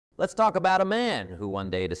Let's talk about a man who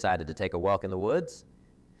one day decided to take a walk in the woods.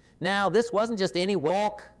 Now, this wasn't just any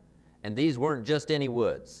walk, and these weren't just any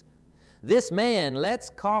woods. This man,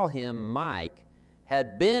 let's call him Mike,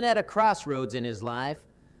 had been at a crossroads in his life,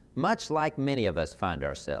 much like many of us find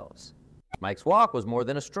ourselves. Mike's walk was more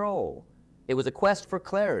than a stroll. It was a quest for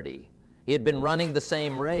clarity. He had been running the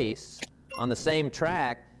same race, on the same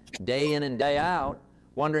track, day in and day out,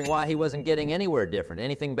 wondering why he wasn't getting anywhere different,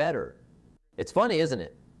 anything better. It's funny, isn't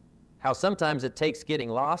it? How sometimes it takes getting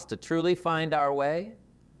lost to truly find our way.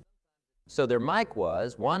 So there Mike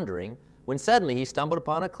was, wandering, when suddenly he stumbled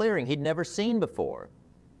upon a clearing he'd never seen before.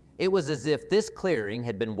 It was as if this clearing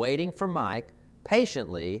had been waiting for Mike,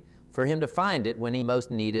 patiently, for him to find it when he most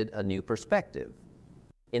needed a new perspective.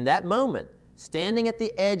 In that moment, standing at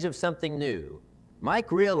the edge of something new,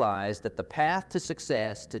 Mike realized that the path to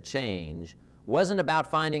success, to change, wasn't about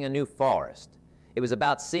finding a new forest. It was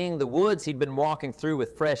about seeing the woods he'd been walking through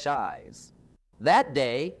with fresh eyes. That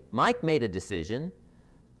day, Mike made a decision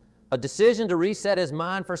to reset his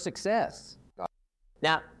mind for success.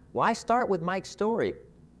 Now, why start with Mike's story?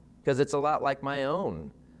 Because it's a lot like my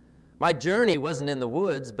own. My journey wasn't in the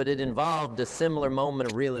woods, but it involved a similar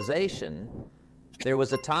moment of realization. There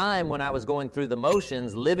was a time when I was going through the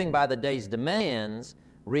motions, living by the day's demands,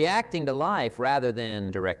 reacting to life rather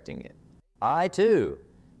than directing it. I, too,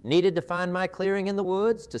 needed to find my clearing in the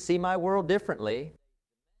woods, to see my world differently.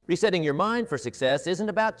 Resetting your mind for success isn't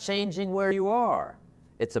about changing where you are.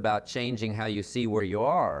 It's about changing how you see where you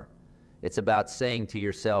are. It's about saying to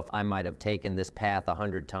yourself, I might have taken this path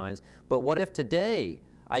 100 times, but what if today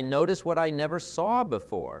I notice what I never saw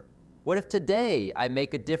before? What if today I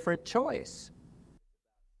make a different choice?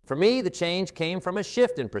 For me, the change came from a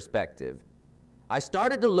shift in perspective. I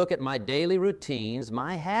started to look at my daily routines,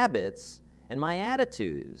 my habits, and my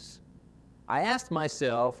attitudes. I asked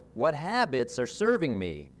myself, what habits are serving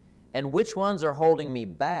me, and which ones are holding me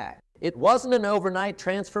back? It wasn't an overnight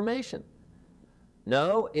transformation.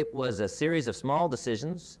 No, it was a series of small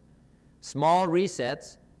decisions, small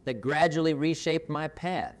resets that gradually reshaped my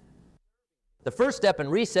path. The first step in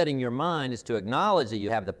resetting your mind is to acknowledge that you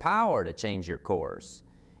have the power to change your course.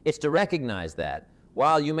 It's to recognize that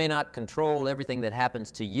while you may not control everything that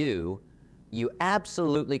happens to you, you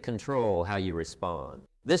absolutely control how you respond.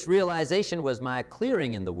 This realization was my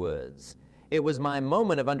clearing in the woods. It was my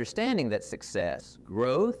moment of understanding that success,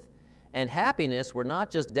 growth, and happiness were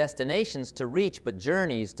not just destinations to reach, but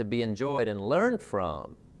journeys to be enjoyed and learned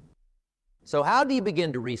from. So how do you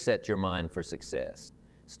begin to reset your mind for success?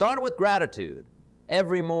 Start with gratitude.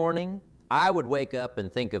 Every morning, I would wake up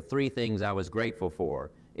and think of 3 things I was grateful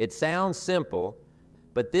for. It sounds simple,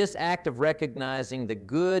 but this act of recognizing the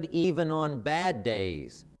good even on bad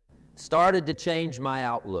days started to change my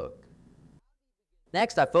outlook.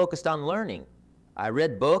 Next, I focused on learning. I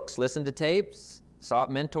read books, listened to tapes,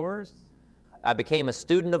 sought mentors. I became a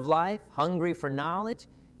student of life, hungry for knowledge,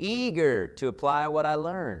 eager to apply what I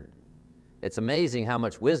learned. It's amazing how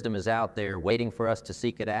much wisdom is out there waiting for us to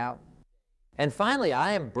seek it out. And finally,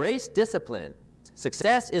 I embraced discipline.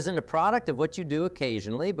 Success isn't a product of what you do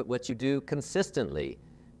occasionally, but what you do consistently.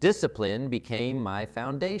 Discipline became my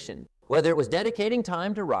foundation. Whether it was dedicating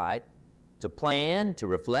time to write, to plan, to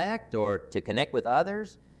reflect, or to connect with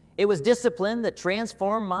others, it was discipline that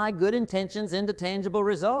transformed my good intentions into tangible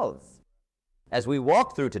results. As we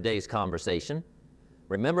walk through today's conversation,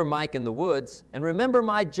 remember Mike in the woods, and remember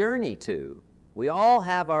my journey too. We all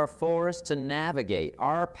have our forests to navigate,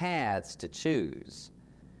 our paths to choose.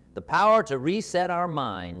 The power to reset our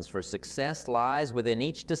minds for success lies within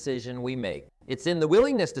each decision we make. It's in the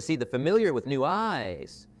willingness to see the familiar with new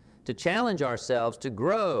eyes, to challenge ourselves to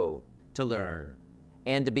grow, to learn,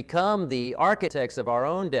 and to become the architects of our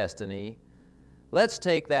own destiny. Let's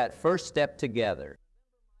take that first step together.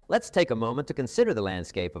 Let's take a moment to consider the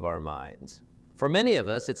landscape of our minds. For many of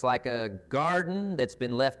us, it's like a garden that's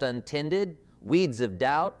been left untended. Weeds of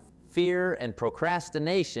doubt, fear, and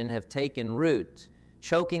procrastination have taken root,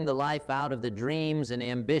 choking the life out of the dreams and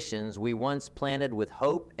ambitions we once planted with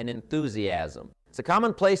hope and enthusiasm. It's a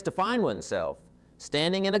common place to find oneself,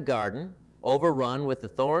 standing in a garden, overrun with the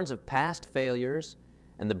thorns of past failures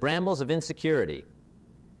and the brambles of insecurity.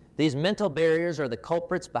 These mental barriers are the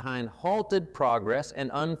culprits behind halted progress and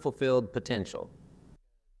unfulfilled potential.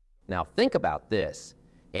 Now think about this.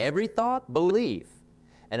 Every thought, belief,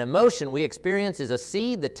 and emotion we experience is a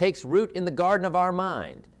seed that takes root in the garden of our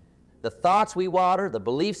mind. The thoughts we water, the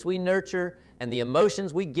beliefs we nurture, and the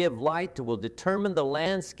emotions we give light to will determine the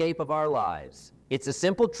landscape of our lives. It's a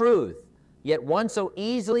simple truth, yet one so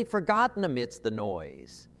easily forgotten amidst the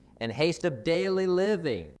noise and haste of daily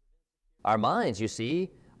living. Our minds, you see,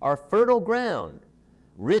 are fertile ground,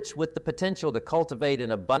 rich with the potential to cultivate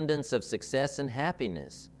an abundance of success and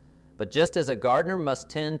happiness. But just as a gardener must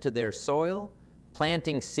tend to their soil,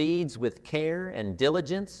 planting seeds with care and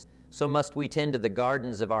diligence, so must we tend to the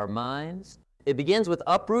gardens of our minds. It begins with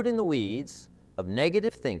uprooting the weeds of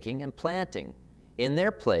negative thinking and planting, in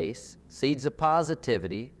their place, seeds of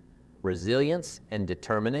positivity, resilience, and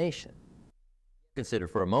determination. Consider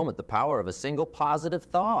for a moment the power of a single positive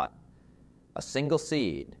thought. A single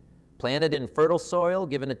seed, planted in fertile soil,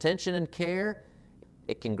 given attention and care,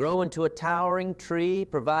 it can grow into a towering tree,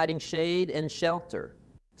 providing shade and shelter.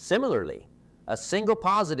 Similarly, a single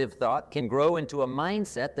positive thought can grow into a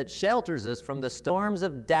mindset that shelters us from the storms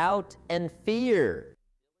of doubt and fear.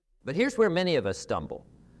 But here's where many of us stumble.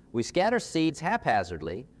 We scatter seeds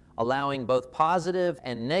haphazardly, allowing both positive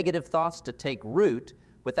and negative thoughts to take root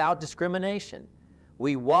without discrimination.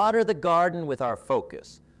 We water the garden with our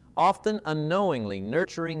focus, often unknowingly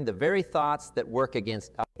nurturing the very thoughts that work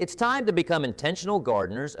against us. It's time to become intentional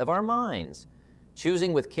gardeners of our minds,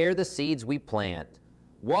 choosing with care the seeds we plant,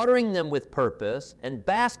 watering them with purpose, and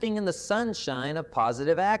basking in the sunshine of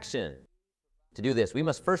positive action. To do this, we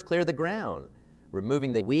must first clear the ground,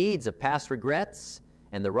 removing the weeds of past regrets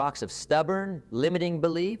and the rocks of stubborn, limiting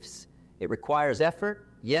beliefs. It requires effort,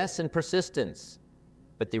 yes, and persistence.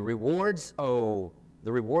 But the rewards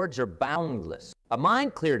are boundless. A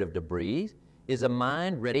mind cleared of debris is a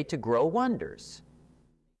mind ready to grow wonders.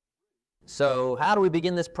 So how do we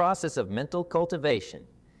begin this process of mental cultivation?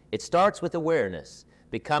 It starts with awareness,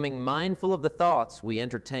 becoming mindful of the thoughts we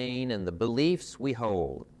entertain and the beliefs we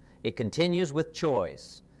hold. It continues with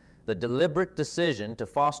choice, the deliberate decision to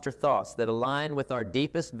foster thoughts that align with our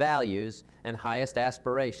deepest values and highest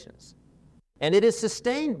aspirations. And it is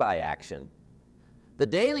sustained by action, the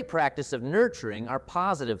daily practice of nurturing our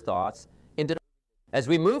positive thoughts into. As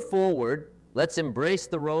we move forward, let's embrace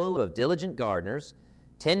the role of diligent gardeners,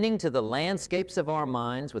 tending to the landscapes of our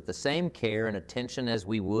minds with the same care and attention as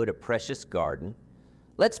we would a precious garden.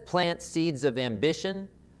 Let's plant seeds of ambition,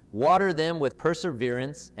 water them with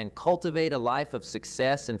perseverance, and cultivate a life of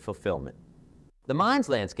success and fulfillment. The mind's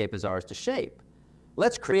landscape is ours to shape.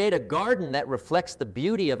 Let's create a garden that reflects the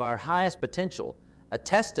beauty of our highest potential, a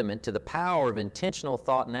testament to the power of intentional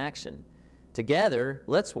thought and action. Together,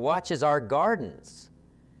 let's watch as our gardens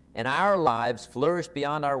and our lives flourish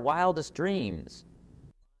beyond our wildest dreams.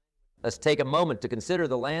 Let's take a moment to consider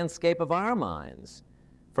the landscape of our minds.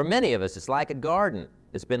 For many of us, it's like a garden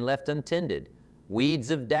that's been left untended.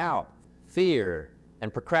 Weeds of doubt, fear,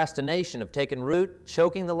 and procrastination have taken root,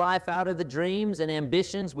 choking the life out of the dreams and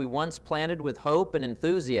ambitions we once planted with hope and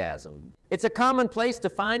enthusiasm. It's a common place to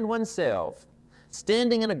find oneself,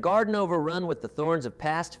 standing in a garden overrun with the thorns of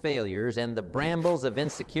past failures and the brambles of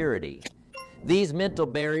insecurity. These mental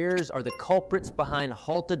barriers are the culprits behind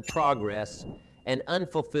halted progress and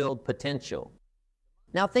unfulfilled potential.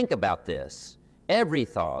 Now think about this. Every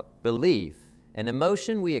thought, belief, and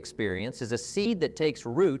emotion we experience is a seed that takes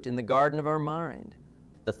root in the garden of our mind.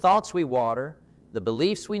 The thoughts we water, the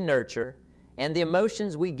beliefs we nurture, and the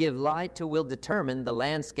emotions we give light to will determine the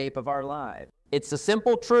landscape of our lives. It's a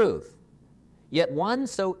simple truth, yet one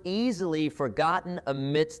so easily forgotten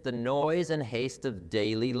amidst the noise and haste of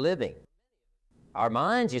daily living. Our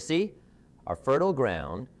minds, you see, are fertile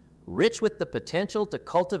ground, rich with the potential to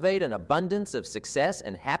cultivate an abundance of success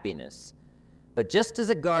and happiness. But just as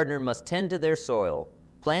a gardener must tend to their soil,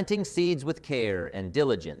 planting seeds with care and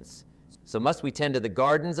diligence, so must we tend to the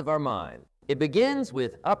gardens of our mind. It begins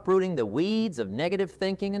with uprooting the weeds of negative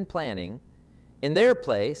thinking and planting, in their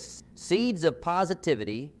place, seeds of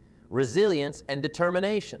positivity, resilience, and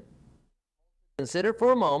determination. Consider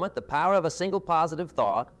for a moment the power of a single positive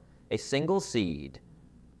thought, a single seed.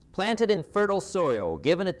 Planted in fertile soil,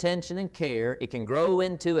 given attention and care, it can grow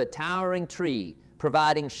into a towering tree,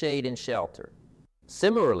 providing shade and shelter.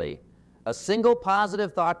 Similarly, a single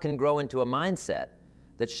positive thought can grow into a mindset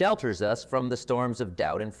that shelters us from the storms of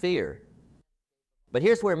doubt and fear. But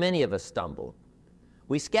here's where many of us stumble.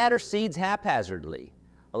 We scatter seeds haphazardly,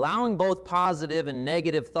 allowing both positive and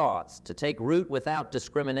negative thoughts to take root without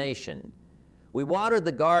discrimination. We water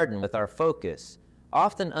the garden with our focus,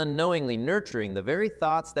 often unknowingly nurturing the very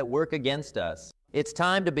thoughts that work against us. It's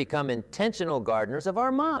time to become intentional gardeners of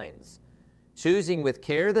our minds, choosing with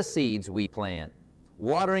care the seeds we plant,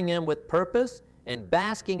 watering them with purpose, and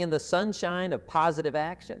basking in the sunshine of positive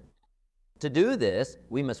action. To do this,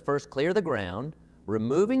 we must first clear the ground,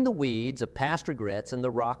 removing the weeds of past regrets and the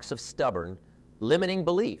rocks of stubborn, limiting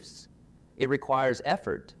beliefs. It requires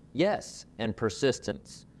effort, yes, and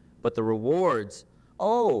persistence, but the rewards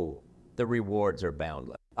are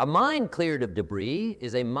boundless. A mind cleared of debris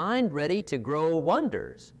is a mind ready to grow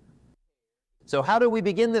wonders. So how do we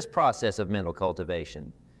begin this process of mental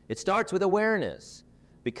cultivation? It starts with awareness,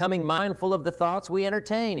 becoming mindful of the thoughts we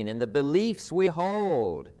entertain and the beliefs we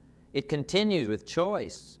hold. It continues with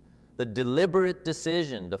choice, the deliberate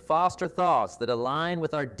decision to foster thoughts that align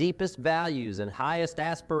with our deepest values and highest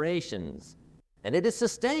aspirations. And it is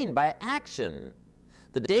sustained by action,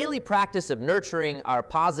 the daily practice of nurturing our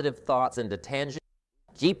positive thoughts into tangible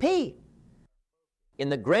GP. In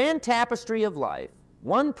the grand tapestry of life,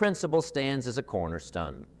 one principle stands as a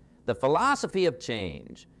cornerstone, the philosophy of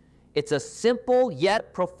change. It's a simple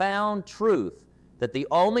yet profound truth that the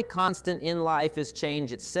only constant in life is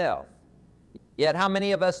change itself. Yet how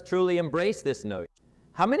many of us truly embrace this notion?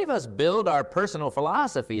 How many of us build our personal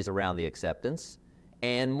philosophies around the acceptance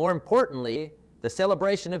and, more importantly, the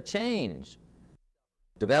celebration of change?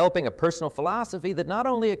 Developing a personal philosophy that not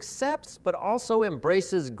only accepts but also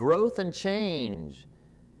embraces growth and change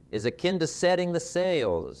is akin to setting the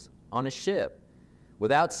sails on a ship.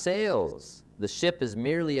 Without sails, the ship is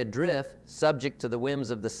merely adrift, subject to the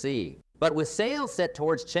whims of the sea. But with sails set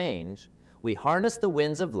towards change, we harness the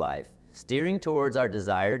winds of life, steering towards our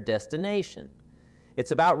desired destination.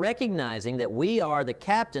 It's about recognizing that we are the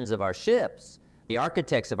captains of our ships, the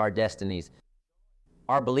architects of our destinies.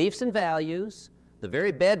 Our beliefs and values, the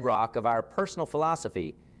very bedrock of our personal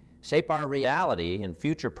philosophy, shape our reality and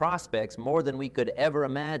future prospects more than we could ever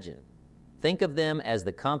imagine. Think of them as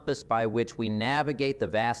the compass by which we navigate the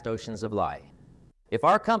vast oceans of life. If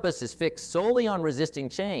our compass is fixed solely on resisting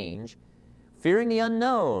change, fearing the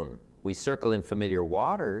unknown, we circle in familiar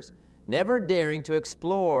waters, never daring to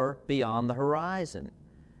explore beyond the horizon.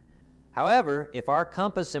 However, if our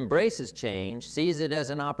compass embraces change, sees it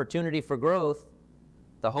as an opportunity for growth,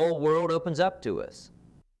 the whole world opens up to us.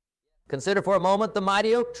 Consider for a moment the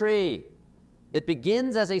mighty oak tree. It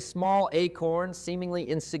begins as a small acorn, seemingly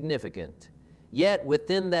insignificant. Yet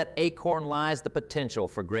within that acorn lies the potential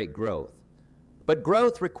for great growth. But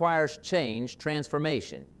growth requires change,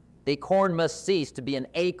 transformation. The acorn must cease to be an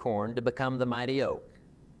acorn to become the mighty oak.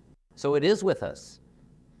 So it is with us.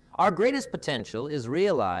 Our greatest potential is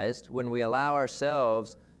realized when we allow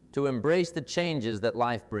ourselves to embrace the changes that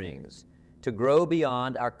life brings, to grow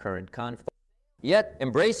beyond our current conflict. Yet,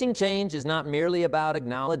 embracing change is not merely about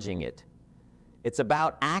acknowledging it. It's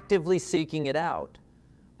about actively seeking it out,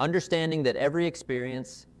 understanding that every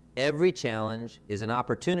experience, every challenge is an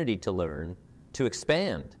opportunity to learn, to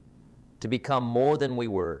expand, to become more than we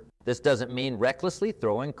were. This doesn't mean recklessly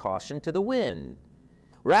throwing caution to the wind.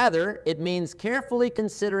 Rather, it means carefully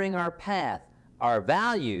considering our path, our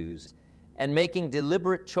values, and making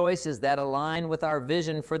deliberate choices that align with our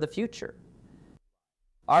vision for the future.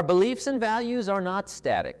 Our beliefs and values are not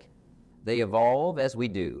static. They evolve as we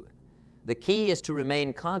do. The key is to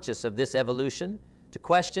remain conscious of this evolution, to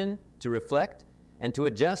question, to reflect, and to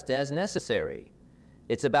adjust as necessary.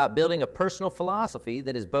 It's about building a personal philosophy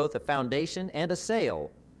that is both a foundation and a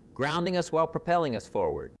sail, grounding us while propelling us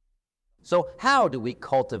forward. So how do we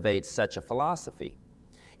cultivate such a philosophy?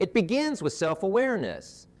 It begins with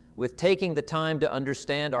self-awareness, with taking the time to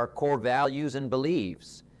understand our core values and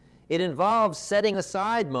beliefs. It involves setting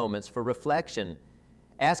aside moments for reflection,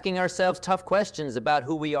 asking ourselves tough questions about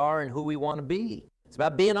who we are and who we want to be. It's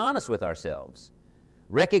about being honest with ourselves,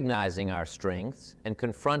 recognizing our strengths and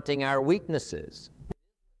confronting our weaknesses.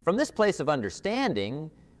 From this place of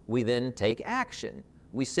understanding, we then take action.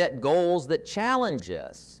 We set goals that challenge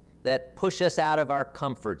us, that push us out of our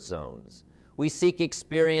comfort zones. We seek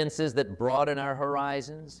experiences that broaden our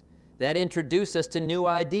horizons, that introduce us to new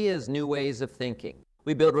ideas, new ways of thinking.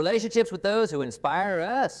 We build relationships with those who inspire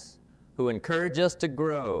us, who encourage us to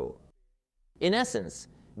grow. In essence,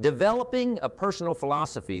 developing a personal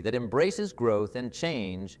philosophy that embraces growth and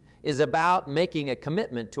change is about making a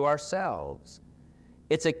commitment to ourselves.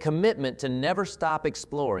 It's a commitment to never stop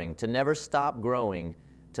exploring, to never stop growing,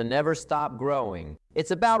 to never stop growing.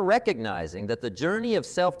 It's about recognizing that the journey of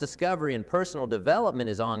self-discovery and personal development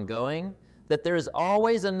is ongoing, that there is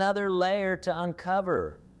always another layer to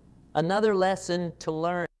uncover, another lesson to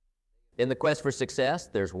learn. In the quest for success,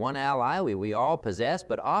 there's one ally we all possess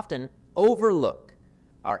but often overlook: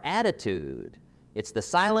 our attitude. It's the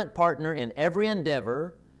silent partner in every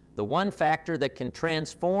endeavor, the one factor that can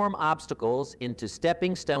transform obstacles into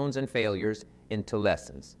stepping stones and failures into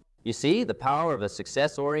lessons. You see, the power of a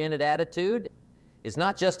success-oriented attitude is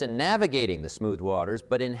not just in navigating the smooth waters,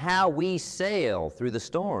 but in how we sail through the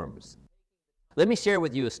storms. Let me share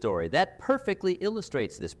with you a story that perfectly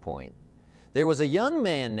illustrates this point. There was a young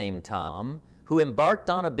man named Tom who embarked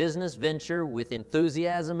on a business venture with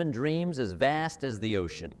enthusiasm and dreams as vast as the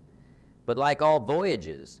ocean. But like all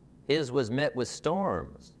voyages, his was met with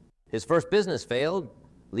storms. His first business failed,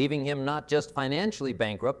 leaving him not just financially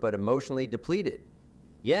bankrupt, but emotionally depleted.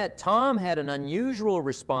 Yet, Tom had an unusual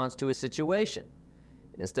response to his situation.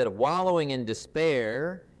 Instead of wallowing in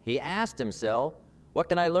despair, he asked himself, what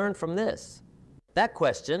can I learn from this? That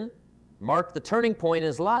question marked the turning point in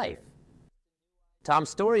his life. Tom's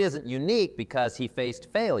story isn't unique because he faced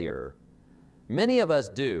failure. Many of us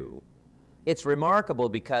do. It's remarkable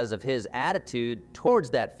because of his attitude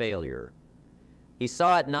towards that failure. He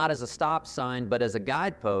saw it not as a stop sign, but as a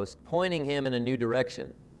guidepost pointing him in a new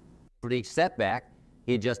direction. For each setback,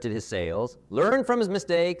 he adjusted his sails, learned from his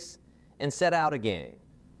mistakes, and set out again.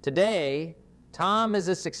 Today, Tom is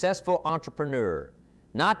a successful entrepreneur,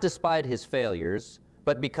 not despite his failures,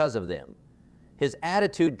 but because of them. His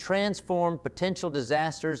attitude transformed potential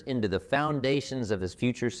disasters into the foundations of his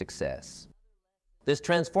future success. This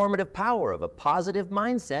transformative power of a positive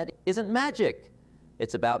mindset isn't magic.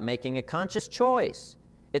 It's about making a conscious choice.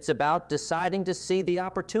 It's about deciding to see the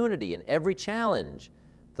opportunity in every challenge,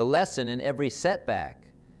 the lesson in every setback.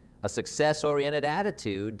 A success-oriented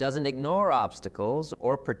attitude doesn't ignore obstacles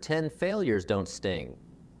or pretend failures don't sting.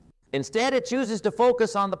 Instead, it chooses to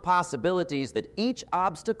focus on the possibilities that each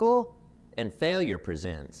obstacle and failure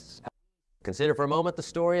presents. Consider for a moment the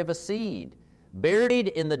story of a seed. Buried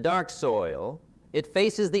in the dark soil, it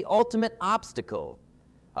faces the ultimate obstacle,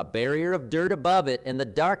 a barrier of dirt above it and the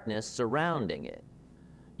darkness surrounding it.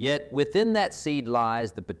 Yet within that seed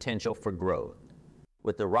lies the potential for growth.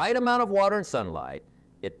 With the right amount of water and sunlight,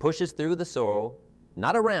 it pushes through the soil,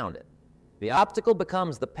 not around it. The obstacle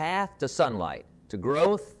becomes the path to sunlight, to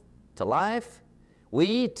growth, to life.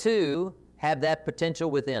 We, too, have that potential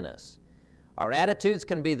within us. Our attitudes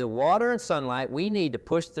can be the water and sunlight we need to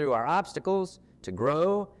push through our obstacles, to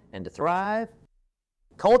grow and to thrive.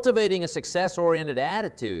 Cultivating a success-oriented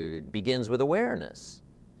attitude begins with awareness.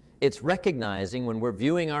 It's recognizing when we're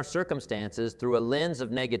viewing our circumstances through a lens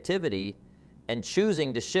of negativity and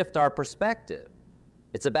choosing to shift our perspective.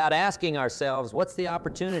 It's about asking ourselves, what's the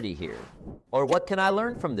opportunity here? Or what can I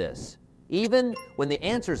learn from this? Even when the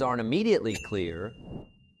answers aren't immediately clear,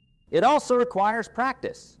 it also requires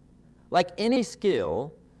practice. Like any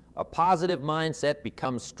skill, a positive mindset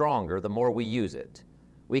becomes stronger the more we use it.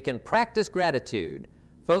 We can practice gratitude,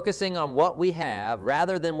 focusing on what we have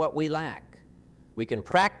rather than what we lack. We can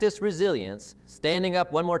practice resilience, standing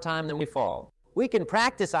up one more time than we fall. We can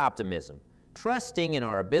practice optimism, trusting in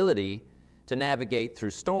our ability to navigate through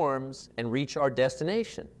storms and reach our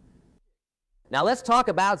destination. Now let's talk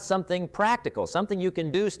about something practical, something you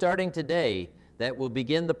can do starting today that will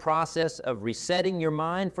begin the process of resetting your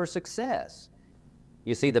mind for success.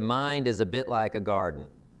 You see, the mind is a bit like a garden.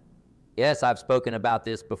 Yes, I've spoken about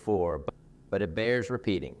this before, but it bears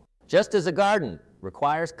repeating. Just as a garden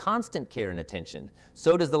requires constant care and attention,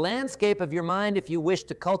 so does the landscape of your mind if you wish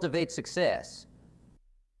to cultivate success.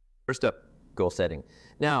 First up, goal setting.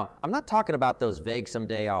 Now, I'm not talking about those vague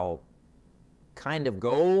someday I'll kind of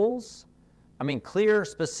goals. I mean clear,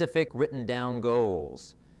 specific, written down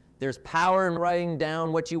goals. There's power in writing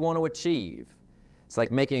down what you want to achieve. It's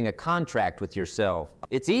like making a contract with yourself.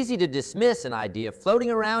 It's easy to dismiss an idea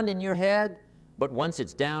floating around in your head, but once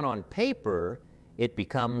it's down on paper, it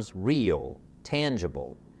becomes real,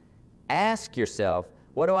 tangible. Ask yourself,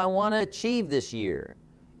 what do I want to achieve this year?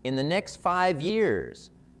 In the next 5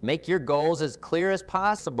 years? Make your goals as clear as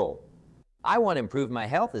possible. I want to improve my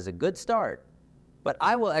health is a good start, but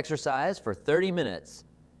I will exercise for 30 minutes.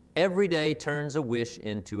 Every day turns a wish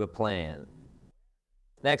into a plan.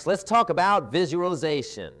 Next, let's talk about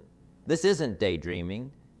visualization. This isn't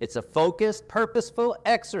daydreaming. It's a focused, purposeful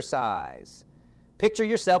exercise. Picture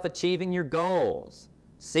yourself achieving your goals.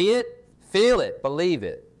 See it, feel it, believe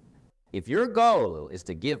it. If your goal is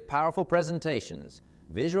to give powerful presentations,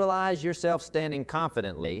 visualize yourself standing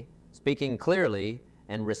confidently, speaking clearly,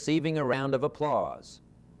 and receiving a round of applause.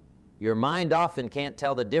 Your mind often can't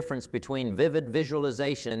tell the difference between vivid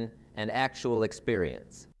visualization and actual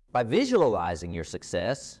experience. By visualizing your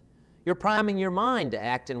success, you're priming your mind to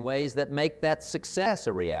act in ways that make that success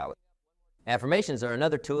a reality. Affirmations are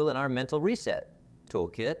another tool in our mental reset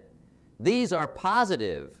toolkit. These are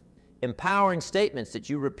positive, empowering statements that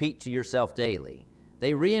you repeat to yourself daily.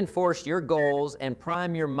 They reinforce your goals and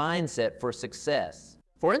prime your mindset for success.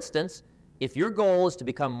 For instance, if your goal is to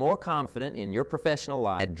become more confident in your professional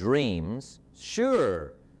life, I had dreams,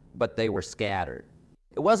 sure, but they were scattered.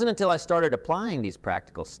 It wasn't until I started applying these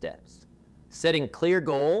practical steps, setting clear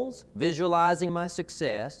goals, visualizing my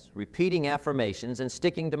success, repeating affirmations, and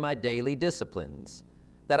sticking to my daily disciplines,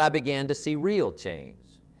 that I began to see real change.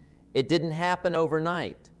 It didn't happen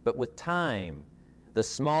overnight, but with time, the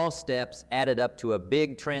small steps added up to a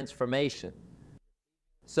big transformation.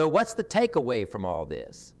 So what's the takeaway from all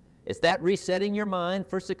this? It's that resetting your mind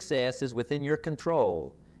for success is within your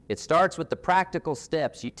control. It starts with the practical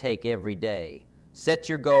steps you take every day. Set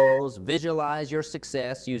your goals, visualize your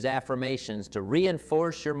success, use affirmations to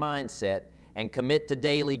reinforce your mindset, and commit to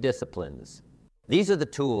daily disciplines. These are the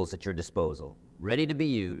tools at your disposal, ready to be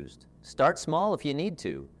used. Start small if you need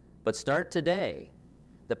to, but start today.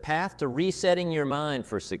 The path to resetting your mind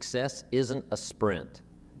for success isn't a sprint.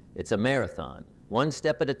 It's a marathon, one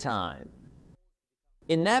step at a time.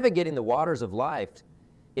 In navigating the waters of life,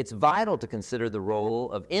 it's vital to consider the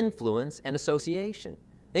role of influence and association.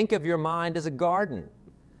 Think of your mind as a garden.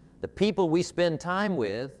 The people we spend time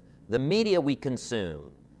with, the media we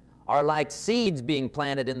consume, are like seeds being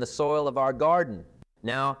planted in the soil of our garden.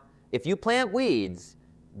 Now, if you plant weeds,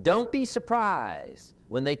 don't be surprised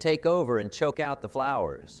when they take over and choke out the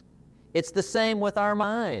flowers. It's the same with our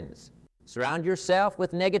minds. Surround yourself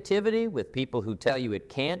with negativity, with people who tell you it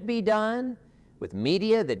can't be done, with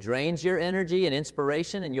media that drains your energy and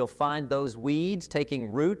inspiration, and you'll find those weeds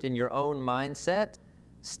taking root in your own mindset,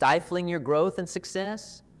 stifling your growth and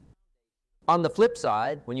success. On the flip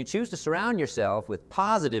side, when you choose to surround yourself with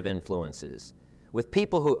positive influences, with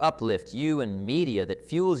people who uplift you and media that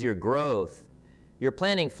fuels your growth, you're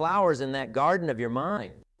planting flowers in that garden of your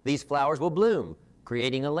mind. These flowers will bloom,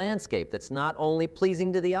 creating a landscape that's not only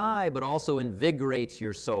pleasing to the eye, but also invigorates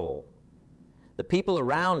your soul. The people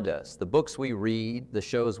around us, the books we read, the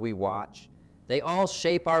shows we watch, they all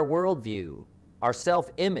shape our worldview, our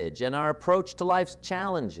self-image, and our approach to life's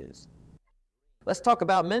challenges. Let's talk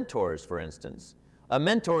about mentors, for instance. A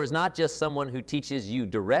mentor is not just someone who teaches you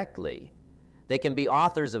directly. They can be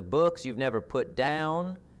authors of books you've never put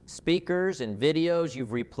down, speakers and videos you've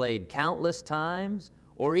replayed countless times,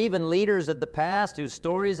 or even leaders of the past whose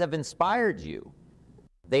stories have inspired you.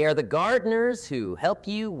 They are the gardeners who help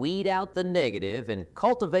you weed out the negative and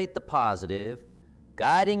cultivate the positive,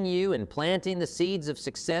 guiding you and planting the seeds of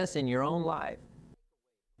success in your own life.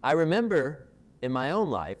 I remember in my own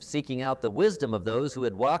life seeking out the wisdom of those who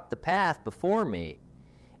had walked the path before me.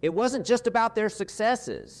 It wasn't just about their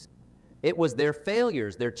successes. It was their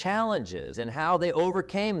failures, their challenges, and how they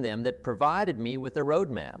overcame them that provided me with a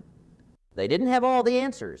roadmap. They didn't have all the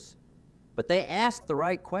answers, but they asked the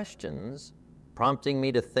right questions, prompting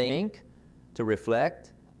me to think, to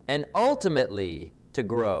reflect, and ultimately to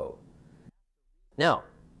grow. Now,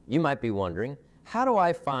 you might be wondering, how do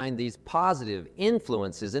I find these positive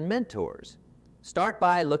influences and mentors? Start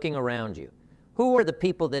by looking around you. Who are the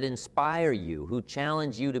people that inspire you, who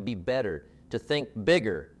challenge you to be better, to think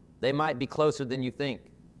bigger? They might be closer than you think.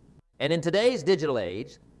 And in today's digital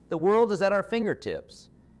age, the world is at our fingertips.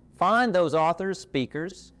 Find those authors,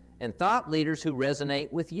 speakers, and thought leaders who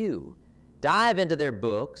resonate with you. Dive into their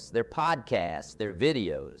books, their podcasts, their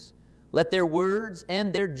videos. Let their words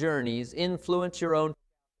and their journeys influence your own.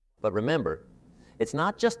 But remember, it's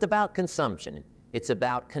not just about consumption, it's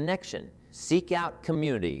about connection. Seek out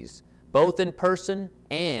communities, both in person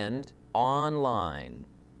and online,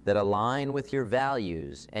 that align with your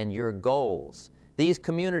values and your goals. These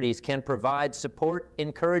communities can provide support,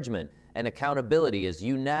 encouragement, and accountability as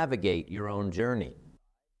you navigate your own journey.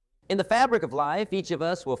 In the fabric of life, each of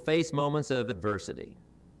us will face moments of adversity.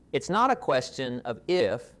 It's not a question of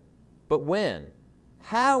if, but when.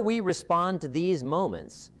 How we respond to these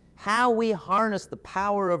moments, how we harness the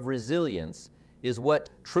power of resilience, is what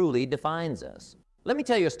truly defines us. Let me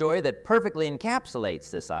tell you a story that perfectly encapsulates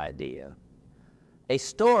this idea. A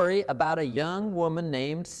story about a young woman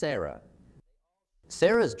named Sarah.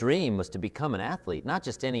 Sarah's dream was to become an athlete, not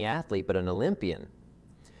just any athlete, but an Olympian.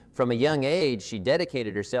 From a young age, she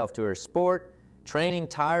dedicated herself to her sport, training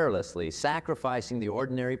tirelessly, sacrificing the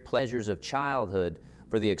ordinary pleasures of childhood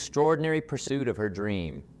for the extraordinary pursuit of her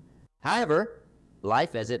dream. However,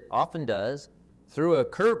 life, as it often does, threw a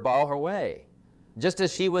curveball her way. Just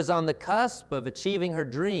as she was on the cusp of achieving her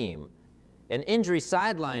dream, an injury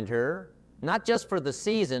sidelined her, not just for the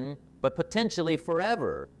season, but potentially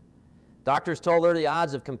forever. Doctors told her the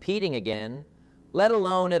odds of competing again, let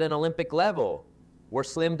alone at an Olympic level, were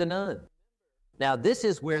slim to none. Now, this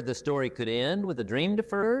is where the story could end, with a dream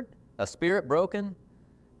deferred, a spirit broken.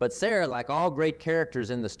 But Sarah, like all great characters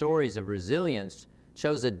in the stories of resilience,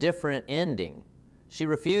 chose a different ending. She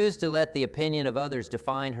refused to let the opinion of others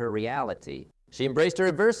define her reality. She embraced her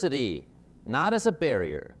adversity, not as a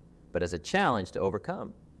barrier, but as a challenge to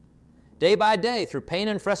overcome. Day by day, through pain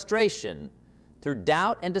and frustration, through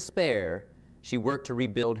doubt and despair, she worked to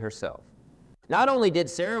rebuild herself. Not only did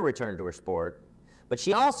Sarah return to her sport, but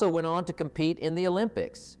she also went on to compete in the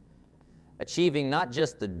Olympics, achieving not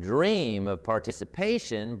just the dream of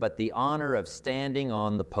participation, but the honor of standing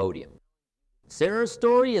on the podium. Sarah's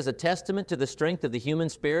story is a testament to the strength of the human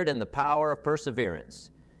spirit and the power of perseverance.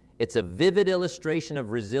 It's a vivid illustration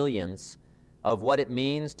of resilience, of what it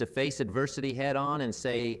means to face adversity head on and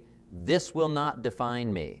say, "This will not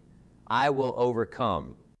define me. I will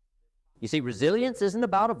overcome." You see, resilience isn't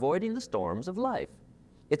about avoiding the storms of life.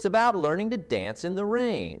 It's about learning to dance in the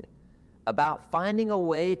rain, about finding a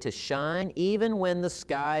way to shine even when the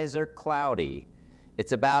skies are cloudy.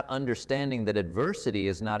 It's about understanding that adversity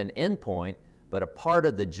is not an endpoint, but a part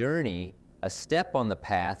of the journey, a step on the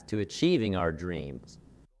path to achieving our dreams.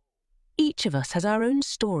 Each of us has our own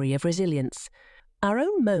story of resilience, our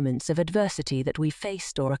own moments of adversity that we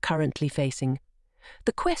faced or are currently facing.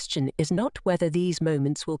 The question is not whether these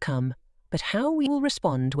moments will come, but how we will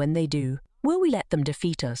respond when they do. Will we let them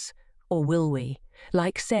defeat us, or will we,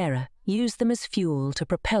 like Sarah, use them as fuel to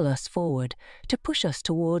propel us forward, to push us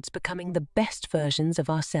towards becoming the best versions of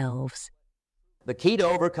ourselves? The key to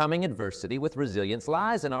overcoming adversity with resilience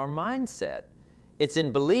lies in our mindset. It's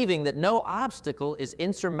in believing that no obstacle is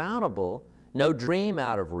insurmountable, no dream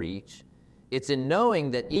out of reach. It's in knowing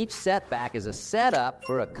that each setback is a setup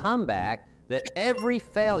for a comeback, that every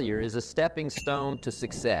failure is a stepping stone to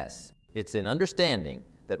success. It's in understanding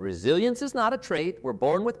that resilience is not a trait we're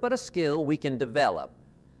born with, but a skill we can develop,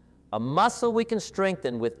 a muscle we can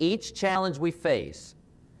strengthen with each challenge we face.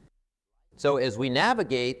 So as we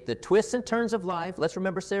navigate the twists and turns of life, let's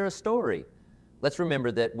remember Sarah's story. Let's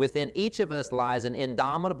remember that within each of us lies an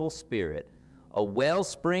indomitable spirit, a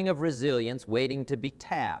wellspring of resilience waiting to be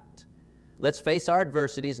tapped. Let's face our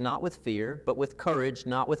adversities not with fear, but with courage,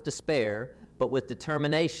 not with despair, but with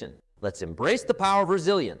determination. Let's embrace the power of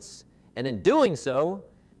resilience, and in doing so,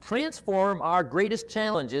 transform our greatest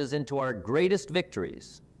challenges into our greatest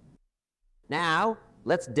victories. Now,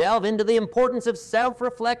 let's delve into the importance of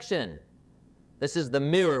self-reflection. This is the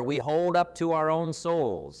mirror we hold up to our own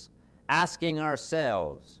souls, asking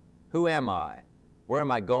ourselves, who am I? Where am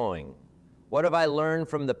I going? What have I learned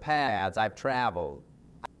from the paths I've traveled?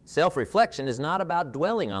 Self-reflection is not about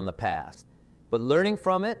dwelling on the past, but learning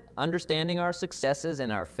from it, understanding our successes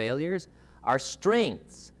and our failures, our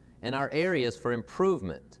strengths and our areas for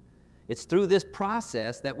improvement. It's through this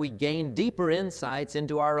process that we gain deeper insights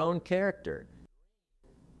into our own character.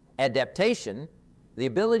 Adaptation, the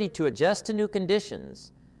ability to adjust to new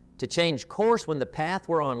conditions, to change course when the path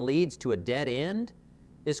we're on leads to a dead end,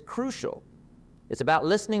 is crucial. It's about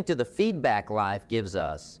listening to the feedback life gives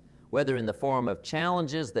us, whether in the form of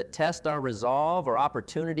challenges that test our resolve or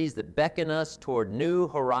opportunities that beckon us toward new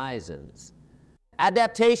horizons.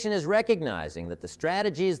 Adaptation is recognizing that the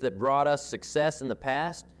strategies that brought us success in the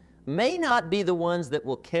past may not be the ones that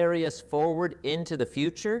will carry us forward into the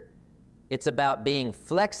future. It's about being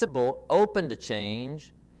flexible, open to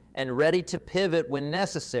change, and ready to pivot when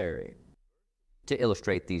necessary. To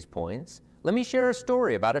illustrate these points, let me share a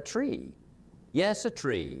story about a tree. Yes, a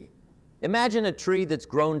tree. Imagine a tree that's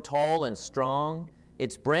grown tall and strong,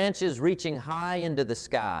 its branches reaching high into the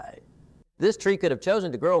sky. This tree could have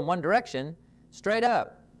chosen to grow in one direction, straight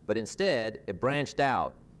up, but instead it branched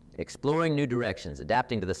out, exploring new directions,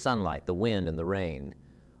 adapting to the sunlight, the wind, and the rain.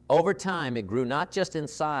 Over time, it grew not just in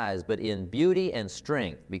size, but in beauty and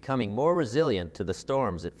strength, becoming more resilient to the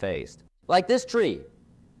storms it faced. Like this tree,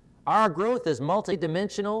 our growth is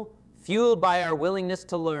multidimensional, fueled by our willingness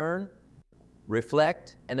to learn,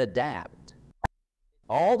 reflect, and adapt.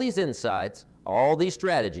 All these insights, all these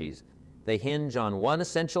strategies, they hinge on one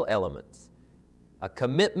essential element: a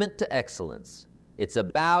commitment to excellence. It's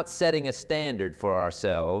about setting a standard for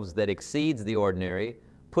ourselves that exceeds the ordinary,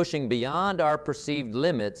 pushing beyond our perceived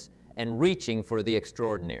limits and reaching for the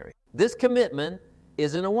extraordinary. This commitment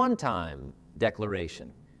isn't a one-time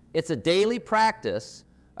declaration. It's a daily practice,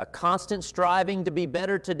 a constant striving to be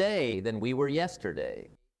better today than we were yesterday.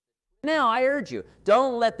 Now, I urge you,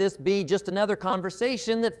 don't let this be just another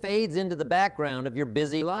conversation that fades into the background of your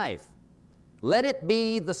busy life. Let it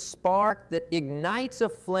be the spark that ignites a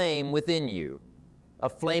flame within you, a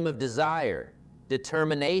flame of desire,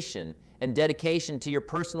 determination, and dedication to your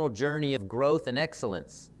personal journey of growth and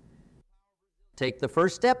excellence. Take the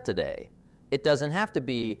first step today. It doesn't have to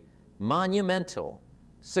be monumental.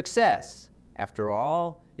 Success, after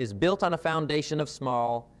all, is built on a foundation of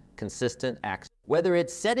small, consistent acts. Whether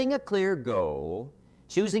it's setting a clear goal,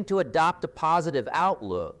 choosing to adopt a positive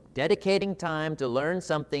outlook, dedicating time to learn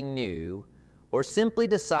something new, or simply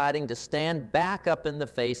deciding to stand back up in the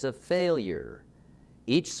face of failure,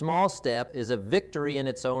 each small step is a victory in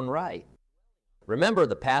its own right. Remember,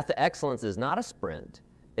 the path to excellence is not a sprint,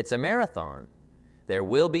 it's a marathon. There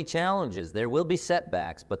will be challenges, there will be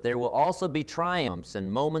setbacks, but there will also be triumphs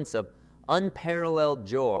and moments of unparalleled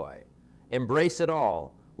joy. Embrace it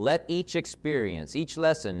all. Let each experience, each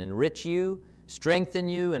lesson enrich you, strengthen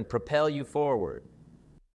you, and propel you forward.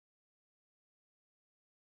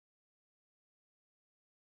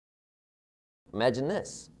 Imagine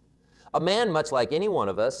this. A man, much like any one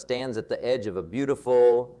of us, stands at the edge of a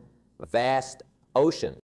beautiful, vast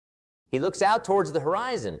ocean. He looks out towards the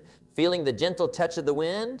horizon, feeling the gentle touch of the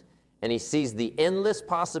wind, and he sees the endless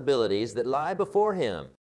possibilities that lie before him.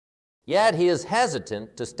 Yet he is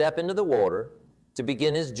hesitant to step into the water to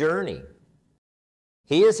begin his journey.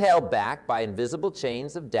 He is held back by invisible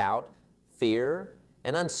chains of doubt, fear,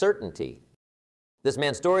 and uncertainty. This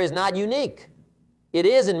man's story is not unique. It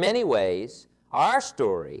is, in many ways, our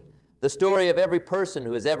story, the story of every person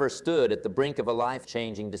who has ever stood at the brink of a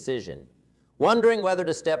life-changing decision, wondering whether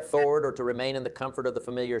to step forward or to remain in the comfort of the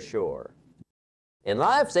familiar shore. In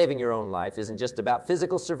life, saving your own life isn't just about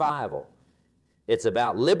physical survival. It's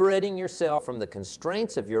about liberating yourself from the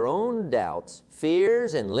constraints of your own doubts,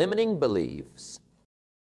 fears, and limiting beliefs.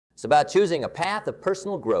 It's about choosing a path of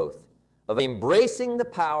personal growth, of embracing the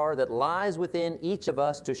power that lies within each of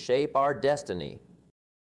us to shape our destiny.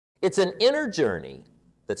 It's an inner journey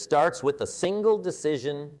that starts with a single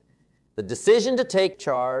decision, the decision to take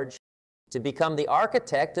charge, to become the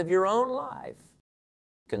architect of your own life.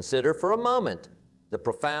 Consider for a moment the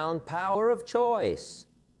profound power of choice.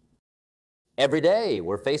 Every day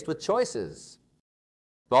we're faced with choices.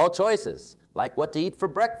 Small choices, like what to eat for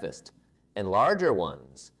breakfast, and larger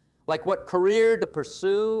ones, like what career to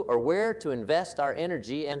pursue or where to invest our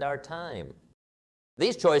energy and our time.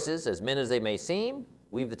 These choices, as many as they may seem,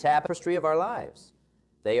 weave the tapestry of our lives.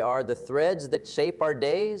 They are the threads that shape our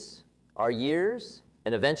days, our years,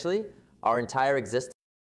 and eventually our entire existence.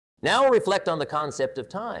 Now we'll reflect on the concept of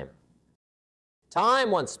time.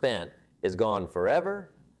 Time once spent is gone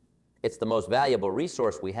forever. It's the most valuable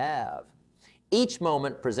resource we have. Each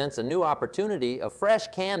moment presents a new opportunity, a fresh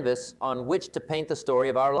canvas on which to paint the story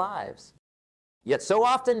of our lives. Yet so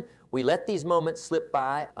often we let these moments slip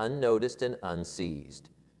by unnoticed and unseized.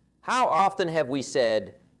 How often have we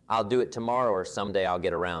said, "I'll do it tomorrow," or "someday I'll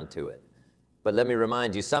get around to it"? But let me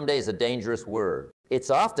remind you, someday is a dangerous word. It's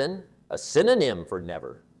often a synonym for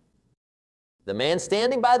never. The man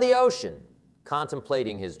standing by the ocean,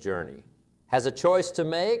 contemplating his journey, has a choice to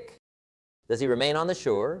make. Does he remain on the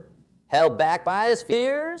shore, held back by his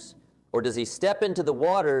fears, or does he step into the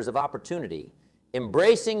waters of opportunity,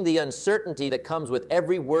 embracing the uncertainty that comes with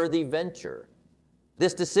every worthy venture?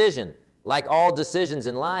 This decision, like all decisions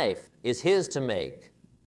in life, is his to make.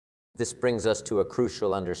 This brings us to a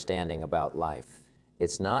crucial understanding about life.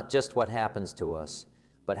 It's not just what happens to us,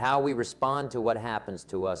 but how we respond to what happens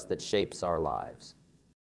to us that shapes our lives.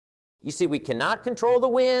 You see, we cannot control the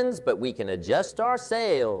winds, but we can adjust our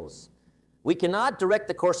sails. We cannot direct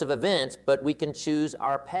the course of events, but we can choose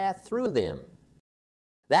our path through them.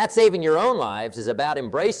 That saving your own lives is about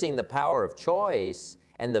embracing the power of choice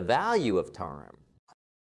and the value of time.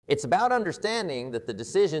 It's about understanding that the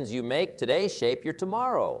decisions you make today shape your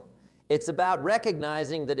tomorrow. It's about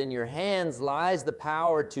recognizing that in your hands lies the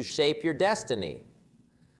power to shape your destiny.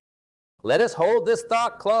 Let us hold this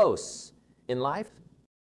thought close. In life,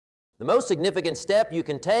 the most significant step you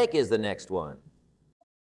can take is the next one.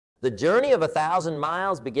 The journey of 1,000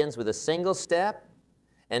 miles begins with a single step,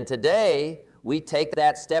 and today we take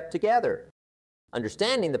that step together,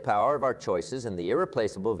 understanding the power of our choices and the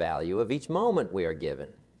irreplaceable value of each moment we are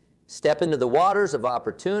given. Step into the waters of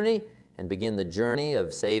opportunity and begin the journey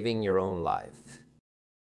of saving your own life.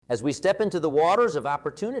 As we step into the waters of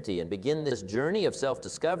opportunity and begin this journey of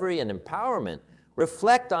self-discovery and empowerment,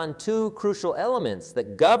 reflect on two crucial elements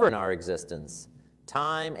that govern our existence: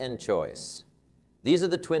 time and choice. These are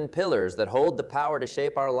the twin pillars that hold the power to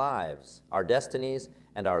shape our lives, our destinies,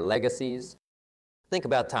 and our legacies. Think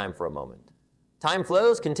about time for a moment. Time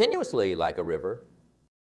flows continuously like a river.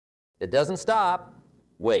 It doesn't stop,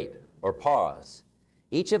 wait, or pause.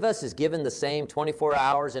 Each of us is given the same 24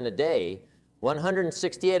 hours in a day,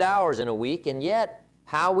 168 hours in a week, and yet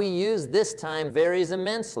how we use this time varies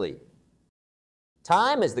immensely.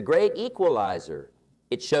 Time is the great equalizer.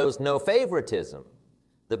 It shows no favoritism.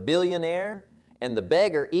 The billionaire and the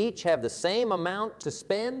beggar each have the same amount to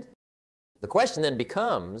spend. The question then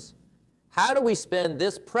becomes, how do we spend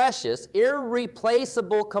this precious,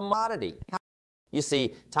 irreplaceable commodity? You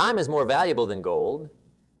see, time is more valuable than gold,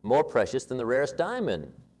 more precious than the rarest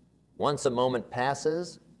diamond. Once a moment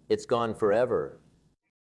passes, it's gone forever.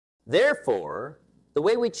 Therefore, the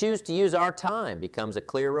way we choose to use our time becomes a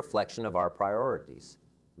clear reflection of our priorities,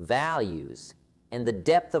 values, and the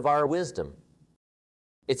depth of our wisdom.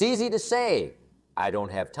 It's easy to say, "I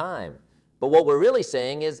don't have time," but what we're really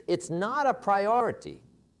saying is it's not a priority.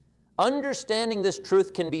 Understanding this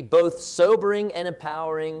truth can be both sobering and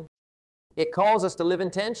empowering. It calls us to live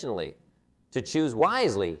intentionally, to choose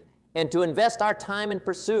wisely, and to invest our time in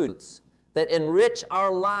pursuits that enrich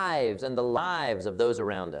our lives and the lives of those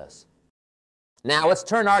around us. Now let's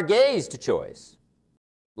turn our gaze to choice.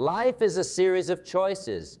 Life is a series of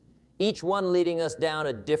choices, each one leading us down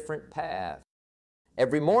a different path.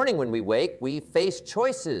 Every morning when we wake, we face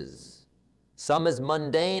choices, some as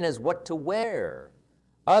mundane as what to wear,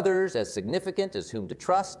 others as significant as whom to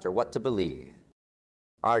trust or what to believe.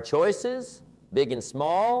 Our choices, big and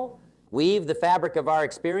small, weave the fabric of our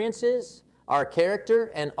experiences, our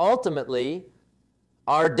character, and ultimately,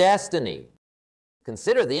 our destiny.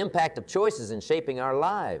 Consider the impact of choices in shaping our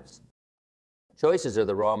lives. Choices are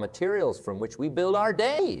the raw materials from which we build our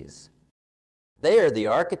days. They are the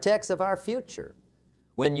architects of our future.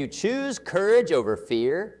 When you choose courage over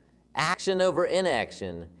fear, action over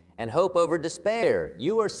inaction, and hope over despair,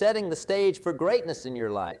 you are setting the stage for greatness in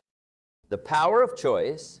your life. The power of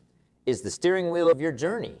choice is the steering wheel of your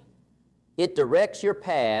journey. It directs your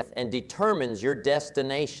path and determines your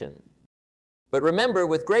destination. But remember,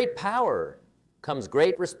 with great power comes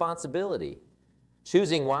great responsibility.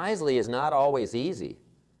 Choosing wisely is not always easy.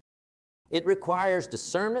 It requires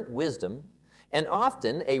discernment, wisdom, and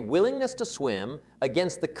often a willingness to swim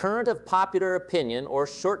against the current of popular opinion or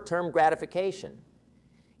short-term gratification.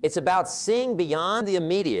 It's about seeing beyond the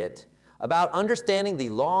immediate, about understanding the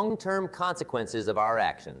long-term consequences of our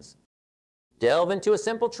actions. Delve into a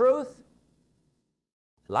simple truth.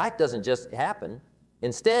 Life doesn't just happen.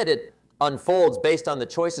 Instead, it unfolds based on the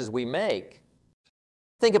choices we make.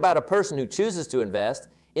 Think about a person who chooses to invest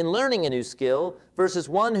in learning a new skill versus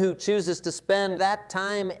one who chooses to spend that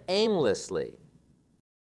time aimlessly.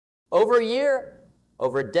 Over a year,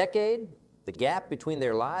 over a decade, the gap between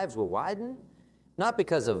their lives will widen, not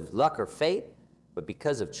because of luck or fate, but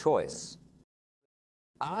because of choice.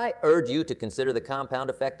 I urge you to consider the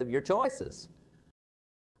compound effect of your choices.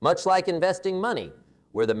 Much like investing money,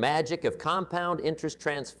 where the magic of compound interest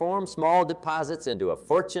transforms small deposits into a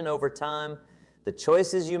fortune over time, the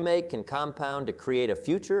choices you make can compound to create a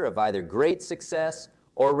future of either great success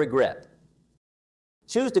or regret.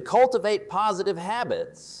 Choose to cultivate positive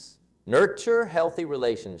habits, nurture healthy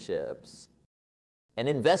relationships, and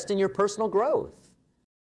invest in your personal growth.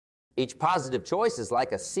 Each positive choice is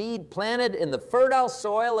like a seed planted in the fertile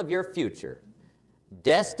soil of your future,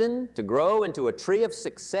 destined to grow into a tree of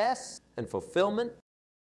success and fulfillment.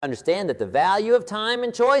 Understand that the value of time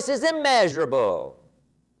and choice is immeasurable.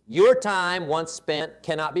 Your time, once spent,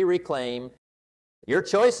 cannot be reclaimed. Your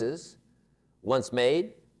choices, once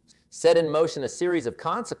made, set in motion a series of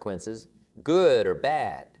consequences, good or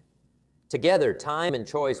bad. Together, time and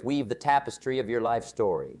choice weave the tapestry of your life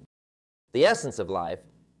story. The essence of life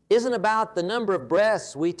isn't about the number of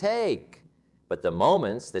breaths we take, but the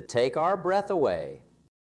moments that take our breath away.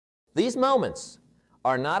 These moments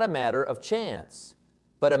are not a matter of chance,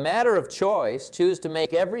 but a matter of choice. Choose to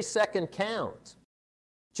make every second count.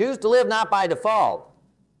 Choose to live not by default,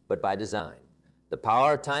 but by design. The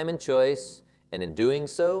power of time and choice, and in doing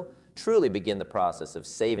so, truly begin the process of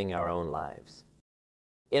saving our own lives.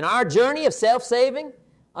 In our journey of self-saving,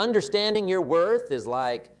 understanding your worth is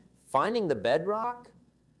like finding the bedrock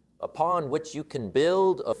upon which you can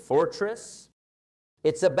build a fortress.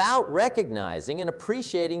 It's about recognizing and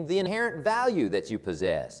appreciating the inherent value that you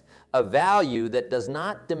possess, a value that does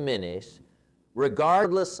not diminish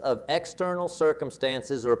regardless of external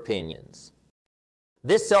circumstances or opinions.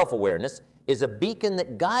 This self-awareness is a beacon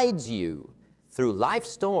that guides you through life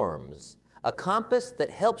storms, a compass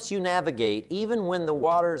that helps you navigate even when the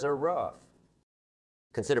waters are rough.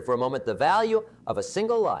 Consider for a moment the value of a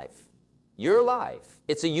single life, your life.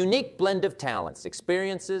 It's a unique blend of talents,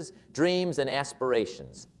 experiences, dreams, and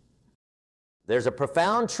aspirations. There's a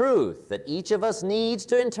profound truth that each of us needs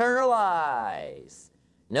to internalize.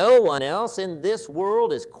 No one else in this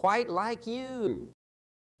world is quite like you.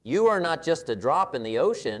 You are not just a drop in the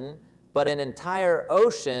ocean, but an entire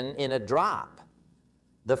ocean in a drop.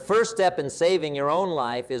 The first step in saving your own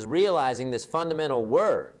life is realizing this fundamental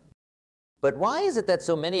worth. But why is it that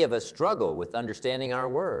so many of us struggle with understanding our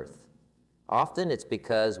worth? Often it's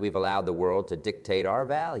because we've allowed the world to dictate our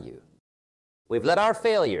value. We've let our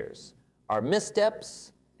failures, our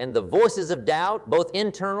missteps, and the voices of doubt, both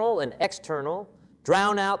internal and external,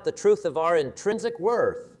 drown out the truth of our intrinsic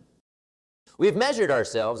worth. We've measured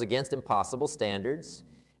ourselves against impossible standards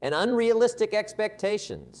and unrealistic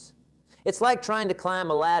expectations. It's like trying to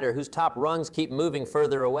climb a ladder whose top rungs keep moving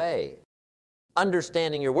further away.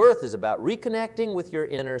 Understanding your worth is about reconnecting with your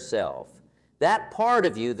inner self, that part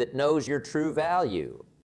of you that knows your true value.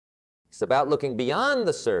 It's about looking beyond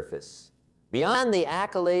the surface, beyond the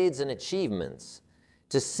accolades and achievements,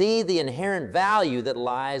 to see the inherent value that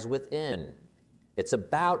lies within. It's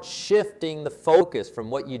about shifting the focus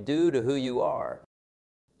from what you do to who you are.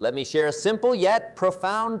 Let me share a simple yet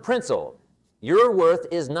profound principle. Your worth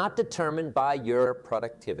is not determined by your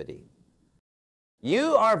productivity.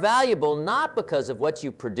 You are valuable not because of what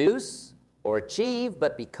you produce or achieve,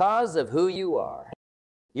 but because of who you are.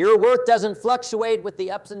 Your worth doesn't fluctuate with the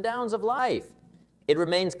ups and downs of life. It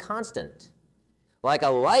remains constant, like a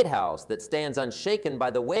lighthouse that stands unshaken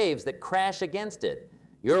by the waves that crash against it.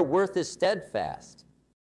 Your worth is steadfast.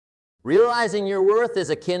 Realizing your worth is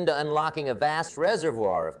akin to unlocking a vast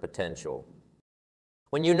reservoir of potential.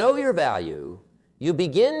 When you know your value, you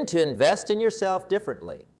begin to invest in yourself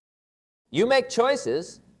differently. You make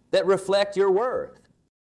choices that reflect your worth.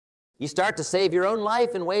 You start to save your own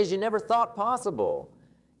life in ways you never thought possible.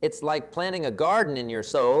 It's like planting a garden in your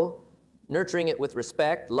soul, nurturing it with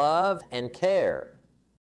respect, love, and care.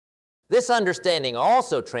 This understanding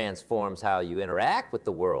also transforms how you interact with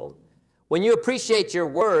the world. When you appreciate your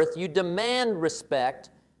worth, you demand respect,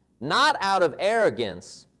 not out of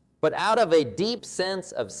arrogance, but out of a deep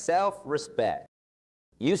sense of self-respect.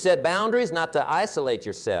 You set boundaries not to isolate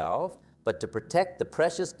yourself, but to protect the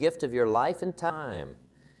precious gift of your life and time.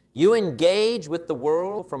 You engage with the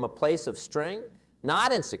world from a place of strength,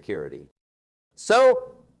 not insecurity.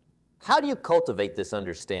 So, how do you cultivate this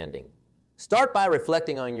understanding? Start by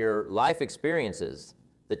reflecting on your life experiences,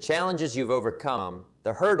 the challenges you've overcome,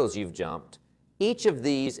 the hurdles you've jumped. Each of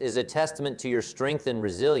these is a testament to your strength and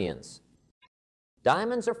resilience.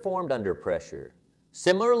 Diamonds are formed under pressure.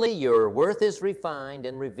 Similarly, your worth is refined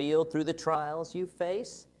and revealed through the trials you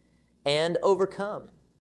face and overcome.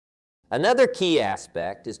 Another key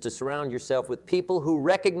aspect is to surround yourself with people who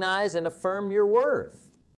recognize and affirm your worth.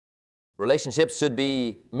 Relationships should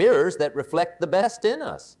be mirrors that reflect the best in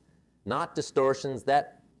us, not distortions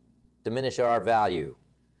that diminish our value.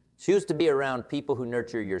 Choose to be around people who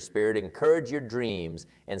nurture your spirit, encourage your dreams,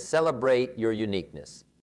 and celebrate your uniqueness.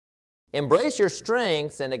 Embrace your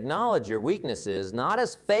strengths and acknowledge your weaknesses, not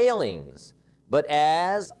as failings, but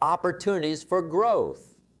as opportunities for growth.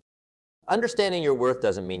 Understanding your worth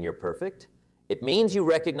doesn't mean you're perfect. It means you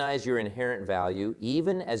recognize your inherent value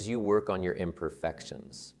even as you work on your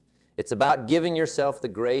imperfections. It's about giving yourself the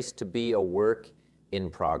grace to be a work in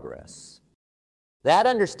progress. That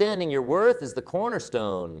understanding your worth is the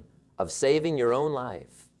cornerstone of saving your own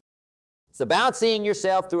life. It's about seeing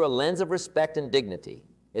yourself through a lens of respect and dignity.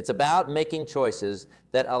 It's about making choices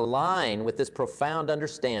that align with this profound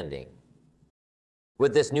understanding.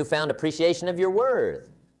 With this newfound appreciation of your worth,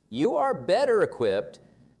 you are better equipped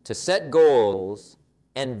to set goals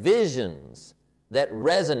and visions that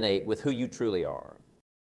resonate with who you truly are.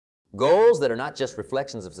 Goals that are not just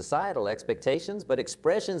reflections of societal expectations, but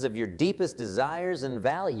expressions of your deepest desires and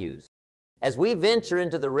values. As we venture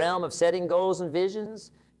into the realm of setting goals and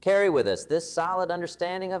visions, carry with us this solid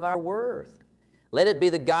understanding of our worth. Let it be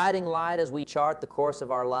the guiding light as we chart the course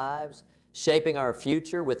of our lives, shaping our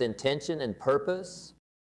future with intention and purpose.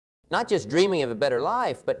 Not just dreaming of a better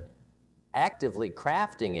life, but actively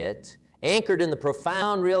crafting it, anchored in the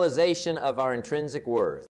profound realization of our intrinsic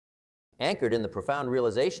worth. Anchored in the profound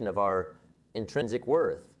realization of our intrinsic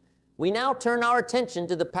worth. We now turn our attention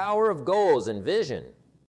to the power of goals and vision.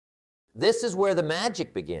 This is where the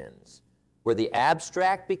magic begins, where the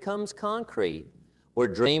abstract becomes concrete, where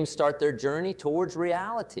dreams start their journey towards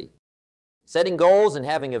reality. Setting goals and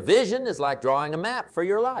having a vision is like drawing a map for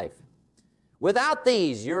your life. Without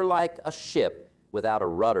these, you're like a ship without a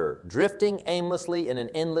rudder, drifting aimlessly in an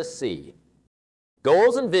endless sea.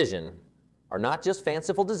 Goals and vision are not just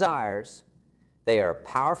fanciful desires, they are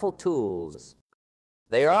powerful tools.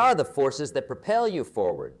 They are the forces that propel you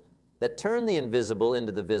forward, that turn the invisible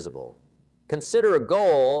into the visible. Consider a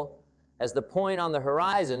goal as the point on the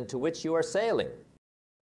horizon to which you are sailing.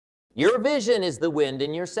 Your vision is the wind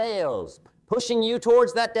in your sails, pushing you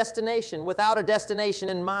towards that destination. Without a destination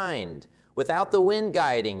in mind, without the wind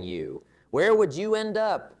guiding you, where would you end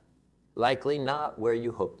up? Likely not where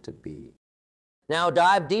you hope to be. Now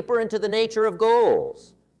dive deeper into the nature of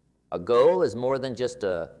goals. A goal is more than just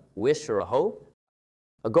a wish or a hope.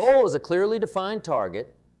 A goal is a clearly defined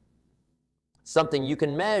target, something you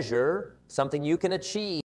can measure, something you can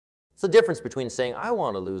achieve. It's the difference between saying, I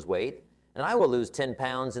want to lose weight, and I will lose 10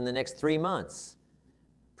 pounds in the next 3 months.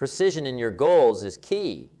 Precision in your goals is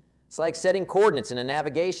key. It's like setting coordinates in a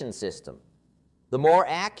navigation system. The more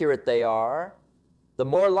accurate they are, the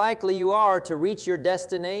more likely you are to reach your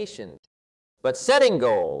destination. But setting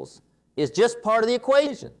goals is just part of the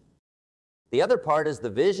equation. The other part is the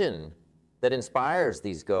vision. that inspires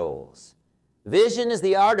these goals. Vision is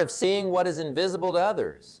the art of seeing what is invisible to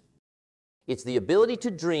others. It's the ability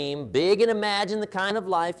to dream big and imagine the kind of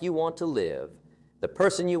life you want to live, the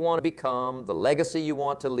person you want to become, the legacy you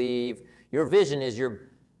want to leave. Your vision is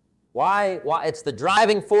it's the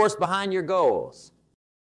driving force behind your goals.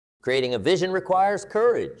 Creating a vision requires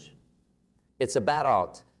courage. It's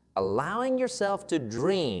about allowing yourself to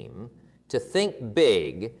dream, to think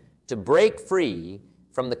big, to break free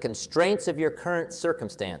from the constraints of your current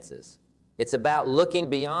circumstances. It's about looking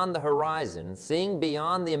beyond the horizon, seeing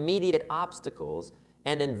beyond the immediate obstacles,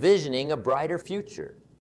 and envisioning a brighter future.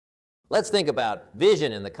 Let's think about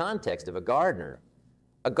vision in the context of a gardener.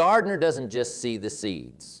 A gardener doesn't just see the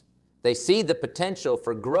seeds. They see the potential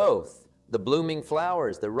for growth, the blooming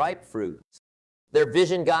flowers, the ripe fruits. Their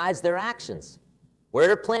vision guides their actions. Where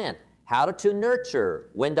to plant, how to nurture,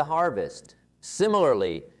 when to harvest.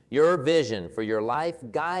 Similarly, your vision for your life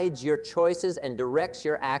guides your choices and directs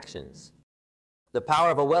your actions. The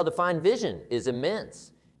power of a well-defined vision is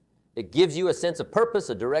immense. It gives you a sense of purpose,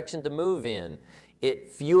 a direction to move in.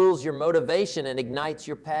 It fuels your motivation and ignites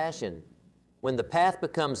your passion. When the path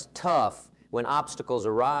becomes tough, when obstacles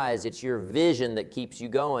arise, it's your vision that keeps you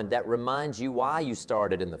going, that reminds you why you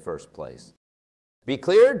started in the first place. Be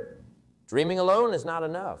clear? Dreaming alone is not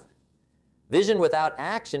enough. Vision without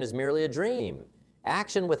action is merely a dream.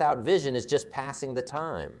 Action without vision is just passing the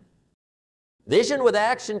time. Vision with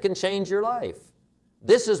action can change your life.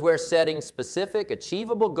 This is where setting specific,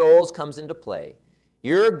 achievable goals comes into play.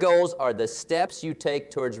 Your goals are the steps you take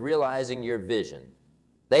towards realizing your vision.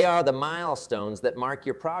 They are the milestones that mark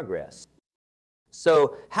your progress.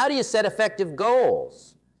 So, how do you set effective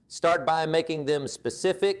goals? Start by making them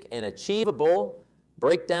specific and achievable.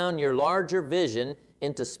 Break down your larger vision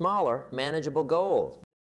into smaller, manageable goals.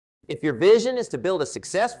 If your vision is to build a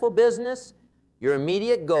successful business, your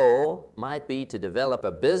immediate goal might be to develop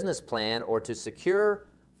a business plan or to secure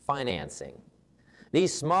financing.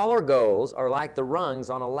 These smaller goals are like the rungs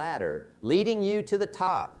on a ladder, leading you to the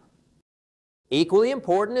top. Equally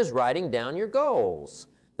important is writing down your goals.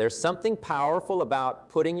 There's something powerful about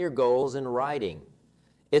putting your goals in writing.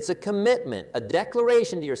 It's a commitment, a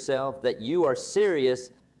declaration to yourself that you are serious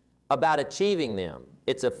about achieving them.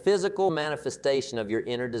 It's a physical manifestation of your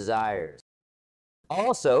inner desires.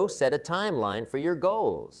 Also, set a timeline for your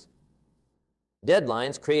goals.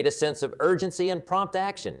 Deadlines create a sense of urgency and prompt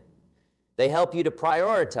action. They help you to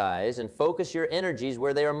prioritize and focus your energies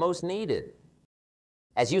where they are most needed.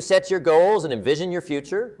 As you set your goals and envision your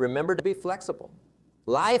future, remember to be flexible.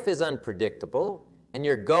 Life is unpredictable, and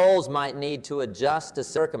your goals might need to adjust as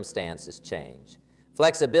circumstances change.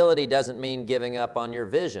 Flexibility doesn't mean giving up on your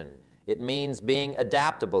vision. It means being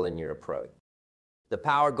adaptable in your approach. The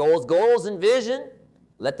power goals and vision,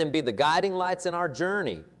 let them be the guiding lights in our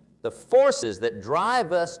journey, the forces that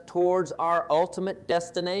drive us towards our ultimate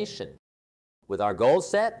destination. With our goals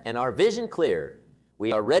set and our vision clear,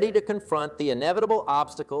 we are ready to confront the inevitable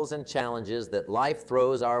obstacles and challenges that life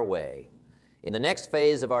throws our way. In the next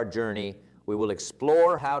phase of our journey, we will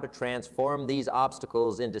explore how to transform these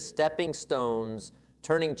obstacles into stepping stones,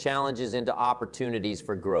 turning challenges into opportunities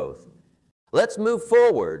for growth. Let's move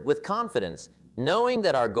forward with confidence, knowing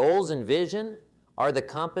that our goals and vision are the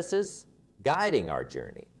compasses guiding our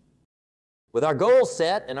journey. With our goals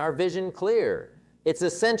set and our vision clear, it's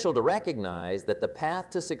essential to recognize that the path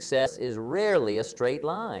to success is rarely a straight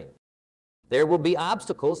line. There will be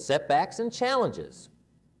obstacles, setbacks, and challenges.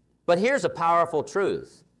 But here's a powerful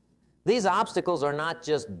truth. These obstacles are not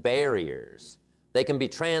just barriers. They can be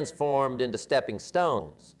transformed into stepping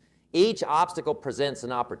stones. Each obstacle presents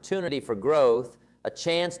an opportunity for growth, a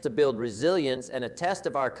chance to build resilience, and a test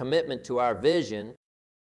of our commitment to our vision.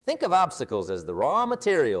 Think of obstacles as the raw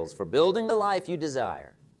materials for building the life you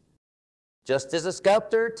desire. Just as a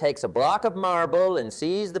sculptor takes a block of marble and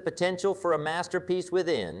sees the potential for a masterpiece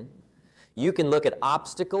within, you can look at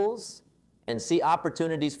obstacles and see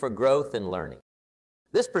opportunities for growth and learning.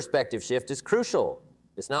 This perspective shift is crucial.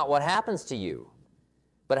 It's not what happens to you,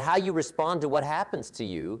 but how you respond to what happens to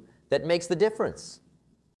you that makes the difference.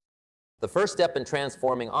 The first step in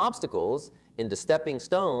transforming obstacles into stepping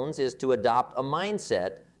stones is to adopt a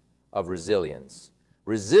mindset of resilience.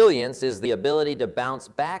 Resilience is the ability to bounce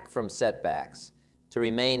back from setbacks, to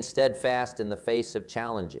remain steadfast in the face of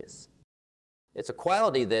challenges. It's a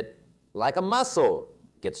quality that, like a muscle,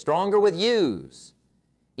 gets stronger with use.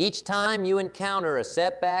 Each time you encounter a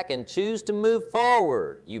setback and choose to move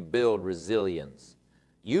forward, you build resilience.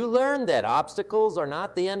 You learn that obstacles are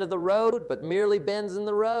not the end of the road, but merely bends in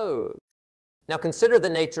the road. Now consider the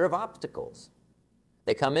nature of obstacles.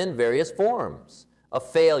 They come in various forms: a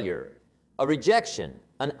failure, a rejection,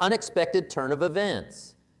 an unexpected turn of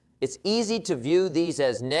events. It's easy to view these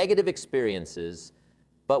as negative experiences,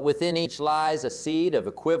 but within each lies a seed of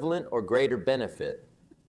equivalent or greater benefit.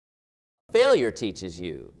 Failure teaches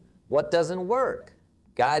you what doesn't work,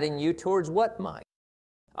 guiding you towards what might.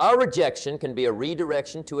 Our rejection can be a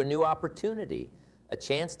redirection to a new opportunity, a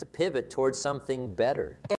chance to pivot towards something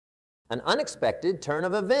better. An unexpected turn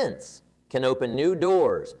of events can open new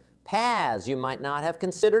doors, paths you might not have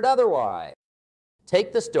considered otherwise.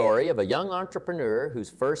 Take the story of a young entrepreneur whose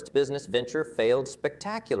first business venture failed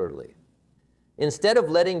spectacularly. Instead of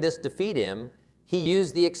letting this defeat him, he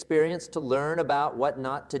used the experience to learn about what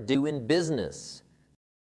not to do in business.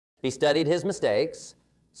 He studied his mistakes,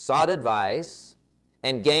 sought advice,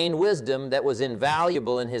 and gained wisdom that was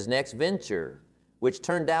invaluable in his next venture, which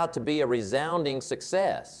turned out to be a resounding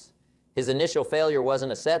success. His initial failure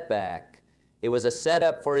wasn't a setback, it was a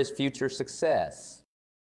setup for his future success.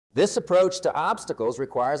 This approach to obstacles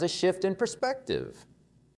requires a shift in perspective.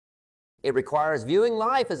 It requires viewing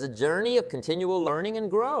life as a journey of continual learning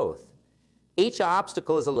and growth. Each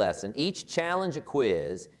obstacle is a lesson, each challenge a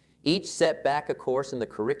quiz, each setback a course in the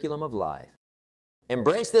curriculum of life.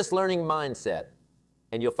 Embrace this learning mindset,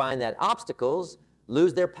 and you'll find that obstacles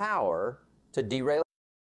lose their power to derail.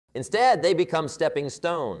 Instead, they become stepping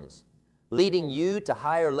stones, leading you to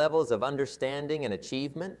higher levels of understanding and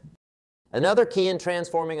achievement. Another key in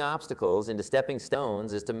transforming obstacles into stepping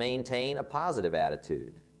stones is to maintain a positive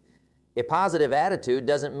attitude. A positive attitude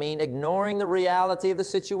doesn't mean ignoring the reality of the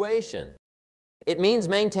situation. It means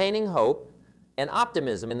maintaining hope and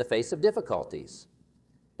optimism in the face of difficulties.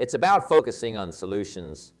 It's about focusing on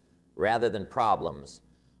solutions rather than problems,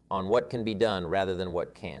 on what can be done rather than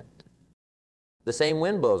what can't. The same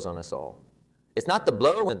wind blows on us all. It's not the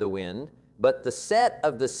blow of the wind, but the set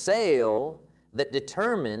of the sail that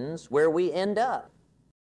determines where we end up.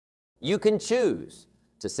 You can choose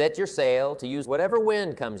to set your sail, to use whatever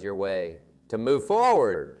wind comes your way, to move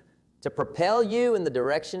forward, to propel you in the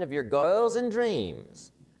direction of your goals and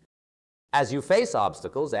dreams. As you face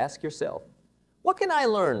obstacles, ask yourself, what can I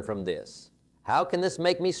learn from this? How can this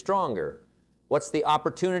make me stronger? What's the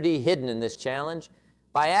opportunity hidden in this challenge?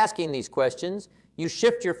 By asking these questions, you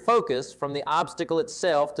shift your focus from the obstacle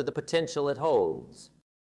itself to the potential it holds.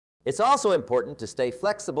 It's also important to stay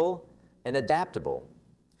flexible and adaptable.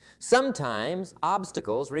 Sometimes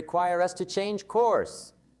obstacles require us to change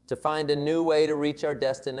course, to find a new way to reach our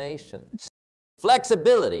destination.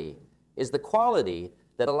 Flexibility is the quality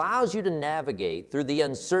that allows you to navigate through the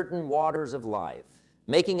uncertain waters of life,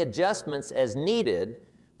 making adjustments as needed,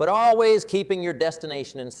 but always keeping your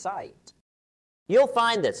destination in sight. You'll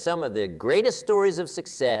find that some of the greatest stories of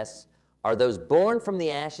success are those born from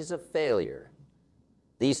the ashes of failure.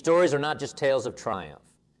 These stories are not just tales of triumph.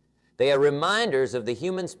 They are reminders of the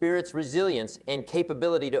human spirit's resilience and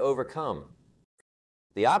capability to overcome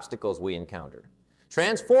the obstacles we encounter.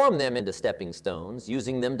 Transform them into stepping stones,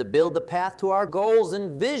 using them to build the path to our goals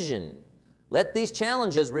and vision. Let these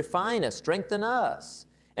challenges refine us, strengthen us,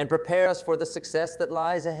 and prepare us for the success that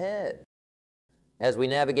lies ahead. As we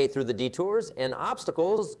navigate through the detours and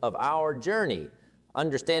obstacles of our journey,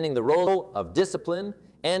 understanding the role of discipline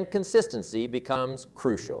and consistency becomes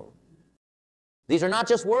crucial. These are not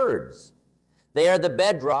just words. They are the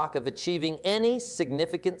bedrock of achieving any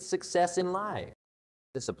significant success in life.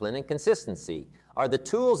 Discipline and consistency are the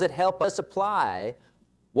tools that help us apply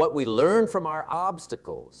what we learn from our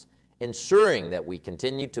obstacles, ensuring that we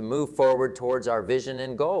continue to move forward towards our vision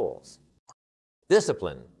and goals.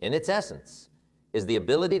 Discipline, in its essence, is the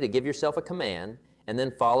ability to give yourself a command and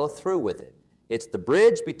then follow through with it. It's the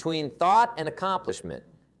bridge between thought and accomplishment,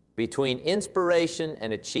 between inspiration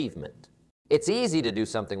and achievement. It's easy to do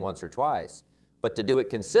something once or twice, but to do it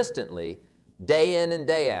consistently, day in and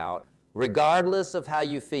day out, regardless of how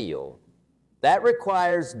you feel, that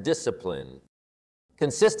requires discipline.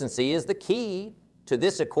 Consistency is the key to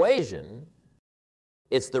this equation.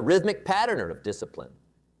 It's the rhythmic pattern of discipline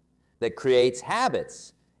that creates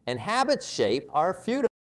habits, and habits shape our future.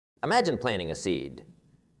 Imagine planting a seed.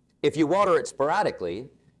 If you water it sporadically,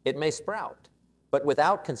 it may sprout, but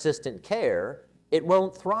without consistent care, it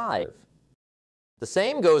won't thrive. The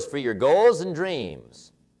same goes for your goals and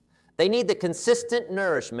dreams. They need the consistent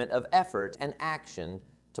nourishment of effort and action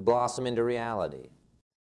to blossom into reality.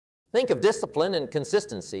 Think of discipline and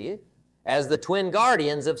consistency as the twin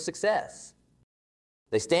guardians of success.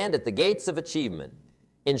 They stand at the gates of achievement,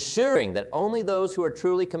 ensuring that only those who are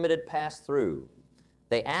truly committed pass through.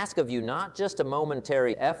 They ask of you not just a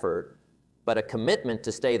momentary effort, but a commitment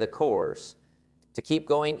to stay the course, to keep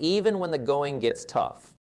going even when the going gets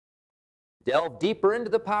tough. Delve deeper into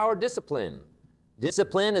the power of discipline.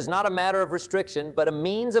 Discipline is not a matter of restriction, but a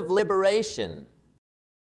means of liberation.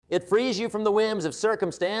 It frees you from the whims of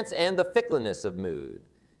circumstance and the fickleness of mood.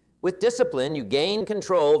 With discipline, you gain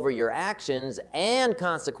control over your actions and,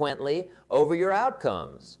 consequently, over your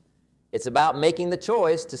outcomes. It's about making the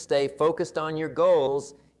choice to stay focused on your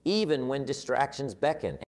goals even when distractions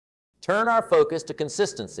beckon. Turn our focus to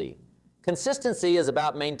consistency. Consistency is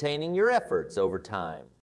about maintaining your efforts over time.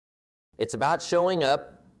 It's about showing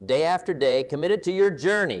up day after day, committed to your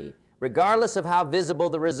journey, regardless of how visible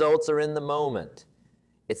the results are in the moment.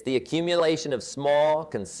 It's the accumulation of small,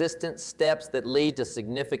 consistent steps that lead to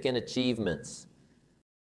significant achievements.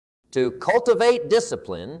 To cultivate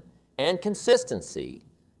discipline and consistency,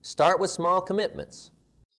 start with small commitments.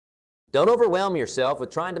 Don't overwhelm yourself with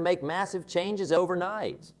trying to make massive changes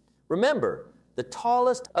overnight. Remember, the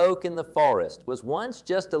tallest oak in the forest was once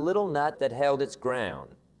just a little nut that held its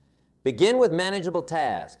ground. Begin with manageable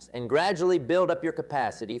tasks and gradually build up your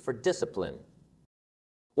capacity for discipline.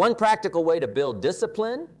 One practical way to build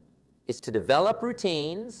discipline is to develop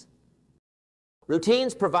routines.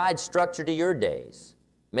 Routines provide structure to your days,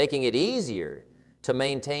 making it easier to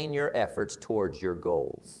maintain your efforts towards your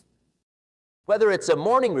goals. Whether it's a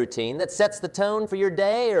morning routine that sets the tone for your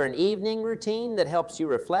day or an evening routine that helps you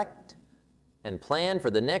reflect and plan for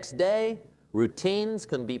the next day, routines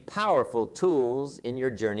can be powerful tools in your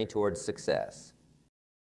journey towards success.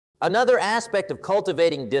 Another aspect of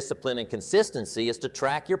cultivating discipline and consistency is to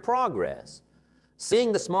track your progress.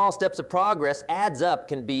 Seeing the small steps of progress adds up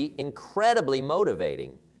can be incredibly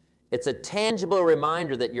motivating. It's a tangible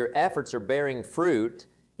reminder that your efforts are bearing fruit,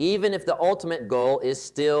 even if the ultimate goal is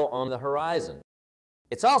still on the horizon.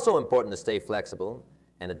 It's also important to stay flexible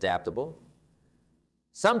and adaptable.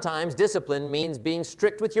 Sometimes discipline means being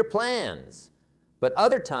strict with your plans, but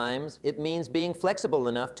other times it means being flexible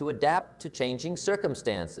enough to adapt to changing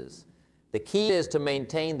circumstances. The key is to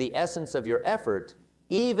maintain the essence of your effort,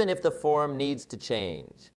 even if the form needs to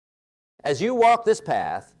change. As you walk this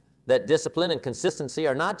path, that discipline and consistency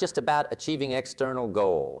are not just about achieving external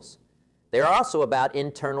goals. They are also about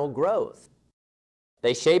internal growth.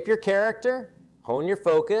 They shape your character, hone your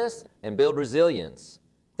focus, and build resilience.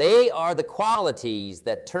 They are the qualities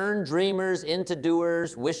that turn dreamers into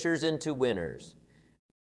doers, wishers into winners.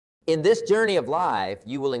 In this journey of life,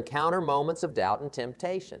 you will encounter moments of doubt and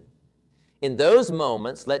temptation. In those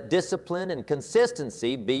moments, let discipline and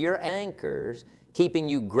consistency be your anchors, keeping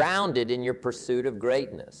you grounded in your pursuit of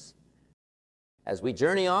greatness. As we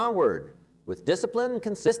journey onward, with discipline and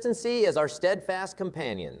consistency as our steadfast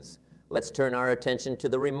companions, let's turn our attention to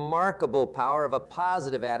the remarkable power of a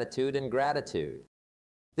positive attitude and gratitude.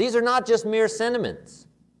 These are not just mere sentiments.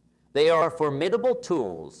 They are formidable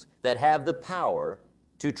tools that have the power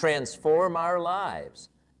to transform our lives,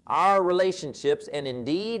 our relationships, and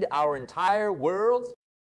indeed our entire world.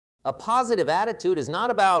 A positive attitude is not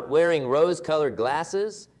about wearing rose-colored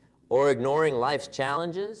glasses or ignoring life's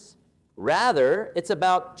challenges. Rather, it's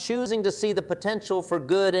about choosing to see the potential for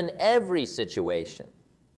good in every situation.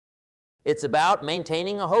 It's about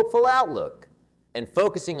maintaining a hopeful outlook and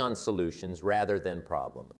focusing on solutions rather than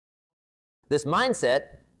problems. This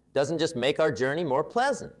mindset doesn't just make our journey more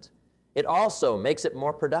pleasant, it also makes it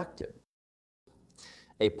more productive.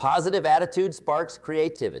 A positive attitude sparks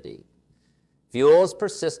creativity, fuels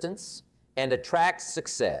persistence, and attracts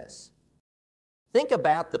success. Think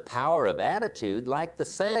about the power of attitude like the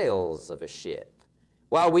sails of a ship.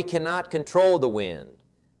 While we cannot control the wind,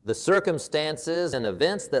 the circumstances and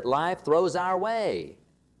events that life throws our way,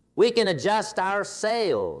 we can adjust our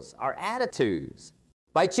sails, our attitudes.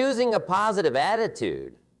 By choosing a positive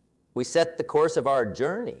attitude, we set the course of our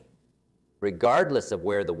journey, regardless of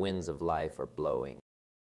where the winds of life are blowing.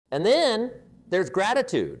 And then there's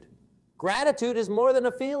gratitude. Gratitude is more than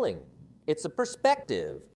a feeling. It's a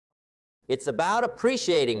perspective. It's about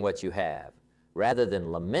appreciating what you have rather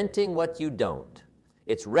than lamenting what you don't.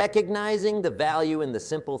 It's recognizing the value in the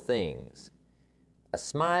simple things. A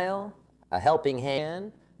smile, a helping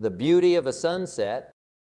hand, the beauty of a sunset.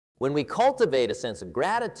 When we cultivate a sense of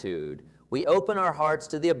gratitude, we open our hearts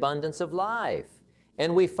to the abundance of life,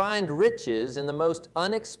 and we find riches in the most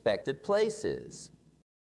unexpected places.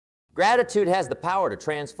 Gratitude has the power to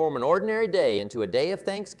transform an ordinary day into a day of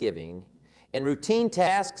thanksgiving and routine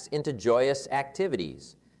tasks into joyous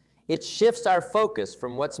activities. It shifts our focus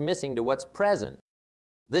from what's missing to what's present.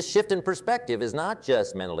 This shift in perspective is not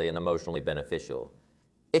just mentally and emotionally beneficial.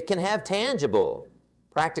 It can have tangible,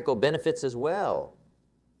 practical benefits as well.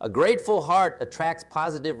 A grateful heart attracts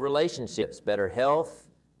positive relationships, better health,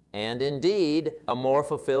 and indeed, a more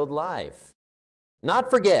fulfilled life. Not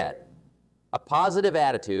forget, a positive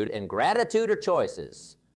attitude and gratitude are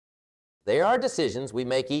choices. They are decisions we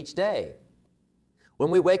make each day.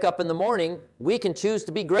 When we wake up in the morning, we can choose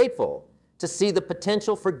to be grateful, to see the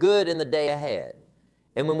potential for good in the day ahead.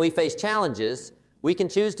 And when we face challenges, we can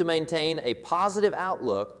choose to maintain a positive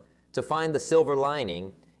outlook to find the silver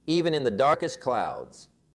lining, even in the darkest clouds.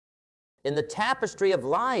 In the tapestry of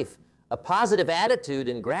life, a positive attitude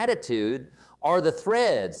and gratitude are the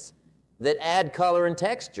threads that add color and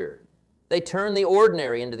texture. They turn the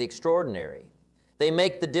ordinary into the extraordinary. They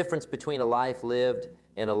make the difference between a life lived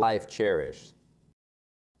and a life cherished.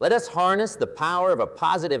 Let us harness the power of a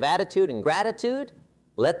positive attitude and gratitude.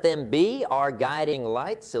 Let them be our guiding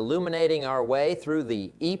lights, illuminating our way through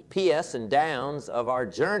the ups and downs of our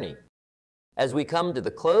journey. As we come to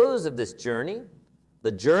the close of this journey,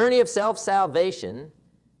 the journey of self-salvation,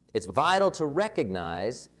 it's vital to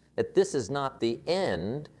recognize that this is not the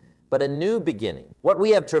end, but a new beginning. What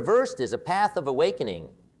we have traversed is a path of awakening,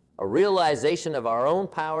 a realization of our own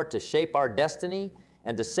power to shape our destiny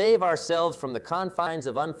and to save ourselves from the confines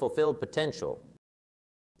of unfulfilled potential.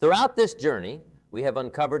 Throughout this journey, we have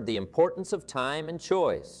uncovered the importance of time and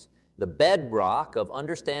choice, the bedrock of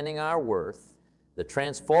understanding our worth, the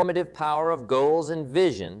transformative power of goals and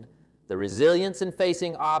vision, the resilience in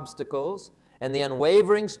facing obstacles, and the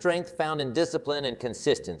unwavering strength found in discipline and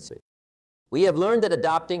consistency. We have learned that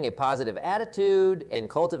adopting a positive attitude and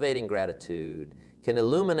cultivating gratitude can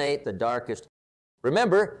illuminate the darkest.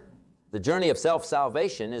 Remember, the journey of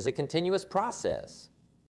self-salvation is a continuous process.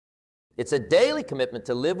 It's a daily commitment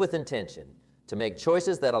to live with intention, to make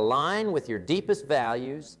choices that align with your deepest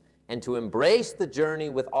values, and to embrace the journey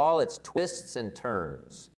with all its twists and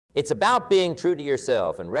turns. It's about being true to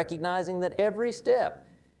yourself and recognizing that every step,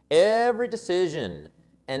 every decision,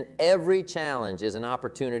 and every challenge is an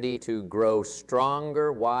opportunity to grow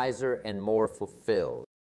stronger, wiser, and more fulfilled.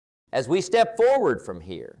 As we step forward from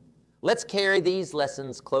here, let's carry these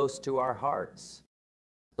lessons close to our hearts.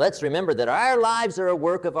 Let's remember that our lives are a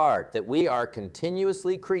work of art that we are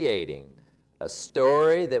continuously creating, a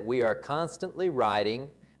story that we are constantly writing.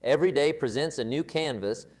 Every day presents a new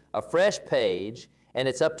canvas, a fresh page, and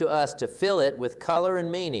it's up to us to fill it with color and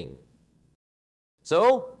meaning.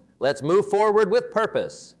 So, let's move forward with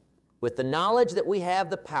purpose, with the knowledge that we have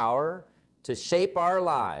the power to shape our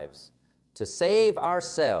lives, to save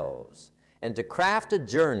ourselves, and to craft a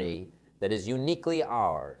journey that is uniquely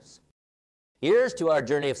ours. Here's to our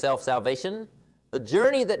journey of self-salvation, a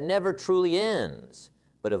journey that never truly ends,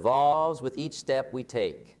 but evolves with each step we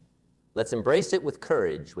take. Let's embrace it with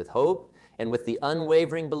courage, with hope, and with the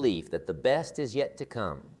unwavering belief that the best is yet to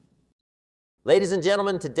come. Ladies and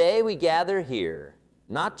gentlemen, today we gather here,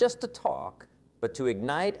 not just to talk, but to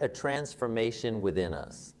ignite a transformation within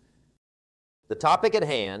us. The topic at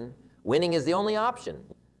hand, winning is the only option,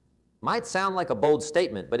 might sound like a bold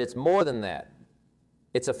statement, but it's more than that.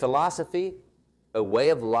 It's a philosophy, a way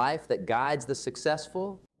of life that guides the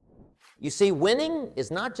successful. You see, winning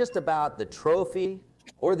is not just about the trophy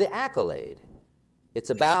or the accolade. It's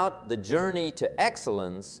about the journey to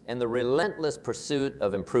excellence and the relentless pursuit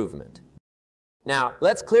of improvement. Now,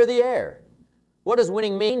 let's clear the air. What does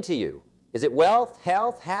winning mean to you? Is it wealth,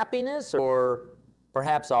 health, happiness, or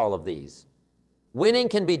perhaps all of these? Winning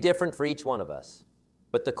can be different for each one of us,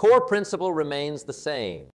 but the core principle remains the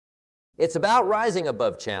same. It's about rising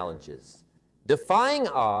above challenges, defying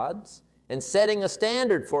odds, and setting a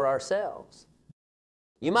standard for ourselves.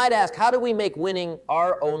 You might ask, how do we make winning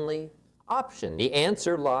our only option? The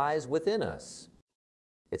answer lies within us.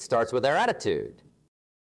 It starts with our attitude.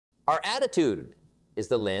 Our attitude is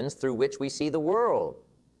the lens through which we see the world,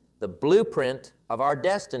 the blueprint of our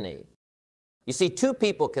destiny. You see, two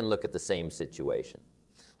people can look at the same situation.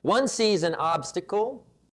 One sees an obstacle,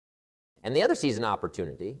 and the other sees an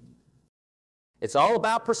opportunity. It's all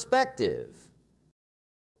about perspective.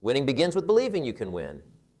 Winning begins with believing you can win.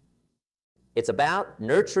 It's about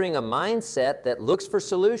nurturing a mindset that looks for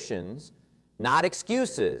solutions, not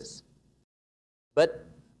excuses. But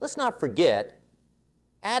let's not forget,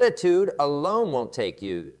 attitude alone won't take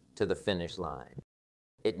you to the finish line.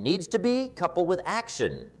 It needs to be coupled with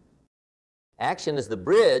action. Action is the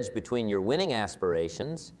bridge between your winning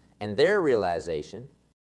aspirations and their realization.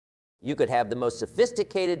 You could have the most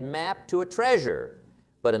sophisticated map to a treasure,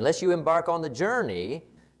 but unless you embark on the journey,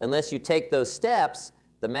 unless you take those steps,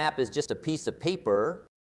 the map is just a piece of paper.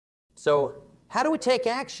 So how do we take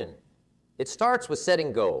action? It starts with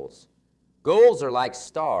setting goals. Goals are like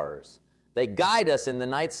stars. They guide us in the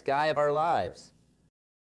night sky of our lives.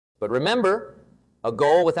 But remember, a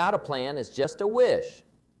goal without a plan is just a wish.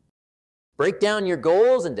 Break down your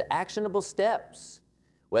goals into actionable steps.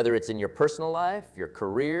 Whether it's in your personal life, your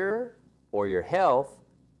career, or your health,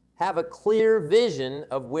 have a clear vision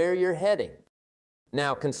of where you're heading.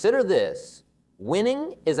 Now consider this.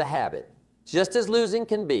 Winning is a habit, just as losing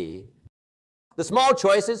can be. The small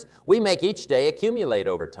choices we make each day accumulate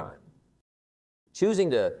over time.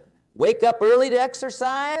 Choosing to wake up early to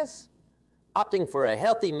exercise, opting for a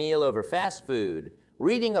healthy meal over fast food,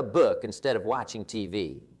 reading a book instead of watching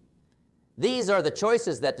TV. These are the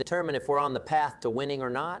choices that determine if we're on the path to winning or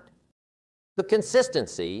not. The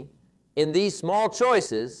consistency in these small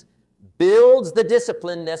choices builds the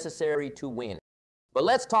discipline necessary to win. But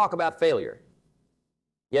let's talk about failure.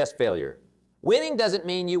 Yes, failure. Winning doesn't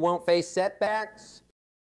mean you won't face setbacks.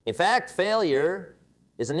 In fact, failure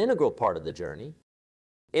is an integral part of the journey.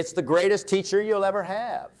 It's the greatest teacher you'll ever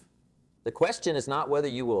have. The question is not whether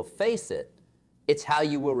you will face it, it's how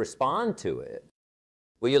you will respond to it.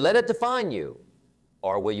 Will you let it define you,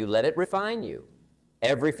 or will you let it refine you?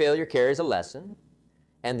 Every failure carries a lesson,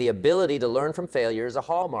 and the ability to learn from failure is a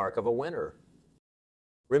hallmark of a winner.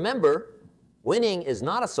 Remember, winning is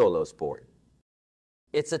not a solo sport.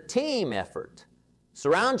 It's a team effort.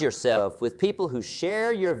 Surround yourself with people who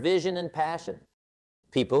share your vision and passion.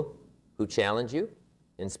 People who challenge you,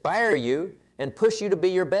 inspire you, and push you to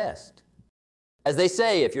be your best. As they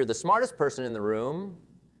say, if you're the smartest person in the room,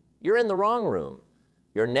 you're in the wrong room.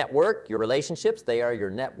 Your network, your relationships, they are your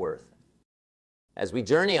net worth. As we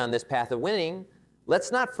journey on this path of winning,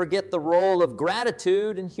 let's not forget the role of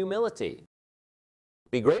gratitude and humility.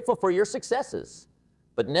 Be grateful for your successes,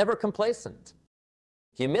 but never complacent.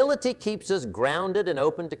 Humility keeps us grounded and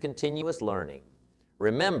open to continuous learning.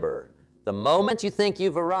 Remember, the moment you think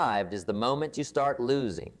you've arrived is the moment you start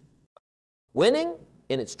losing. Winning,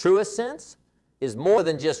 in its truest sense, is more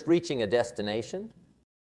than just reaching a destination.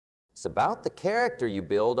 It's about the character you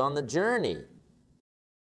build on the journey.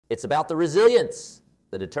 It's about the resilience,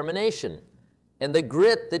 the determination, and the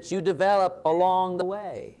grit that you develop along the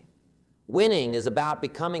way. Winning is about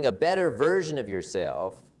becoming a better version of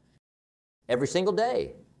yourself every single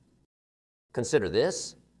day. Consider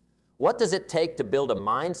this. What does it take to build a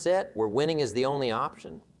mindset where winning is the only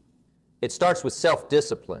option? It starts with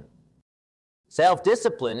self-discipline.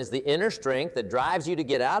 Self-discipline is the inner strength that drives you to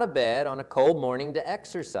get out of bed on a cold morning to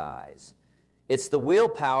exercise. It's the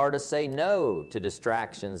willpower to say no to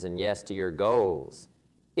distractions and yes to your goals.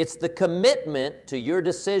 It's the commitment to your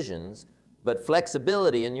decisions, but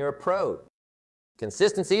flexibility in your approach.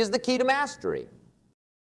 Consistency is the key to mastery.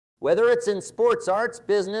 Whether it's in sports, arts,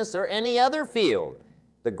 business, or any other field,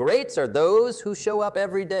 the greats are those who show up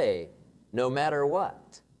every day, no matter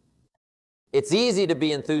what. It's easy to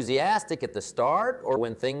be enthusiastic at the start or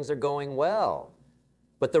when things are going well.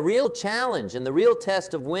 But the real challenge and the real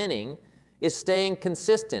test of winning is staying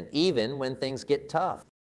consistent even when things get tough.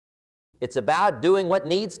 It's about doing what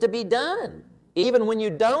needs to be done, even when you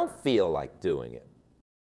don't feel like doing it.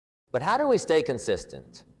 But how do we stay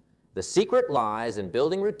consistent? The secret lies in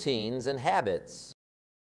building routines and habits.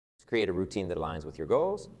 Create a routine that aligns with your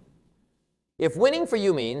goals. If winning for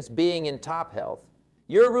you means being in top health,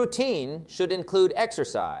 your routine should include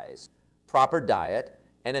exercise, proper diet,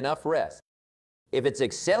 and enough rest. If it's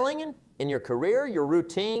excelling in your career, your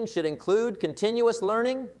routine should include continuous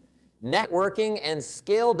learning, networking, and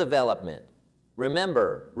skill development.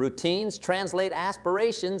 Remember, routines translate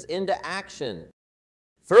aspirations into action.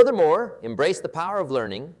 Furthermore, embrace the power of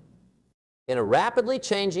learning. In a rapidly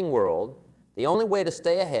changing world, the only way to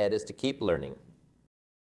stay ahead is to keep learning.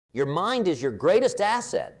 Your mind is your greatest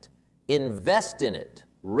asset. Invest in it.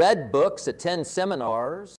 Read books, attend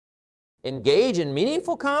seminars, engage in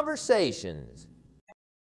meaningful conversations.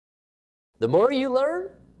 The more you learn,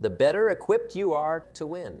 the better equipped you are to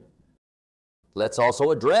win. Let's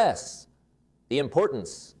also address the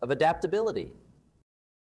importance of adaptability.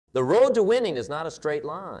 The road to winning is not a straight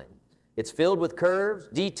line. It's filled with curves,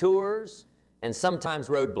 detours, and sometimes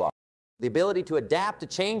roadblocks. The ability to adapt to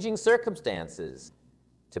changing circumstances,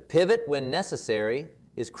 to pivot when necessary,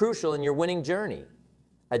 is crucial in your winning journey.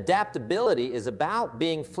 Adaptability is about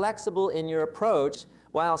being flexible in your approach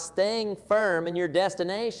while staying firm in your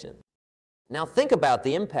destination. Now think about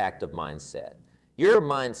the impact of mindset. Your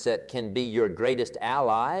mindset can be your greatest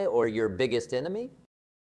ally or your biggest enemy.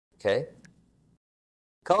 Okay?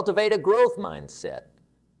 Cultivate a growth mindset.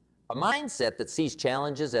 A mindset that sees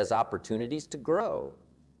challenges as opportunities to grow,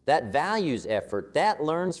 that values effort, that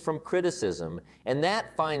learns from criticism, and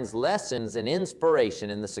that finds lessons and inspiration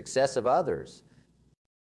in the success of others.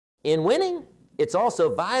 In winning, it's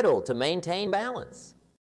also vital to maintain balance.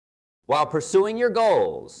 While pursuing your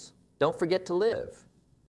goals, don't forget to live.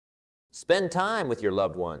 Spend time with your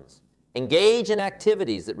loved ones. Engage in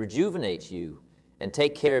activities that rejuvenate you and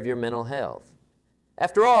take care of your mental health.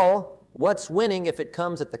 After all, What's winning if it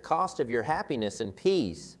comes at the cost of your happiness and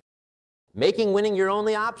peace? Making winning your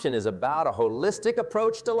only option is about a holistic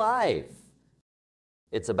approach to life.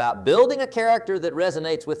 It's about building a character that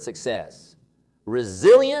resonates with success,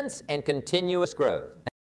 resilience, and continuous growth.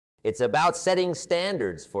 It's about setting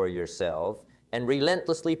standards for yourself and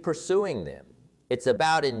relentlessly pursuing them. It's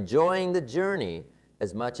about enjoying the journey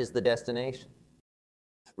as much as the destination.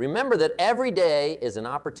 Remember that every day is an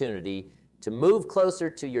opportunity to move closer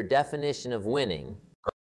to your definition of winning.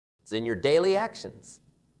 It's in your daily actions,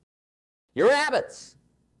 your habits,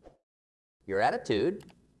 your attitude,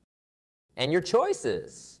 and your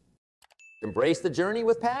choices. Embrace the journey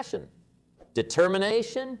with passion,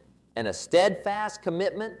 determination, and a steadfast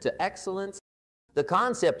commitment to excellence. The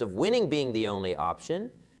concept of winning being the only option,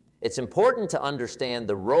 it's important to understand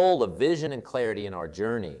the role of vision and clarity in our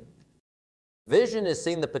journey. Vision is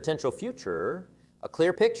seeing the potential future, a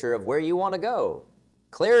clear picture of where you want to go.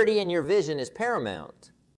 Clarity in your vision is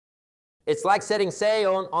paramount. It's like setting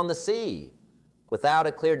sail on the sea. Without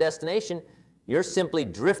a clear destination, you're simply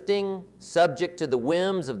drifting, subject to the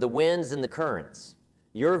whims of the winds and the currents.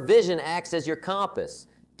 Your vision acts as your compass,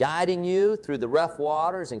 guiding you through the rough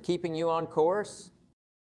waters and keeping you on course.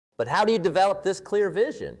 But how do you develop this clear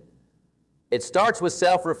vision? It starts with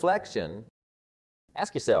self-reflection.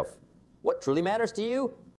 Ask yourself, what truly matters to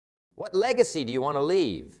you? What legacy do you want to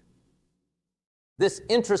leave? This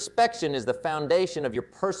introspection is the foundation of your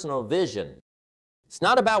personal vision. It's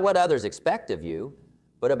not about what others expect of you,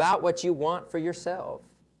 but about what you want for yourself.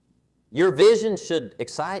 Your vision should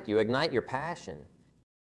excite you, ignite your passion,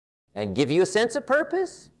 and give you a sense of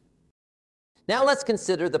purpose. Now let's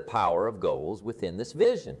consider the power of goals within this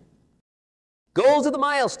vision. Goals are the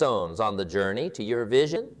milestones on the journey to your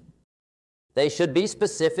vision. They should be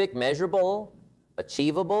specific, measurable,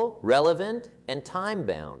 achievable, relevant, and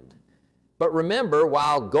time-bound. But remember,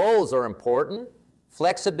 while goals are important,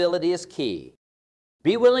 flexibility is key.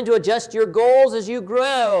 Be willing to adjust your goals as you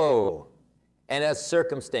grow and as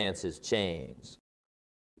circumstances change.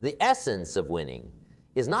 The essence of winning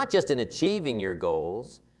is not just in achieving your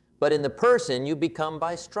goals, but in the person you become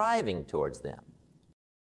by striving towards them.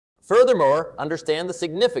 Furthermore, understand the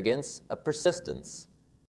significance of persistence.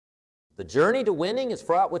 The journey to winning is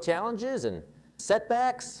fraught with challenges and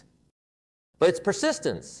setbacks, but it's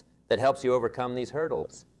persistence that helps you overcome these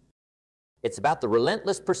hurdles. It's about the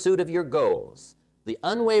relentless pursuit of your goals, the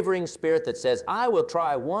unwavering spirit that says, I will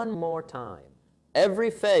try one more time. Every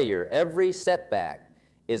failure, every setback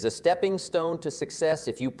is a stepping stone to success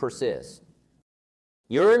if you persist.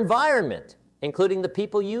 Your environment, including the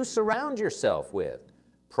people you surround yourself with,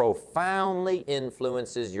 profoundly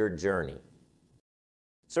influences your journey.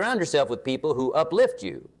 Surround yourself with people who uplift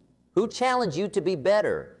you, who challenge you to be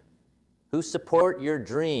better, who support your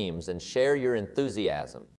dreams and share your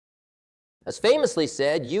enthusiasm. As famously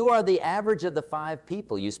said, you are the average of the 5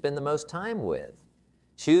 people you spend the most time with.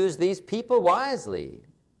 Choose these people wisely.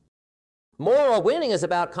 Moral winning is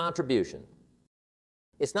about contribution.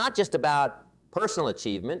 It's not just about personal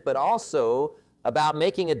achievement, but also about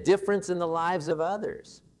making a difference in the lives of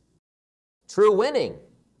others. True winning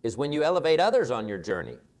is when you elevate others on your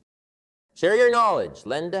journey. Share your knowledge,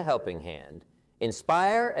 lend a helping hand,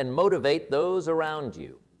 inspire and motivate those around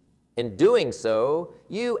you. In doing so,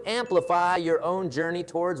 you amplify your own journey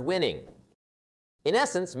towards winning. In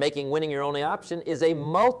essence, making winning your only option is a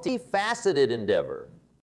multifaceted endeavor.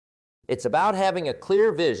 It's about having a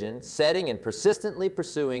clear vision, setting and persistently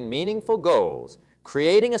pursuing meaningful goals,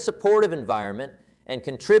 creating a supportive environment, and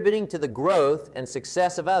contributing to the growth and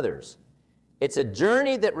success of others. It's a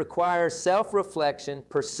journey that requires self-reflection,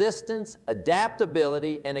 persistence,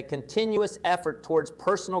 adaptability, and a continuous effort towards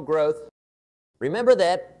personal growth. Remember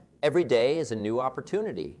that every day is a new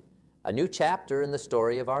opportunity, a new chapter in the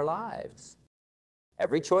story of our lives.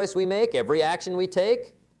 Every choice we make, every action we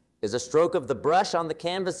take, is a stroke of the brush on the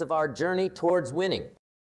canvas of our journey towards winning.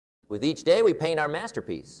 With each day, we paint our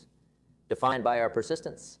masterpiece, defined by our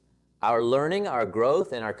persistence, our learning, our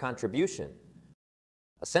growth, and our contribution.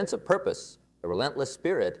 A sense of purpose, a relentless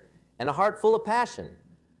spirit, and a heart full of passion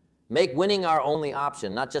make winning our only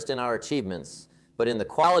option, not just in our achievements, but in the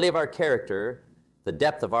quality of our character, the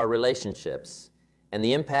depth of our relationships, and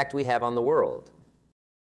the impact we have on the world.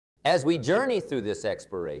 As we journey through this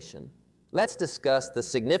exploration, let's discuss the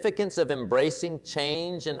significance of embracing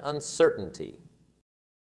change and uncertainty.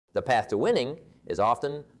 The path to winning is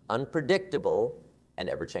often unpredictable and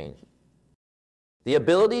ever-changing. The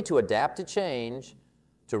ability to adapt to change,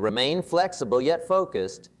 to remain flexible yet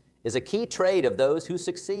focused, is a key trait of those who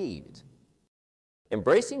succeed.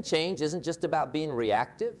 Embracing change isn't just about being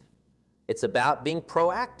reactive, it's about being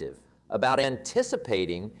proactive, about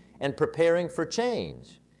anticipating and preparing for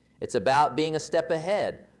change. It's about being a step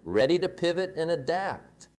ahead, ready to pivot and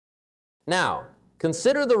adapt. Now,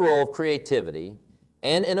 consider the role of creativity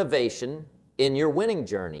and innovation in your winning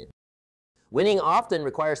journey. Winning often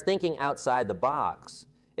requires thinking outside the box,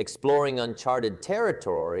 exploring uncharted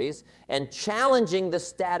territories, and challenging the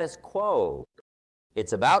status quo.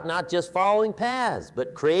 It's about not just following paths,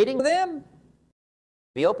 but creating them.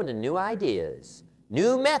 Be open to new ideas,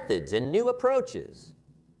 new methods, and new approaches.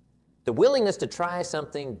 The willingness to try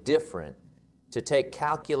something different, to take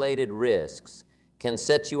calculated risks, can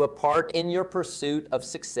set you apart in your pursuit of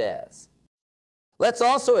success. Let's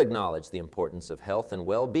also acknowledge the importance of health and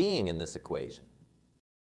well-being in this equation.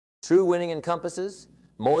 True winning encompasses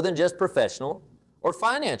more than just professional or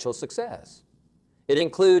financial success. It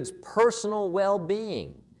includes personal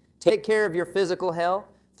well-being. Take care of your physical health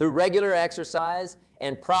through regular exercise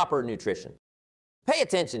and proper nutrition. Pay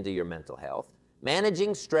attention to your mental health,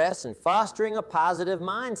 managing stress and fostering a positive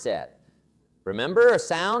mindset. Remember, a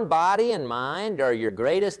sound body and mind are your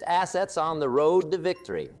greatest assets on the road to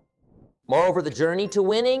victory. Moreover, the journey to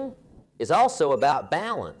winning is also about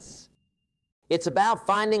balance. It's about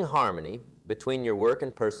finding harmony between your work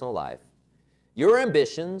and personal life, your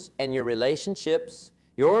ambitions and your relationships,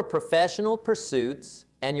 your professional pursuits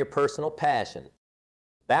and your personal passion.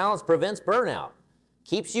 Balance prevents burnout,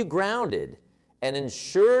 keeps you grounded, and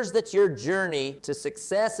ensures that your journey to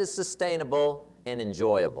success is sustainable and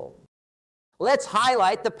enjoyable. Let's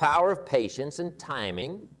highlight the power of patience and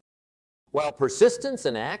timing. While persistence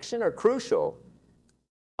and action are crucial,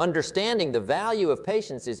 understanding the value of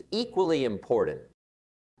patience is equally important.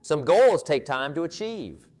 Some goals take time to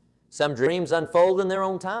achieve. Some dreams unfold in their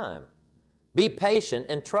own time. Be patient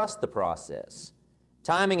and trust the process.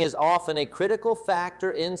 Timing is often a critical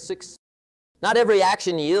factor in success. Not every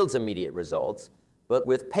action yields immediate results, but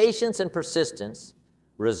with patience and persistence,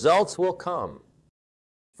 results will come.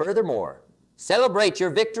 Furthermore, celebrate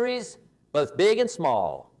your victories, both big and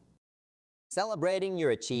small. Celebrating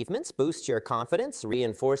your achievements boosts your confidence,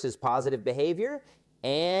 reinforces positive behavior,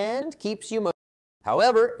 and keeps you motivated.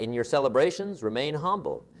 However, in your celebrations, remain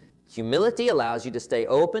humble. Humility allows you to stay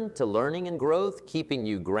open to learning and growth, keeping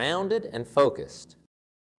you grounded and focused.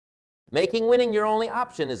 Making winning your only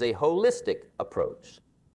option is a holistic approach.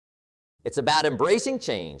 It's about embracing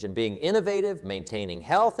change and being innovative, maintaining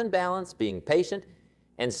health and balance, being patient,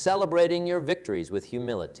 and celebrating your victories with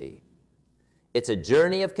humility. It's a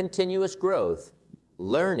journey of continuous growth,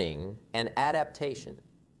 learning, and adaptation.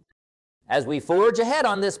 As we forge ahead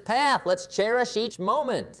on this path, let's cherish each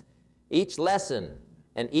moment, each lesson,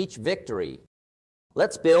 and each victory.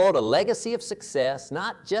 Let's build a legacy of success,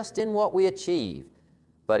 not just in what we achieve,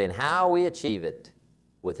 but in how we achieve it,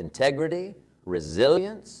 with integrity,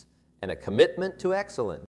 resilience, and a commitment to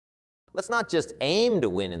excellence. Let's not just aim to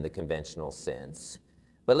win in the conventional sense,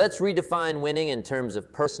 but let's redefine winning in terms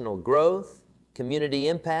of personal growth, community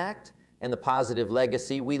impact, and the positive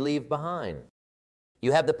legacy we leave behind.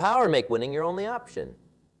 You have the power to make winning your only option.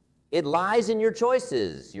 It lies in your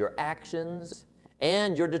choices, your actions,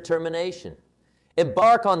 and your determination.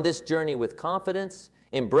 Embark on this journey with confidence,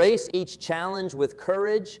 embrace each challenge with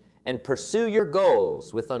courage, and pursue your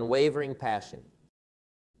goals with unwavering passion.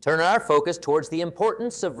 Turn our focus towards the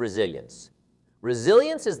importance of resilience.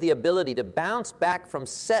 Resilience is the ability to bounce back from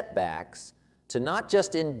setbacks, to not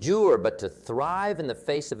just endure, but to thrive in the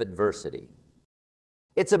face of adversity.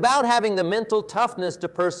 It's about having the mental toughness to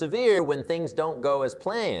persevere when things don't go as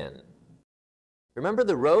planned. Remember,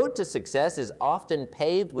 the road to success is often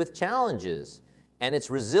paved with challenges, and it's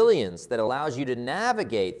resilience that allows you to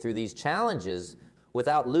navigate through these challenges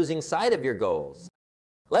without losing sight of your goals.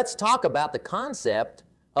 Let's talk about the concept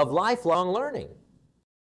of lifelong learning.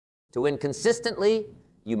 To win consistently,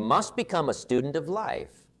 you must become a student of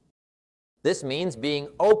life. This means being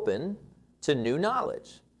open to new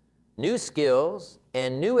knowledge, new skills,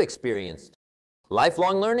 and new experience.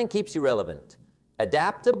 Lifelong learning keeps you relevant,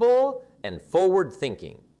 adaptable, and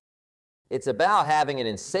forward-thinking. It's about having an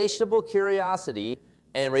insatiable curiosity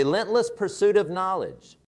and relentless pursuit of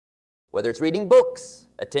knowledge. Whether it's reading books,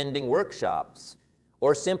 attending workshops,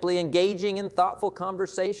 or simply engaging in thoughtful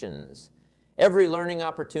conversations, every learning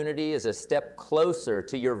opportunity is a step closer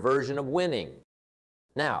to your version of winning.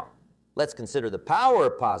 Now, let's consider the power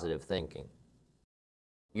of positive thinking.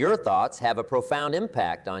 Your thoughts have a profound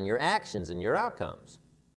impact on your actions and your outcomes.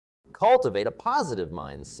 Cultivate a positive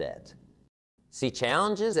mindset. See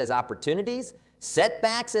challenges as opportunities,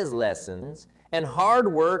 setbacks as lessons, and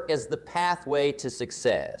hard work as the pathway to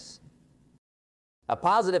success. A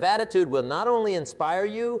positive attitude will not only inspire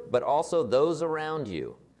you, but also those around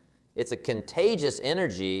you. It's a contagious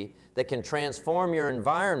energy that can transform your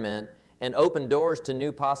environment and open doors to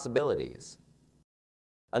new possibilities.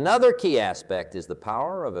 Another key aspect is the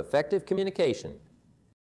power of effective communication.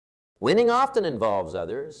 Winning often involves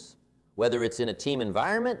others, whether it's in a team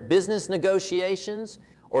environment, business negotiations,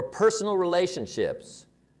 or personal relationships.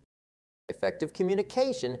 Effective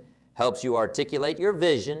communication helps you articulate your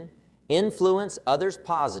vision, influence others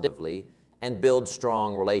positively, and build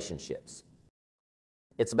strong relationships.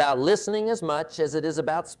 It's about listening as much as it is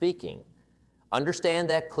about speaking. Understand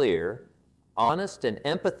that clear, honest, and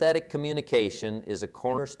empathetic communication is a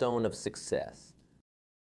cornerstone of success.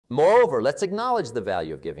 Moreover, let's acknowledge the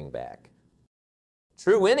value of giving back.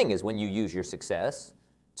 True winning is when you use your success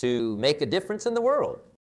to make a difference in the world.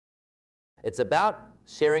 It's about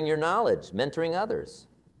sharing your knowledge, mentoring others,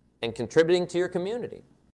 and contributing to your community.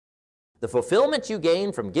 The fulfillment you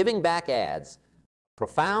gain from giving back adds a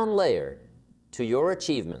profound layer to your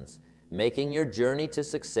achievements, making your journey to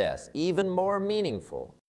success even more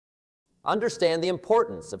meaningful. Understand the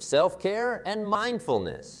importance of self-care and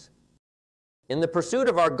mindfulness. In the pursuit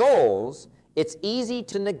of our goals, it's easy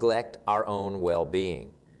to neglect our own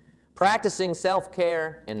well-being. Practicing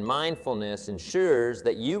self-care and mindfulness ensures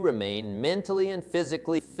that you remain mentally and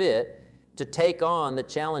physically fit to take on the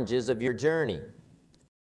challenges of your journey.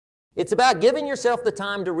 It's about giving yourself the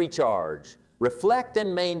time to recharge, reflect,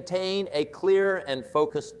 and maintain a clear and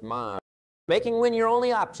focused mind. Making win your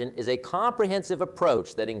only option is a comprehensive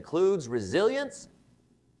approach that includes resilience,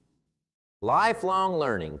 lifelong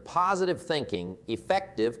learning, positive thinking,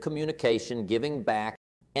 effective communication, giving back,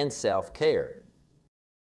 and self-care.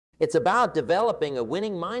 It's about developing a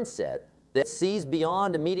winning mindset that sees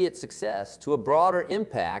beyond immediate success to a broader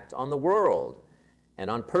impact on the world and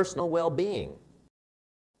on personal well-being.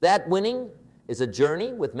 That winning is a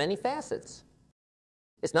journey with many facets.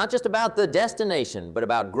 It's not just about the destination, but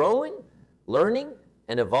about growing, learning,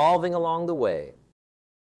 and evolving along the way.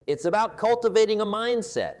 It's about cultivating a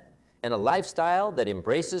mindset and a lifestyle that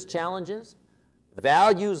embraces challenges,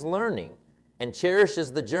 values learning, and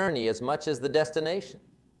cherishes the journey as much as the destination.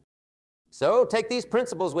 So take these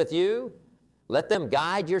principles with you, let them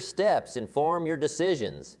guide your steps, inform your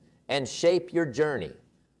decisions, and shape your journey.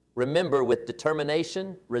 Remember, with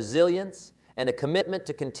determination, resilience, and a commitment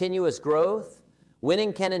to continuous growth,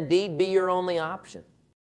 winning can indeed be your only option.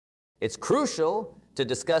 It's crucial to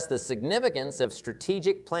discuss the significance of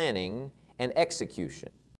strategic planning and execution.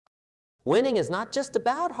 Winning is not just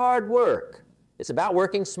about hard work, it's about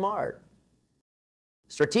working smart.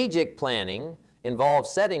 Strategic planning involves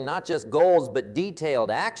setting not just goals, but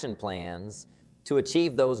detailed action plans to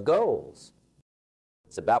achieve those goals.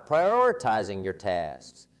 It's about prioritizing your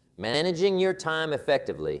tasks, managing your time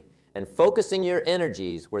effectively, and focusing your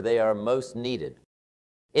energies where they are most needed.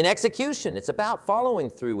 In execution, it's about following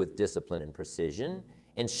through with discipline and precision,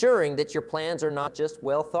 ensuring that your plans are not just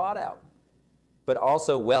well thought out, but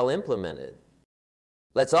also well implemented.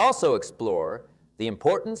 Let's also explore the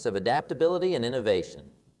importance of adaptability and innovation.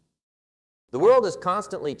 The world is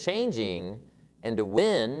constantly changing, and to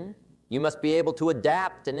win, you must be able to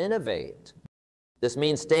adapt and innovate. This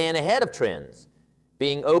means staying ahead of trends,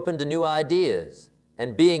 being open to new ideas,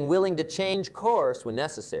 and being willing to change course when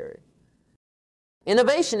necessary.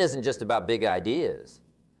 Innovation isn't just about big ideas.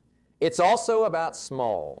 It's also about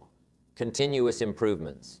small, continuous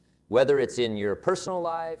improvements. Whether it's in your personal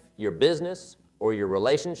life, your business, or your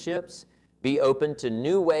relationships, be open to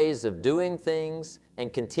new ways of doing things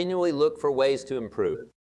and continually look for ways to improve.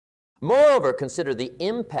 Moreover, consider the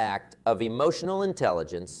impact of emotional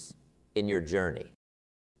intelligence in your journey.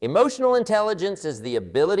 Emotional intelligence is the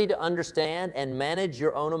ability to understand and manage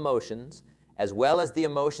your own emotions as well as the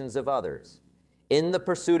emotions of others. In the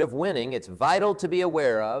pursuit of winning, it's vital to be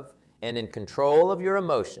aware of and in control of your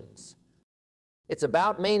emotions. It's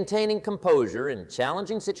about maintaining composure in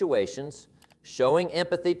challenging situations, showing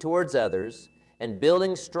empathy towards others, and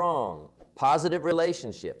building strong, positive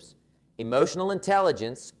relationships. Emotional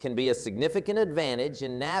intelligence can be a significant advantage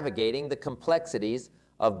in navigating the complexities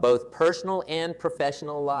of both personal and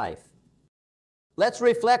professional life. Let's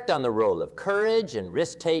reflect on the role of courage and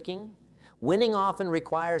risk-taking. Winning often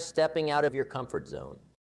requires stepping out of your comfort zone.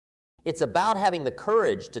 It's about having the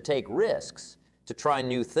courage to take risks, to try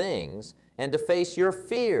new things, and to face your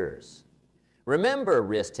fears. Remember,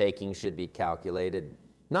 risk-taking should be calculated,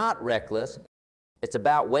 not reckless. It's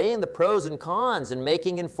about weighing the pros and cons and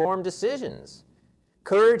making informed decisions.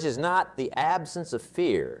 Courage is not the absence of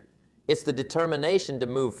fear. It's the determination to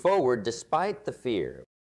move forward despite the fear.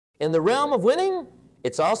 In the realm of winning,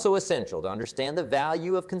 it's also essential to understand the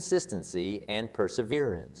value of consistency and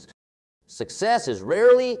perseverance. Success is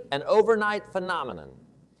rarely an overnight phenomenon.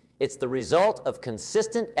 It's the result of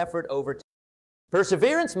consistent effort over time.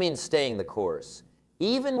 Perseverance means staying the course,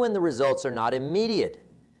 even when the results are not immediate.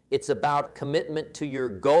 It's about commitment to your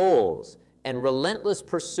goals and relentless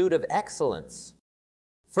pursuit of excellence.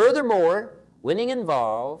 Furthermore, winning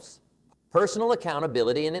involves personal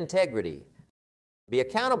accountability and integrity. Be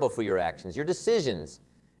accountable for your actions, your decisions,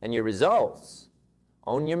 and your results.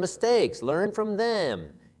 Own your mistakes, learn from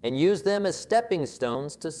them, and use them as stepping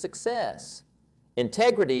stones to success.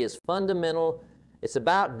 Integrity is fundamental. It's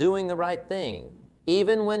about doing the right thing,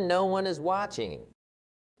 even when no one is watching.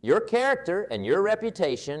 Your character and your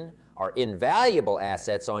reputation are invaluable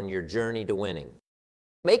assets on your journey to winning.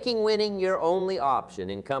 Making winning your only option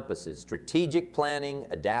encompasses strategic planning,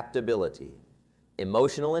 adaptability,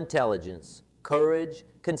 emotional intelligence, courage,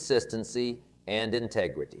 consistency, and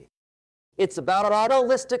integrity. It's about a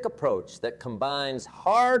holistic approach that combines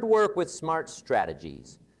hard work with smart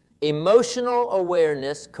strategies, emotional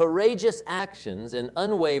awareness, courageous actions, and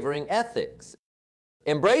unwavering ethics.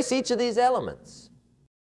 Embrace each of these elements.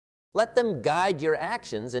 Let them guide your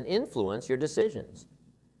actions and influence your decisions.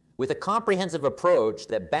 With a comprehensive approach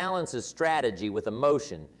that balances strategy with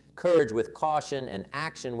emotion, courage with caution, and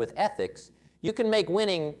action with ethics, you can make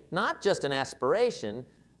winning not just an aspiration,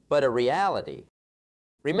 but a reality.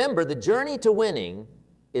 Remember, the journey to winning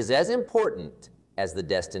is as important as the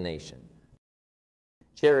destination.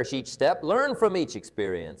 Cherish each step, learn from each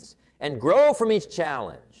experience, and grow from each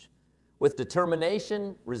challenge. With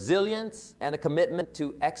determination, resilience, and a commitment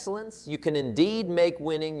to excellence, you can indeed make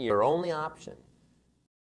winning your only option.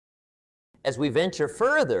 As we venture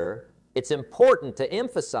further, it's important to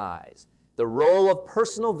emphasize the role of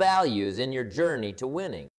personal values in your journey to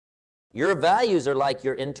winning. Your values are like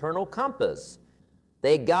your internal compass.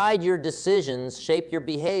 They guide your decisions, shape your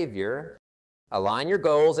behavior, align your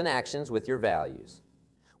goals and actions with your values.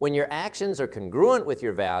 When your actions are congruent with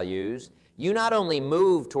your values, you not only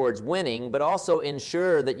move towards winning, but also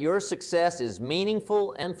ensure that your success is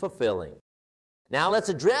meaningful and fulfilling. Now let's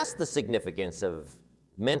address the significance of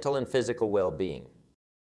mental and physical well-being.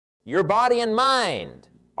 Your body and mind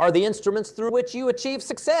are the instruments through which you achieve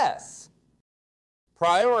success.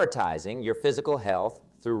 Prioritizing your physical health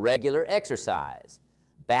through regular exercise,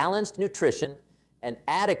 balanced nutrition, and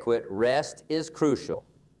adequate rest is crucial.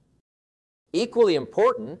 Equally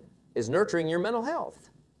important is nurturing your mental health.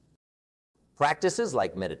 Practices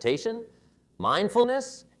like meditation,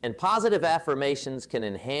 mindfulness, and positive affirmations can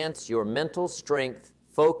enhance your mental strength,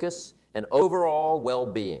 focus, and overall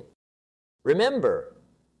well-being. Remember,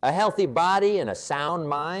 a healthy body and a sound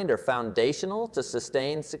mind are foundational to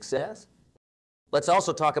sustain success. Let's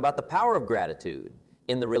also talk about the power of gratitude.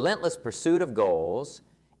 In the relentless pursuit of goals,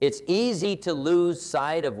 it's easy to lose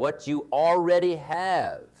sight of what you already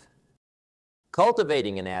have.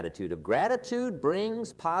 Cultivating an attitude of gratitude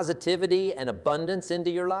brings positivity and abundance into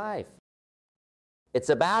your life. It's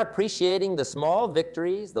about appreciating the small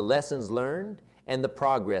victories, the lessons learned, and the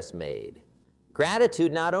progress made.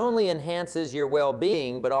 Gratitude not only enhances your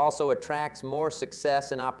well-being, but also attracts more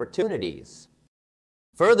success and opportunities.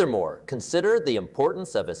 Furthermore, consider the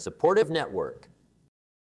importance of a supportive network.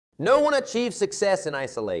 No one achieves success in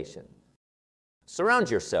isolation. Surround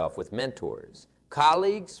yourself with mentors,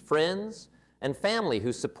 colleagues, friends, and family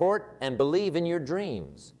who support and believe in your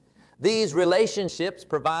dreams. These relationships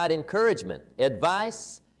provide encouragement,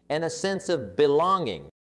 advice, and a sense of belonging.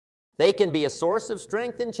 They can be a source of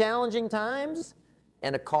strength in challenging times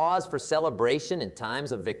and a cause for celebration in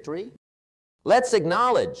times of victory. Let's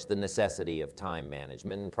acknowledge the necessity of time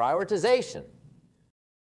management and prioritization.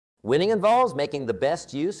 Winning involves making the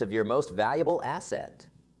best use of your most valuable asset,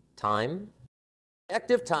 time.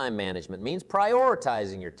 Effective time management means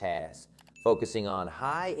prioritizing your tasks, focusing on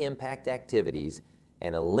high-impact activities,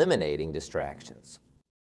 and eliminating distractions.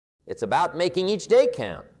 It's about making each day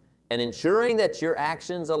count and ensuring that your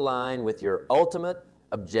actions align with your ultimate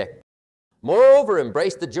objective. Moreover,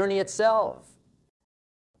 embrace the journey itself.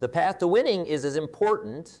 The path to winning is as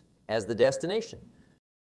important as the destination.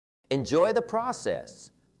 Enjoy the process,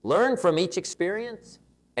 learn from each experience,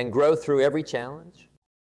 and grow through every challenge.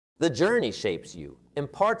 The journey shapes you,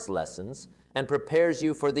 imparts lessons, and prepares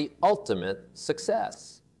you for the ultimate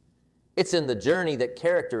success. It's in the journey that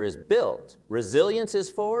character is built, resilience is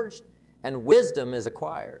forged, and wisdom is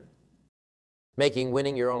acquired. Making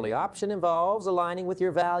winning your only option involves aligning with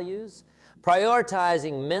your values,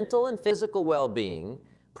 prioritizing mental and physical well-being,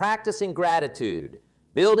 practicing gratitude,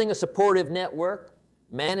 building a supportive network,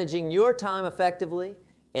 managing your time effectively,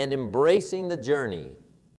 and embracing the journey.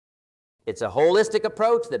 It's a holistic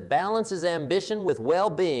approach that balances ambition with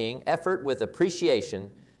well-being, effort with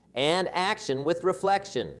appreciation, and action with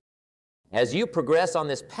reflection. As you progress on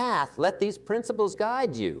this path, let these principles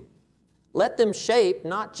guide you. Let them shape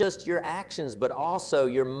not just your actions, but also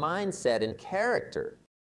your mindset and character.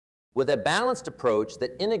 With a balanced approach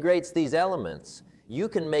that integrates these elements, you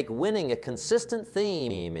can make winning a consistent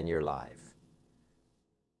theme in your life.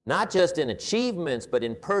 Not just in achievements, but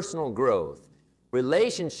in personal growth,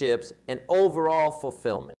 relationships, and overall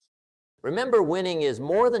fulfillment. Remember, winning is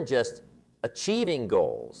more than just achieving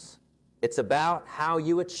goals. It's about how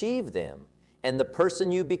you achieve them and the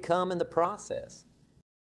person you become in the process.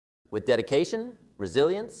 With dedication,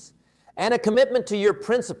 resilience, and a commitment to your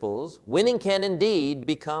principles, winning can indeed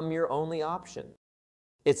become your only option.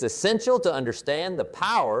 It's essential to understand the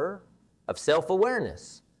power of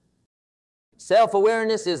self-awareness.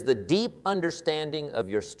 Self-awareness is the deep understanding of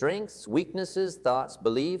your strengths, weaknesses, thoughts,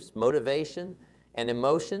 beliefs, motivation, and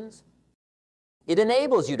emotions. It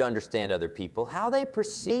enables you to understand other people, how they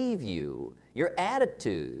perceive you, your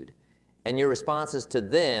attitude, and your responses to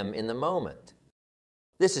them in the moment.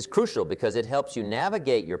 This is crucial because it helps you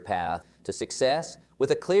navigate your path to success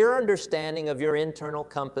with a clear understanding of your internal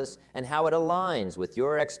compass and how it aligns with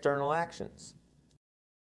your external actions.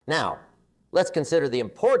 Now, let's consider the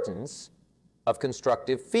importance of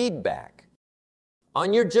constructive feedback.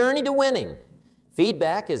 On your journey to winning,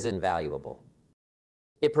 feedback is invaluable.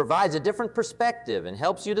 It provides a different perspective and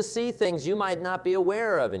helps you to see things you might not be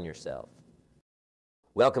aware of in yourself.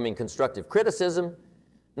 Welcoming constructive criticism,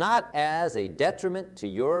 not as a detriment to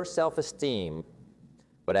your self-esteem,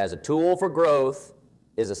 but as a tool for growth,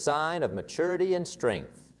 is a sign of maturity and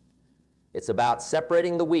strength. It's about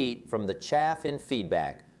separating the wheat from the chaff in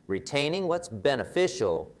feedback, retaining what's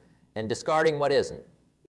beneficial and discarding what isn't.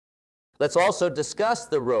 Let's also discuss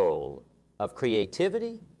the role of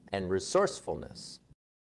creativity and resourcefulness.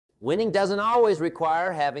 Winning doesn't always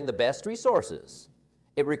require having the best resources.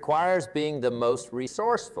 It requires being the most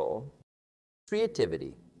resourceful.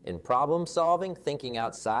 Creativity in problem solving, thinking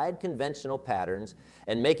outside conventional patterns,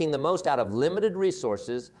 and making the most out of limited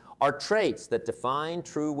resources are traits that define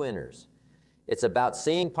true winners. It's about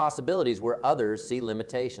seeing possibilities where others see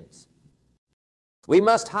limitations. We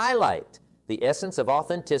must highlight the essence of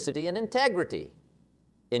authenticity and integrity.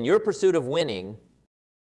 In your pursuit of winning,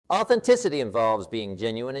 authenticity involves being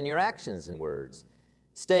genuine in your actions and words,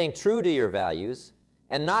 staying true to your values,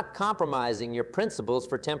 and not compromising your principles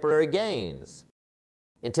for temporary gains.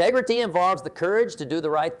 Integrity involves the courage to do the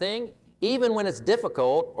right thing, even when it's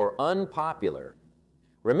difficult or unpopular.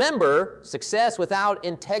 Remember, success without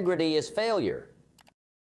integrity is failure.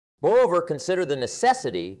 Moreover, consider the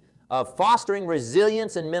necessity of fostering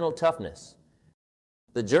resilience and mental toughness.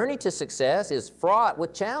 The journey to success is fraught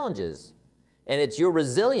with challenges, and it's your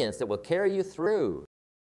resilience that will carry you through.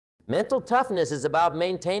 Mental toughness is about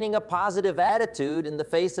maintaining a positive attitude in the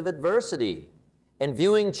face of adversity and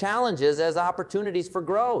viewing challenges as opportunities for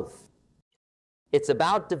growth. It's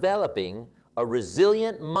about developing a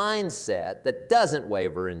resilient mindset that doesn't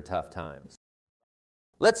waver in tough times.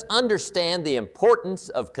 Let's understand the importance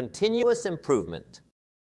of continuous improvement.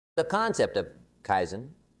 The concept of Kaizen,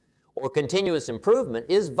 or continuous improvement,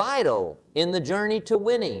 is vital in the journey to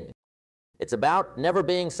winning. It's about never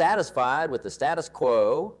being satisfied with the status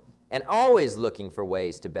quo and always looking for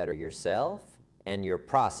ways to better yourself and your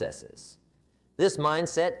processes. This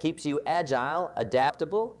mindset keeps you agile,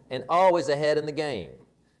 adaptable, and always ahead in the game.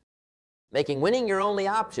 Making winning your only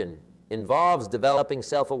option involves developing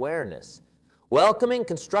self-awareness, welcoming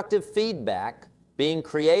constructive feedback, being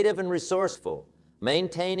creative and resourceful,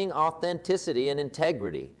 maintaining authenticity and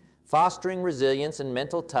integrity, fostering resilience and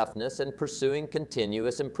mental toughness, and pursuing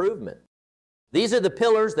continuous improvement. These are the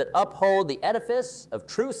pillars that uphold the edifice of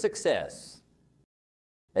true success.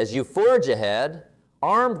 As you forge ahead,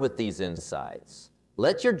 armed with these insights,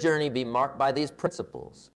 let your journey be marked by these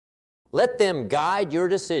principles. Let them guide your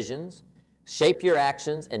decisions, shape your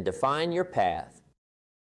actions, and define your path.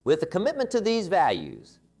 With a commitment to these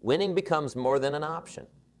values, winning becomes more than an option.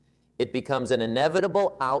 It becomes an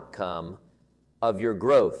inevitable outcome of your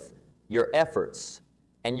growth, your efforts,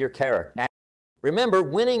 and your character. Remember,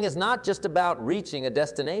 winning is not just about reaching a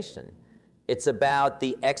destination. It's about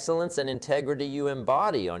the excellence and integrity you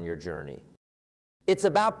embody on your journey. It's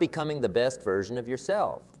about becoming the best version of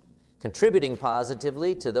yourself, contributing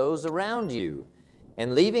positively to those around you,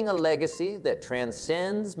 and leaving a legacy that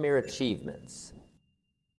transcends mere achievements.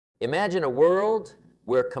 Imagine a world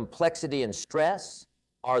where complexity and stress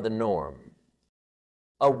are the norm.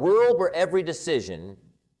 A world where every decision,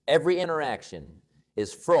 every interaction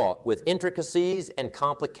is fraught with intricacies and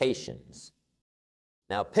complications.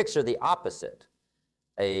 Now picture the opposite,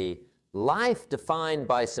 a life defined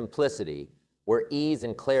by simplicity where ease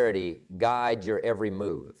and clarity guide your every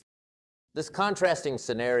move. This contrasting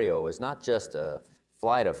scenario is not just a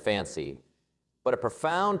flight of fancy, but a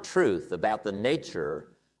profound truth about the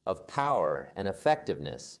nature of power and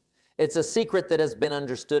effectiveness. It's a secret that has been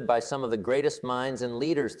understood by some of the greatest minds and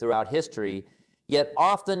leaders throughout history, yet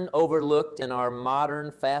often overlooked in our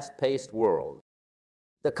modern, fast-paced world.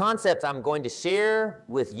 The concept I'm going to share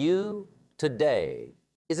with you today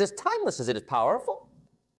is as timeless as it is powerful.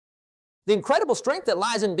 The incredible strength that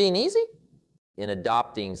lies in being easy, in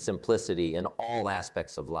adopting simplicity in all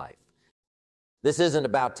aspects of life. This isn't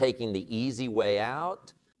about taking the easy way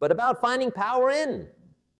out, but about finding power in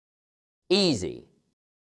easy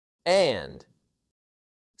and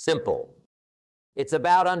simple. It's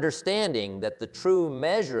about understanding that the true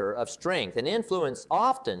measure of strength and influence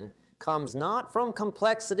often comes not from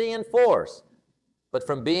complexity and force, but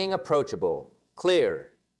from being approachable,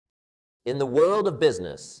 clear. In the world of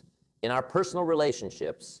business, in our personal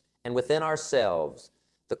relationships, and within ourselves,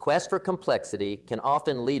 the quest for complexity can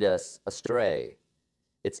often lead us astray.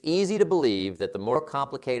 It's easy to believe that the more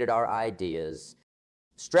complicated our ideas,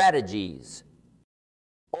 strategies,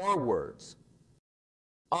 or words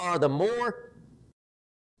are, the more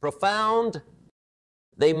profound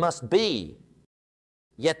they must be.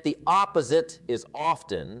 Yet the opposite is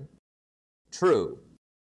often true.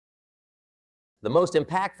 The most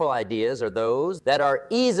impactful ideas are those that are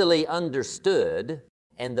easily understood,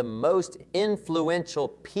 and the most influential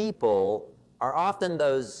people are often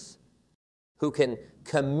those who can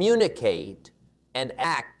communicate and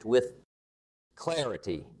act with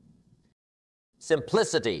clarity,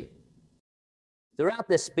 simplicity. Throughout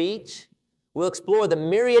this speech, we'll explore the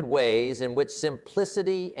myriad ways in which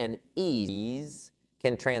simplicity and ease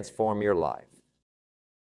can transform your life.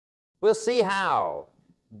 We'll see how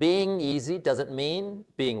being easy doesn't mean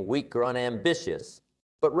being weak or unambitious,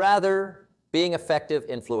 but rather being effective,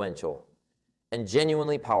 influential, and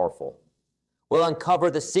genuinely powerful. We'll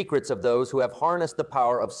uncover the secrets of those who have harnessed the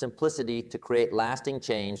power of simplicity to create lasting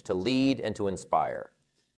change, to lead, and to inspire.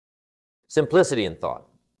 Simplicity in thought.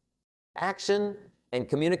 Action and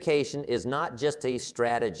communication is not just a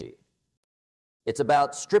strategy. It's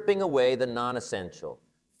about stripping away the non-essential,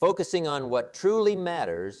 focusing on what truly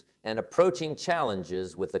matters, and approaching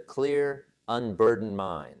challenges with a clear, unburdened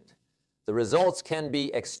mind. The results can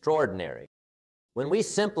be extraordinary. When we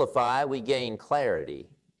simplify, we gain clarity.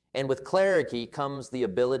 And with clarity comes the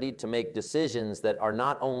ability to make decisions that are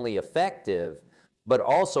not only effective, but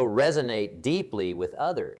also resonate deeply with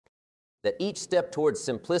others. That each step towards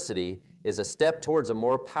simplicity is a step towards a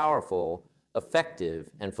more powerful, effective,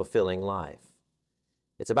 and fulfilling life.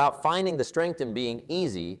 It's about finding the strength in being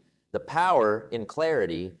easy, the power in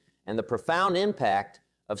clarity, and the profound impact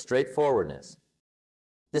of straightforwardness.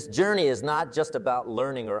 This journey is not just about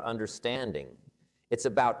learning or understanding. It's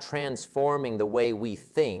about transforming the way we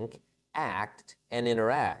think, act, and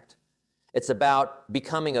interact. It's about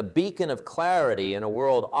becoming a beacon of clarity in a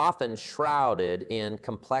world often shrouded in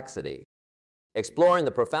complexity. Exploring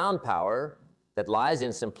the profound power that lies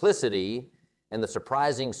in simplicity and the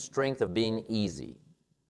surprising strength of being easy.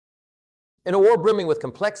 In a world brimming with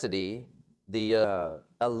complexity, the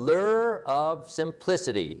allure of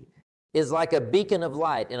simplicity is like a beacon of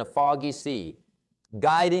light in a foggy sea,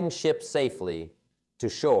 guiding ships safely to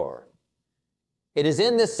shore. It is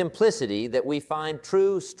in this simplicity that we find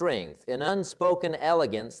true strength, an unspoken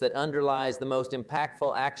elegance that underlies the most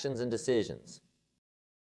impactful actions and decisions.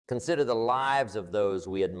 Consider the lives of those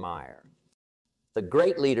we admire, the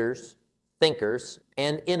great leaders, thinkers,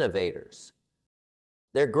 and innovators.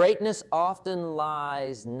 Their greatness often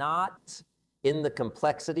lies not in the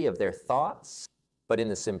complexity of their thoughts, but in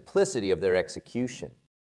the simplicity of their execution.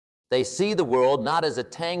 They see the world not as a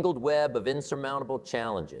tangled web of insurmountable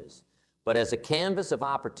challenges, but as a canvas of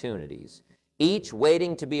opportunities, each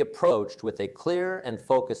waiting to be approached with a clear and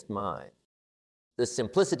focused mind. The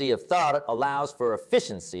simplicity of thought allows for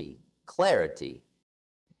efficiency, clarity,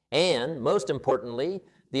 and, most importantly,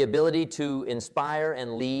 the ability to inspire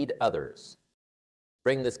and lead others.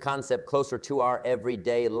 Bring this concept closer to our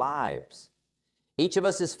everyday lives. Each of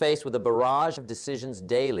us is faced with a barrage of decisions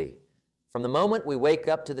daily. From the moment we wake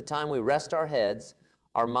up to the time we rest our heads,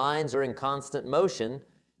 our minds are in constant motion,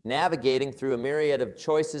 navigating through a myriad of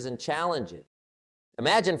choices and challenges.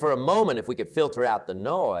 Imagine for a moment if we could filter out the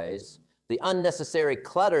noise, the unnecessary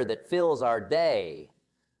clutter that fills our day.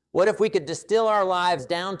 What if we could distill our lives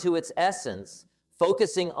down to its essence,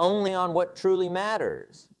 focusing only on what truly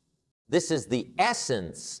matters? This is the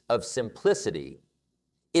essence of simplicity.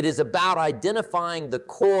 It is about identifying the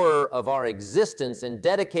core of our existence and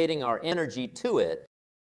dedicating our energy to it.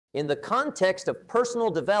 In the context of personal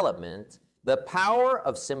development, the power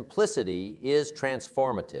of simplicity is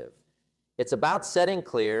transformative. It's about setting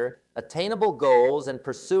clear, attainable goals and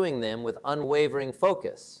pursuing them with unwavering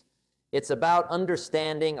focus. It's about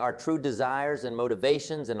understanding our true desires and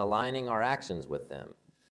motivations and aligning our actions with them.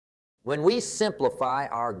 When we simplify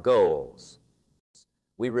our goals,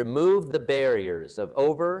 we remove the barriers of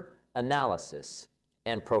over-analysis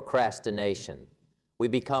and procrastination. We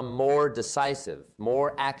become more decisive,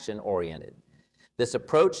 more action-oriented. This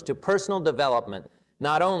approach to personal development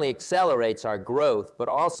not only accelerates our growth, but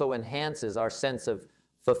also enhances our sense of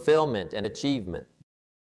fulfillment and achievement.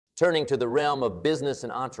 Turning to the realm of business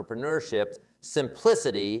and entrepreneurship,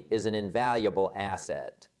 simplicity is an invaluable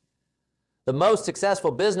asset. The most successful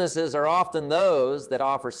businesses are often those that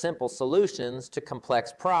offer simple solutions to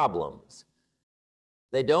complex problems.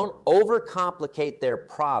 They don't overcomplicate their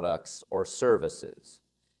products or services.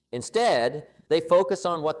 Instead, they focus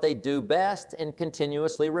on what they do best and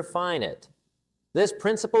continuously refine it. This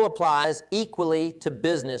principle applies equally to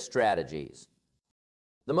business strategies.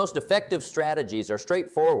 The most effective strategies are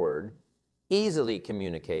straightforward, easily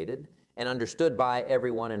communicated, and understood by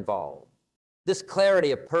everyone involved. This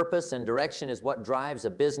clarity of purpose and direction is what drives a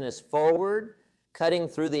business forward, cutting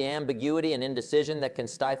through the ambiguity and indecision that can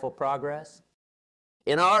stifle progress.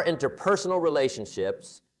 In our interpersonal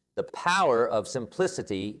relationships, the power of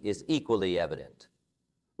simplicity is equally evident.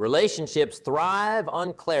 Relationships thrive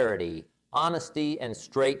on clarity, honesty, and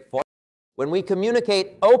straightforwardness. When we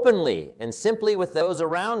communicate openly and simply with those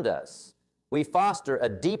around us, we foster a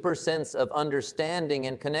deeper sense of understanding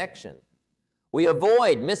and connection. We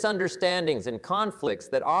avoid misunderstandings and conflicts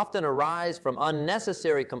that often arise from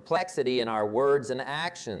unnecessary complexity in our words and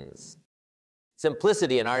actions.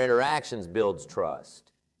 Simplicity in our interactions builds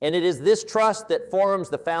trust, and it is this trust that forms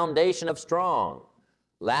the foundation of strong,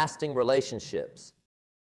 lasting relationships.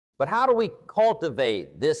 But how do we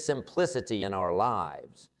cultivate this simplicity in our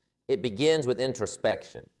lives? It begins with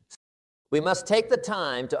introspection. We must take the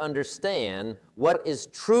time to understand what is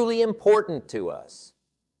truly important to us,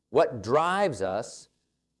 what drives us,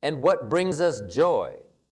 and what brings us joy.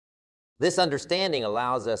 This understanding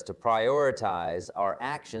allows us to prioritize our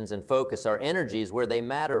actions and focus our energies where they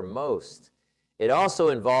matter most. It also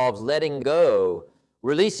involves letting go,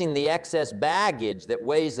 releasing the excess baggage that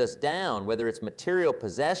weighs us down, whether it's material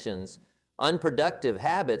possessions, unproductive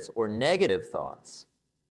habits, or negative thoughts.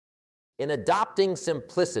 In adopting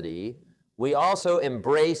simplicity, we also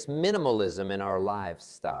embrace minimalism in our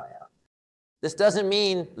lifestyle. This doesn't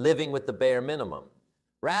mean living with the bare minimum.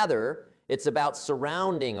 Rather, it's about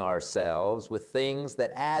surrounding ourselves with things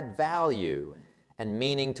that add value and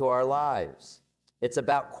meaning to our lives. It's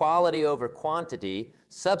about quality over quantity,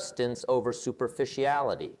 substance over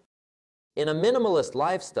superficiality. In a minimalist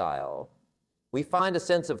lifestyle, we find a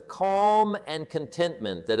sense of calm and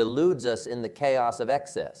contentment that eludes us in the chaos of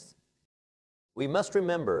excess. We must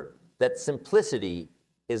remember that simplicity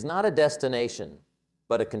is not a destination,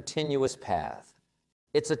 but a continuous path.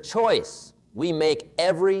 It's a choice we make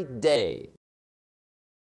every day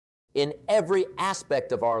in every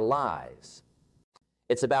aspect of our lives.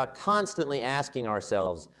 It's about constantly asking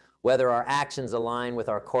ourselves whether our actions align with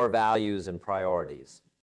our core values and priorities.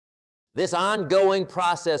 This ongoing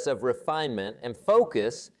process of refinement and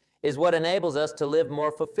focus is what enables us to live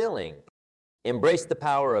more fulfilling. Embrace the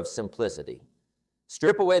power of simplicity.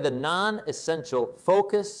 Strip away the non-essential,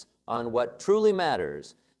 focus on what truly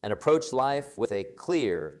matters, and approach life with a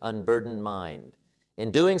clear, unburdened mind.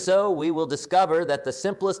 In doing so, we will discover that the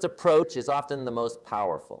simplest approach is often the most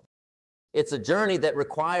powerful. It's a journey that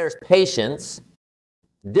requires patience,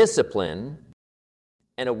 discipline,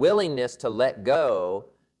 and a willingness to let go,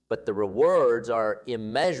 but the rewards are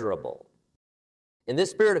immeasurable. In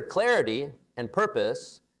this spirit of clarity and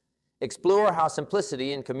purpose, explore how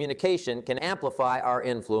simplicity and communication can amplify our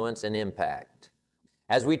influence and impact.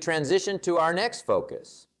 As we transition to our next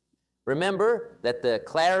focus, remember that the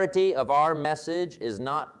clarity of our message is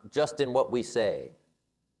not just in what we say,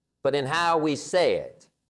 but in how we say it.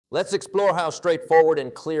 Let's explore how straightforward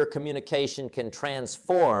and clear communication can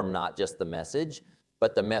transform not just the message,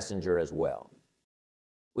 but the messenger as well.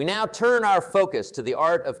 We now turn our focus to the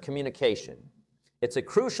art of communication. It's a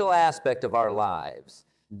crucial aspect of our lives,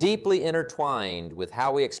 deeply intertwined with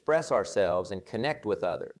how we express ourselves and connect with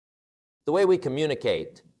others. The way we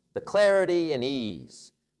communicate, the clarity and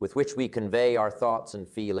ease with which we convey our thoughts and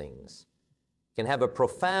feelings can have a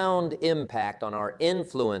profound impact on our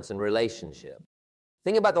influence and relationship.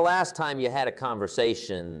 Think about the last time you had a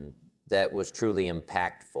conversation that was truly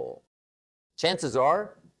impactful. Chances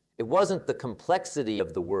are, it wasn't the complexity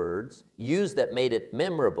of the words used that made it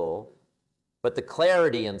memorable, but the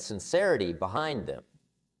clarity and sincerity behind them.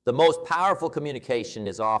 The most powerful communication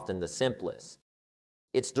is often the simplest.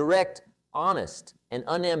 It's direct, honest, and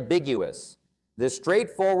unambiguous. This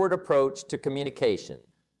straightforward approach to communication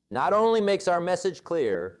not only makes our message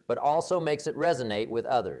clear, but also makes it resonate with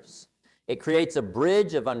others. It creates a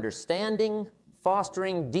bridge of understanding,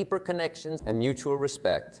 fostering deeper connections and mutual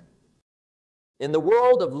respect. In the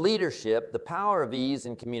world of leadership, the power of ease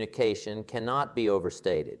in communication cannot be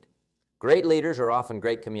overstated. Great leaders are often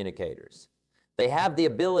great communicators. They have the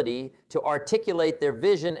ability to articulate their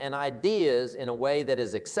vision and ideas in a way that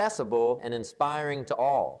is accessible and inspiring to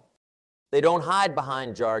all. They don't hide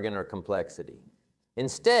behind jargon or complexity.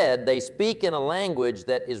 Instead, they speak in a language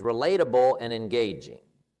that is relatable and engaging.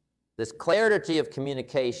 This clarity of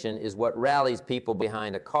communication is what rallies people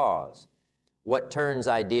behind a cause, what turns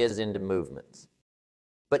ideas into movements.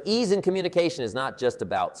 But ease in communication is not just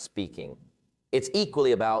about speaking. It's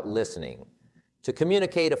equally about listening. To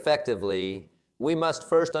communicate effectively, we must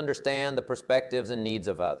first understand the perspectives and needs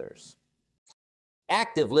of others.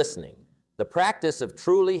 Active listening, the practice of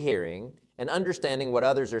truly hearing and understanding what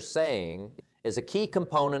others are saying, is a key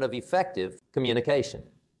component of effective communication.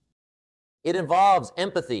 It involves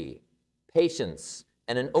empathy, patience,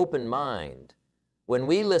 and an open mind. When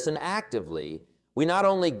we listen actively, we not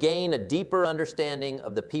only gain a deeper understanding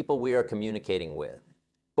of the people we are communicating with,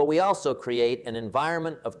 but we also create an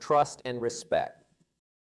environment of trust and respect.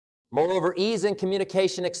 Moreover, ease in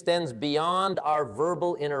communication extends beyond our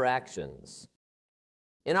verbal interactions.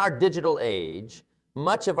 In our digital age,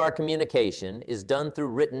 much of our communication is done through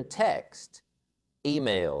written text,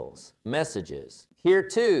 emails, messages. Here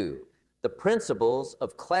too, the principles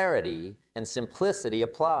of clarity and simplicity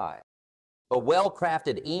apply. A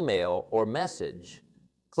well-crafted email or message,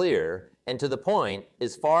 clear and to the point,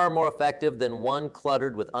 is far more effective than one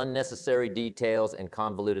cluttered with unnecessary details and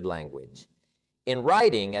convoluted language. In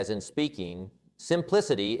writing, as in speaking,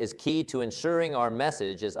 simplicity is key to ensuring our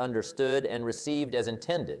message is understood and received as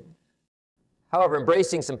intended. However,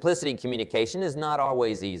 embracing simplicity in communication is not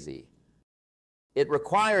always easy. It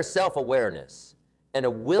requires self-awareness and a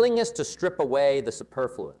willingness to strip away the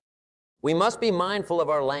superfluous. We must be mindful of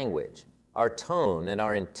our language, our tone, and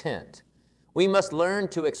our intent. We must learn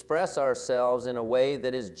to express ourselves in a way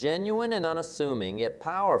that is genuine and unassuming, yet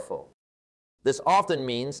powerful. This often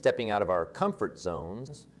means stepping out of our comfort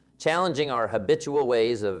zones, challenging our habitual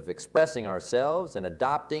ways of expressing ourselves, and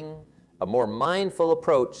adopting a more mindful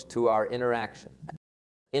approach to our interaction.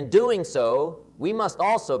 In doing so, we must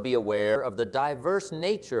also be aware of the diverse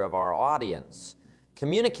nature of our audience.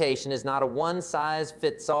 Communication is not a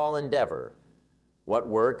one-size-fits-all endeavor. What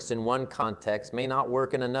works in one context may not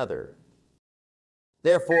work in another.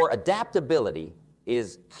 Therefore, adaptability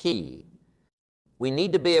is key. We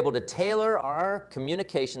need to be able to tailor our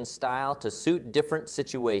communication style to suit different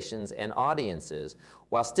situations and audiences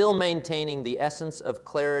while still maintaining the essence of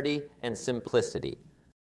clarity and simplicity.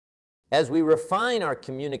 As we refine our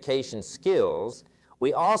communication skills,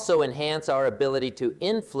 we also enhance our ability to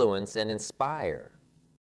influence and inspire.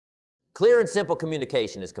 Clear and simple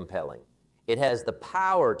communication is compelling. It has the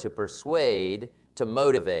power to persuade, to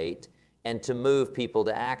motivate, and to move people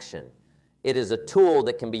to action. It is a tool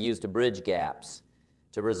that can be used to bridge gaps,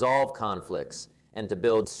 to resolve conflicts, and to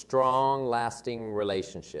build strong, lasting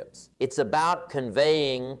relationships. It's about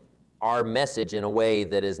conveying our message in a way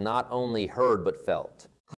that is not only heard but felt.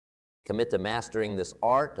 Commit to mastering this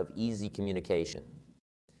art of easy communication.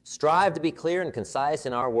 Strive to be clear and concise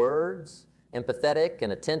in our words, empathetic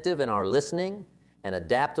and attentive in our listening, and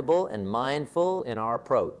adaptable and mindful in our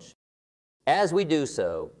approach. As we do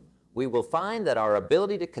so, we will find that our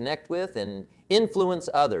ability to connect with and influence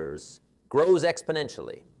others grows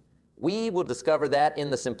exponentially. We will discover that in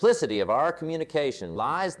the simplicity of our communication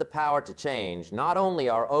lies the power to change not only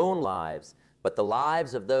our own lives, but the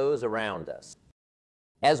lives of those around us.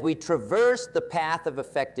 As we traverse the path of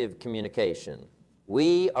effective communication,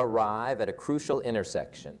 we arrive at a crucial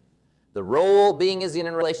intersection, the role being is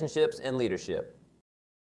in relationships and leadership.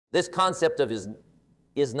 This concept of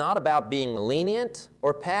is not about being lenient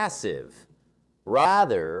or passive.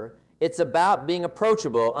 Rather, it's about being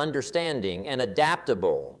approachable, understanding, and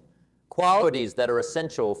adaptable, qualities that are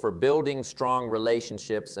essential for building strong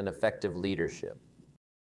relationships and effective leadership.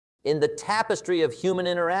 In the tapestry of human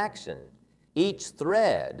interaction, each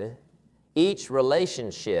thread, each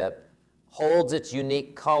relationship holds its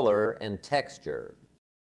unique color and texture.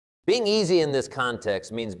 Being easy in this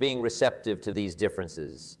context means being receptive to these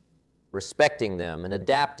differences, respecting them, and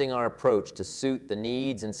adapting our approach to suit the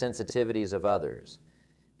needs and sensitivities of others.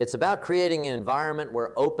 It's about creating an environment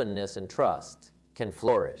where openness and trust can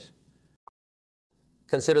flourish.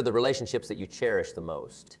 Consider the relationships that you cherish the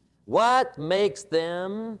most. What makes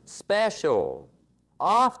them special?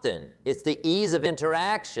 Often, it's the ease of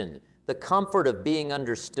interaction, the comfort of being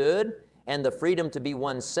understood, and the freedom to be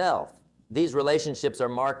oneself. These relationships are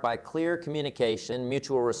marked by clear communication,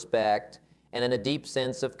 mutual respect, and a deep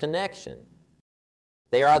sense of connection.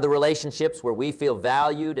 They are the relationships where we feel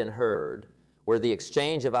valued and heard, where the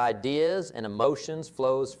exchange of ideas and emotions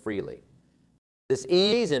flows freely. This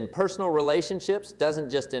ease in personal relationships doesn't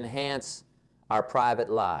just enhance our private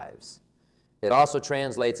lives. It also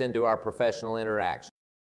translates into our professional interaction.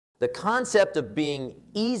 The concept of being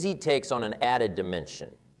easy takes on an added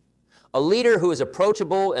dimension. A leader who is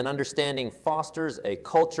approachable and understanding fosters a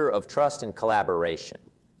culture of trust and collaboration.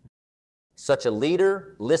 Such a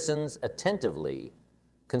leader listens attentively,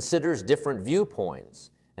 considers different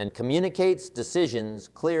viewpoints, and communicates decisions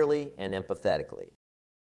clearly and empathetically.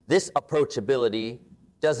 This approachability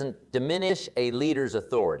doesn't diminish a leader's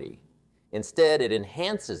authority. Instead, it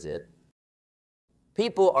enhances it.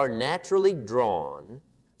 People are naturally drawn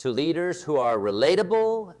to leaders who are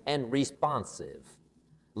relatable and responsive,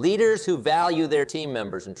 leaders who value their team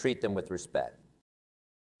members and treat them with respect.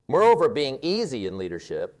 Moreover, being easy in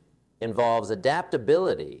leadership involves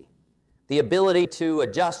adaptability, the ability to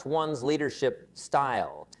adjust one's leadership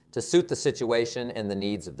style to suit the situation and the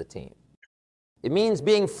needs of the team. It means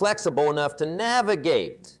being flexible enough to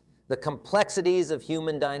navigate the complexities of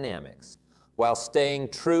human dynamics while staying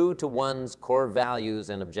true to one's core values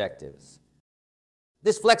and objectives.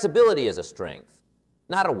 This flexibility is a strength,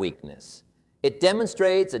 not a weakness. It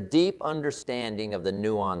demonstrates a deep understanding of the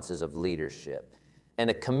nuances of leadership and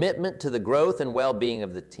a commitment to the growth and well-being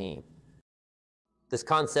of the team. This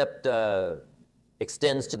concept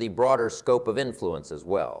extends to the broader scope of influence as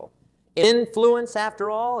well. Influence, after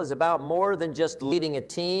all, is about more than just leading a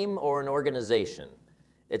team or an organization.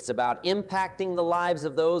 It's about impacting the lives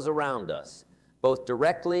of those around us, both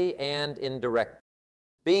directly and indirectly.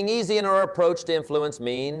 Being easy in our approach to influence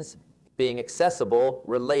means being accessible,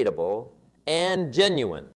 relatable, and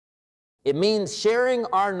genuine. It means sharing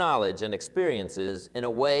our knowledge and experiences in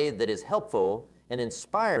a way that is helpful and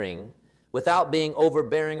inspiring without being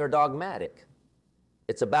overbearing or dogmatic.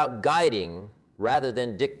 It's about guiding rather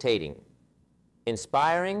than dictating,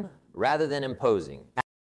 inspiring rather than imposing,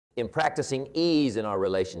 in practicing ease in our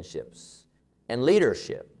relationships and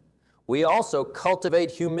leadership. We also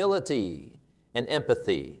cultivate humility and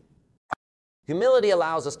empathy. Humility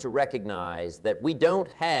allows us to recognize that we don't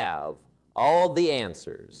have all the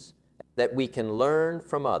answers, that we can learn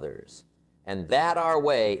from others, and that our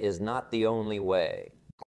way is not the only way.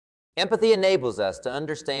 Empathy enables us to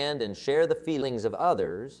understand and share the feelings of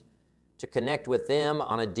others, to connect with them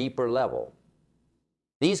on a deeper level.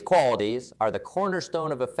 These qualities are the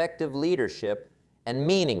cornerstone of effective leadership and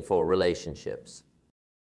meaningful relationships.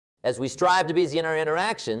 As we strive to be easy in our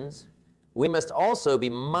interactions, we must also be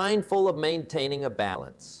mindful of maintaining a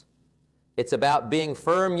balance. It's about being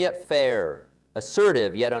firm yet fair,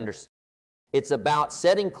 assertive yet understanding. It's about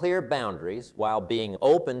setting clear boundaries while being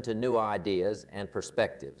open to new ideas and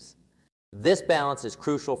perspectives. This balance is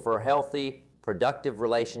crucial for healthy, productive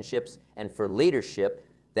relationships and for leadership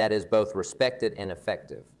that is both respected and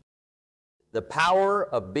effective. The power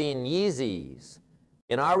of being Yeezys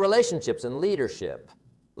in our relationships and leadership.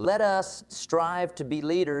 Let us strive to be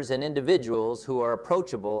leaders and individuals who are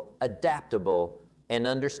approachable, adaptable, and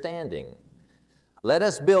understanding. Let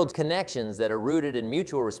us build connections that are rooted in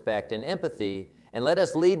mutual respect and empathy, and let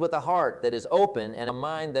us lead with a heart that is open and a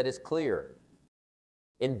mind that is clear.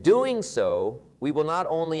 In doing so, we will not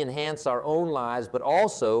only enhance our own lives, but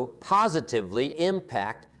also positively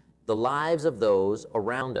impact the lives of those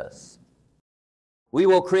around us. We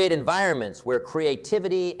will create environments where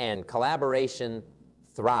creativity and collaboration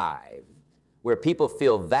thrive, where people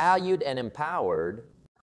feel valued and empowered.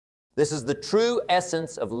 This is the true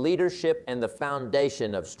essence of leadership and the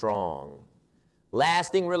foundation of strong,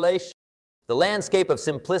 lasting relationships. The landscape of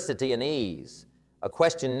simplicity and ease, a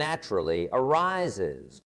question naturally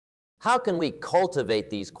arises. How can we cultivate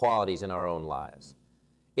these qualities in our own lives?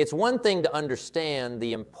 It's one thing to understand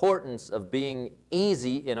the importance of being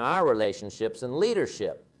easy in our relationships and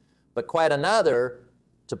leadership, but quite another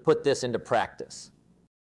to put this into practice.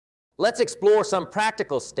 Let's explore some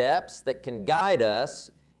practical steps that can guide us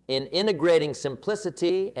in integrating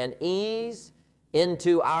simplicity and ease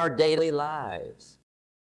into our daily lives.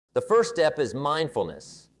 The first step is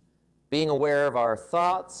mindfulness, being aware of our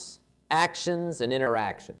thoughts, actions, and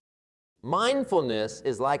interactions. Mindfulness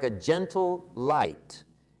is like a gentle light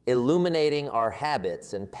illuminating our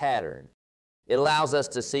habits and patterns. It allows us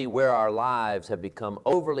to see where our lives have become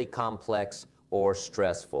overly complex or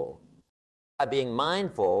stressful. By being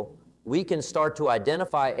mindful, we can start to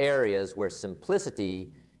identify areas where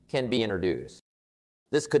simplicity can be introduced.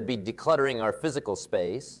 This could be decluttering our physical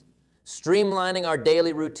space, streamlining our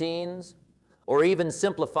daily routines, or even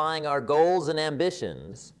simplifying our goals and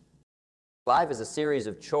ambitions. Life is a series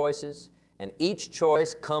of choices, and each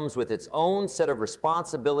choice comes with its own set of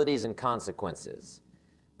responsibilities and consequences.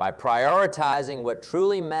 By prioritizing what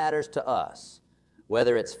truly matters to us,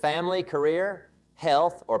 whether it's family, career,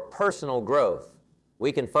 health, or personal growth,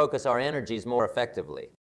 we can focus our energies more effectively.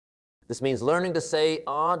 This means learning to say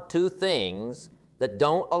on to things that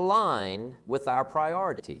don't align with our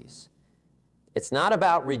priorities. It's not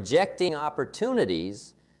about rejecting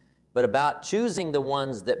opportunities, but about choosing the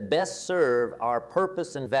ones that best serve our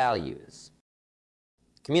purpose and values.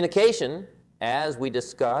 Communication, as we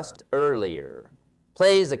discussed earlier,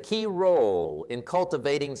 plays a key role in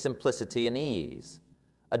cultivating simplicity and ease.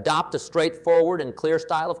 Adopt a straightforward and clear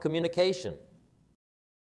style of communication.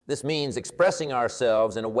 This means expressing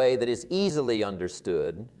ourselves in a way that is easily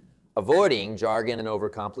understood, avoiding jargon and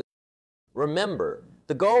overcomplication. Remember,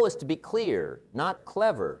 the goal is to be clear, not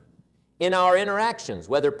clever. In our interactions,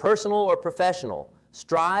 whether personal or professional,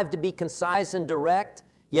 strive to be concise and direct,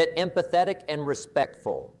 yet empathetic and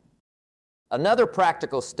respectful. Another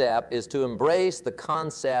practical step is to embrace the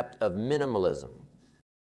concept of minimalism.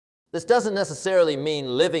 This doesn't necessarily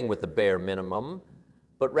mean living with the bare minimum,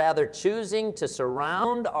 but rather choosing to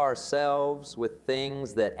surround ourselves with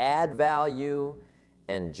things that add value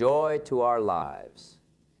and joy to our lives.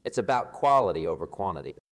 It's about quality over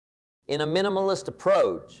quantity. In a minimalist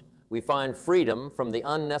approach, we find freedom from the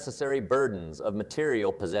unnecessary burdens of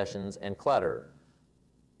material possessions and clutter,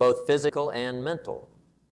 both physical and mental.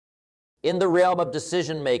 In the realm of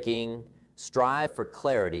decision-making, strive for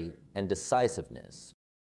clarity and decisiveness.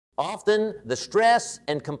 Often, the stress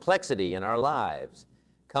and complexity in our lives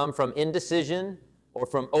come from indecision or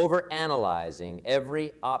from overanalyzing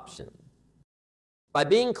every option. By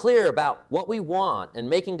being clear about what we want and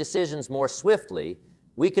making decisions more swiftly,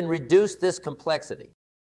 we can reduce this complexity.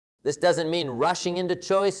 This doesn't mean rushing into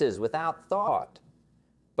choices without thought,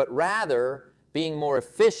 but rather being more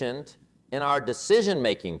efficient in our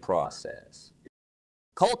decision-making process.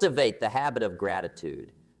 Cultivate the habit of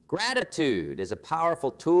gratitude. Gratitude is a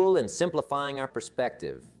powerful tool in simplifying our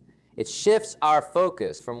perspective. It shifts our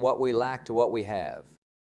focus from what we lack to what we have.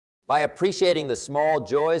 By appreciating the small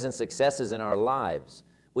joys and successes in our lives,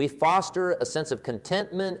 we foster a sense of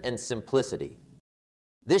contentment and simplicity.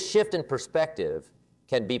 This shift in perspective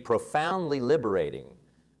can be profoundly liberating,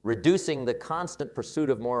 reducing the constant pursuit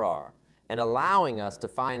of more and allowing us to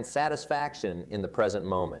find satisfaction in the present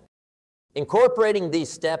moment. Incorporating these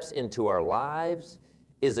steps into our lives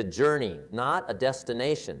is a journey, not a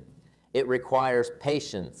destination. It requires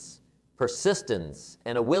patience, persistence,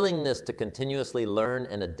 and a willingness to continuously learn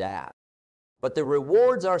and adapt. But the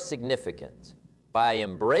rewards are significant. By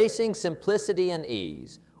embracing simplicity and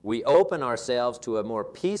ease, we open ourselves to a more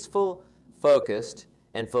peaceful, focused,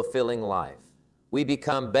 and fulfilling life. We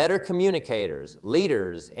become better communicators,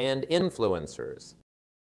 leaders, and influencers.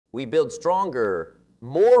 We build stronger,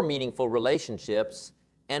 more meaningful relationships,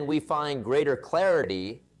 and we find greater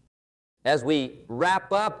clarity. As we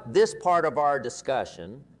wrap up this part of our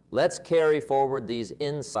discussion, let's carry forward these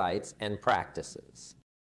insights and practices.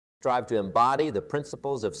 Strive to embody the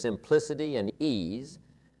principles of simplicity and ease,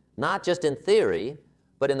 not just in theory,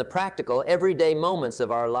 but in the practical, everyday moments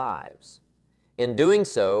of our lives. In doing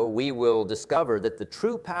so, we will discover that the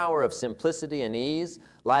true power of simplicity and ease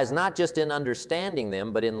lies not just in understanding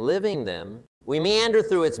them, but in living them. We meander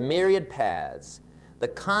through its myriad paths. The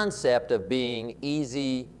concept of being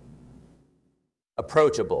easy,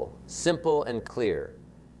 approachable, simple, and clear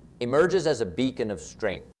emerges as a beacon of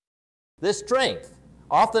strength. This strength,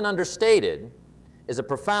 often understated, is a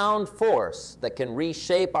profound force that can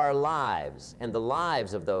reshape our lives and the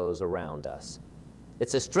lives of those around us.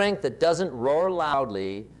 It's a strength that doesn't roar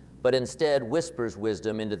loudly, but instead whispers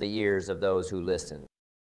wisdom into the ears of those who listen.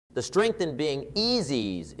 The strength in being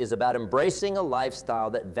easy is about embracing a lifestyle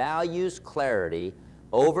that values clarity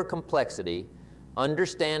over complexity,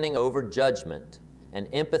 understanding over judgment, and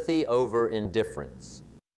empathy over indifference.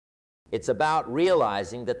 It's about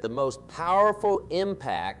realizing that the most powerful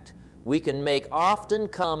impact we can make often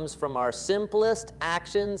comes from our simplest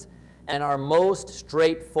actions and our most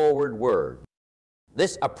straightforward words.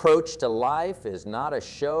 This approach to life is not a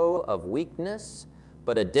show of weakness,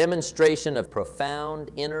 but a demonstration of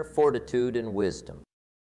profound inner fortitude and wisdom.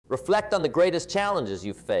 Reflect on the greatest challenges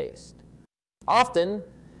you've faced. Often,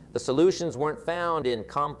 the solutions weren't found in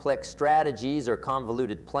complex strategies or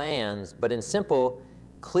convoluted plans, but in simple,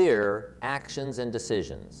 clear actions and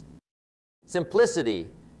decisions. Simplicity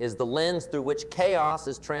is the lens through which chaos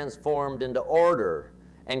is transformed into order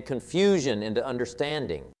and confusion into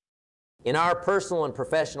understanding. In our personal and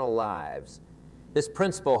professional lives, this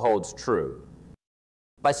principle holds true.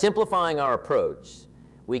 By simplifying our approach,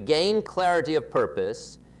 we gain clarity of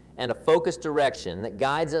purpose and a focused direction that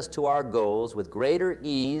guides us to our goals with greater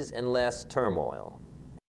ease and less turmoil.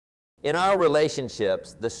 In our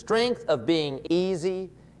relationships, the strength of being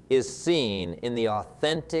easy is seen in the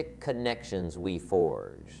authentic connections we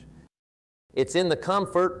forge. It's in the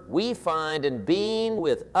comfort we find in being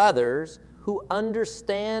with others who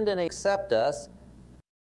understand and accept us.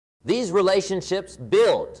 These relationships,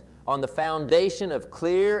 built on the foundation of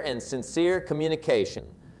clear and sincere communication,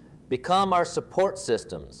 become our support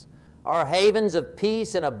systems, our havens of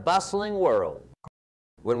peace in a bustling world.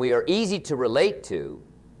 When we are easy to relate to,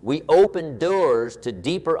 we open doors to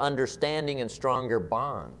deeper understanding and stronger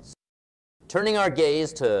bonds. Turning our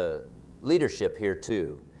gaze to leadership here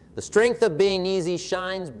too, the strength of being easy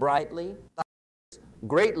shines brightly.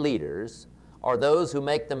 Great leaders are those who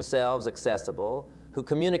make themselves accessible, who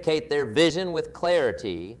communicate their vision with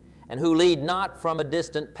clarity, and who lead not from a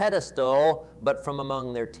distant pedestal, but from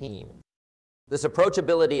among their team. This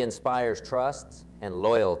approachability inspires trust and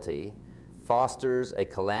loyalty, fosters a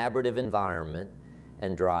collaborative environment,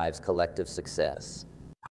 and drives collective success.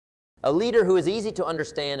 A leader who is easy to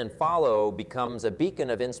understand and follow becomes a beacon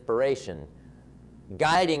of inspiration,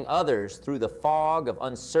 guiding others through the fog of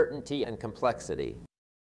uncertainty and complexity.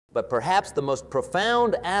 But perhaps the most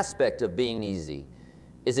profound aspect of being easy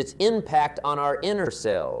is its impact on our inner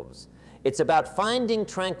selves. It's about finding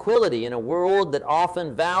tranquility in a world that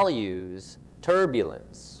often values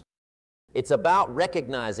turbulence. It's about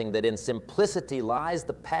recognizing that in simplicity lies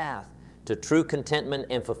the path to true contentment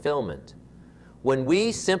and fulfillment. When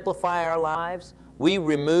we simplify our lives, we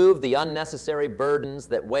remove the unnecessary burdens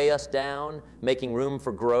that weigh us down, making room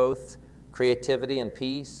for growth, creativity, and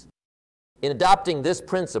peace. In adopting this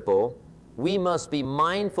principle, we must be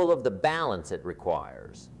mindful of the balance it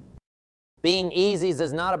requires. Being easy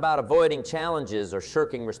is not about avoiding challenges or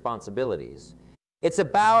shirking responsibilities. It's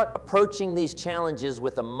about approaching these challenges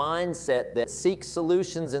with a mindset that seeks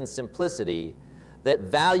solutions in simplicity, that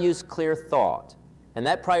values clear thought, and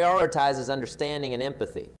that prioritizes understanding and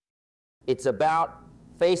empathy. It's about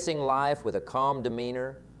facing life with a calm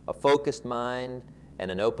demeanor, a focused mind, and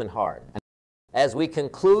an open heart. As we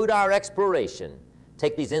conclude our exploration,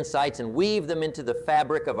 take these insights and weave them into the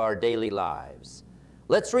fabric of our daily lives.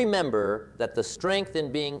 Let's remember that the strength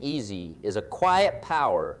in being easy is a quiet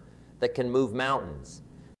power that can move mountains.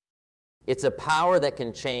 It's a power that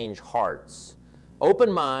can change hearts,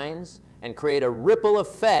 open minds, and create a ripple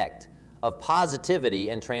effect of positivity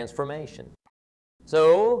and transformation.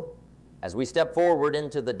 So, as we step forward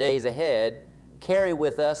into the days ahead, carry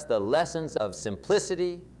with us the lessons of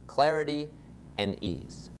simplicity, clarity, and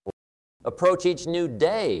ease. Approach each new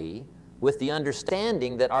day with the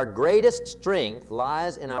understanding that our greatest strength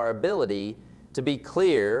lies in our ability to be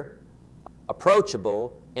clear,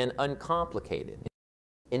 approachable, and uncomplicated.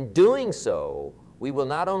 In doing so, we will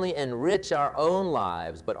not only enrich our own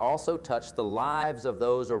lives, but also touch the lives of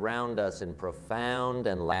those around us in profound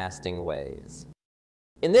and lasting ways.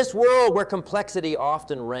 In this world where complexity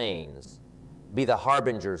often reigns, be the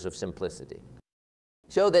harbingers of simplicity.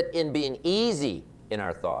 Show that in being easy in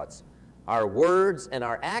our thoughts, our words, and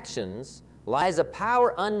our actions lies a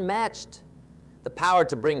power unmatched, the power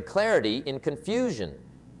to bring clarity in confusion,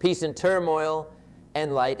 peace in turmoil,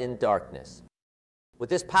 and light in darkness. With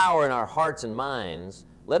this power in our hearts and minds,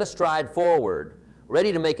 let us stride forward,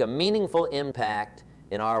 ready to make a meaningful impact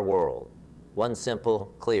in our world, one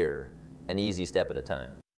simple, clear, and easy step at a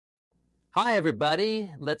time. Hi,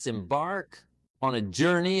 everybody. Let's embark on a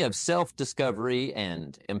journey of self-discovery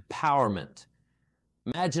and empowerment.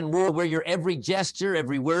 Imagine a world where your every gesture,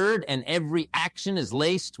 every word, and every action is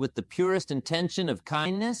laced with the purest intention of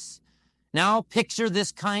kindness. Now picture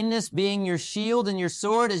this kindness being your shield and your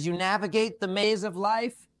sword as you navigate the maze of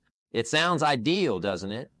life. It sounds ideal,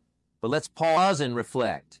 doesn't it? But let's pause and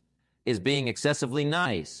reflect. Is being excessively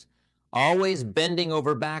nice, always bending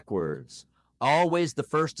over backwards, always the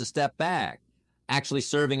first to step back, actually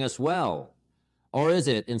serving us well? Or is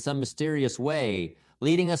it, in some mysterious way,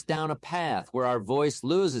 leading us down a path where our voice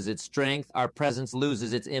loses its strength, our presence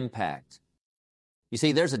loses its impact? You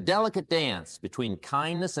see, there's a delicate dance between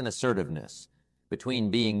kindness and assertiveness, between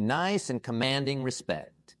being nice and commanding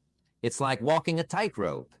respect. It's like walking a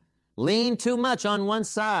tightrope. Lean too much on one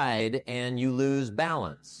side and you lose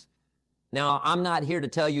balance. Now, I'm not here to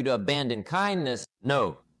tell you to abandon kindness.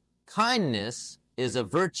 No, kindness is a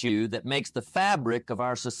virtue that makes the fabric of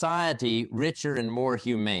our society richer and more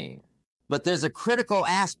humane. But there's a critical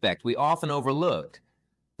aspect we often overlook: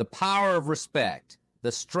 the power of respect.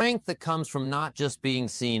 The strength that comes from not just being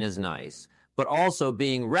seen as nice, but also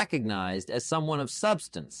being recognized as someone of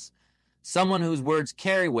substance, someone whose words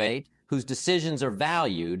carry weight, whose decisions are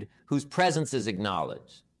valued, whose presence is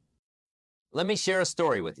acknowledged. Let me share a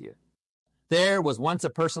story with you. There was once a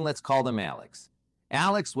person, let's call them Alex.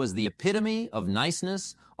 Alex was the epitome of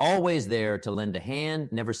niceness, always there to lend a hand,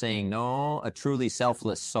 never saying no, a truly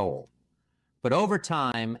selfless soul. But over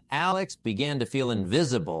time, Alex began to feel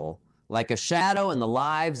invisible, like a shadow in the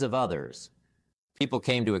lives of others. People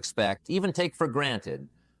came to expect, even take for granted,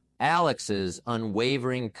 Alex's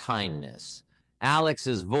unwavering kindness.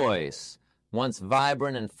 Alex's voice, once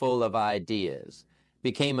vibrant and full of ideas,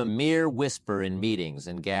 became a mere whisper in meetings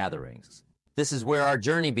and gatherings. This is where our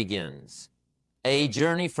journey begins. A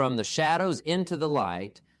journey from the shadows into the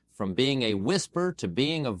light, from being a whisper to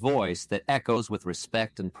being a voice that echoes with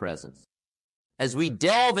respect and presence. As we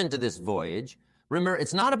delve into this voyage, remember,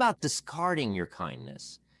 it's not about discarding your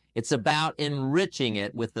kindness. It's about enriching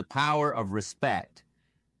it with the power of respect.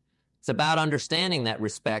 It's about understanding that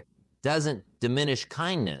respect doesn't diminish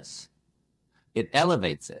kindness. It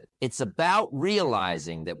elevates it. It's about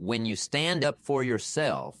realizing that when you stand up for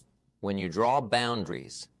yourself, when you draw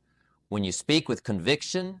boundaries, when you speak with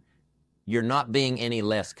conviction, you're not being any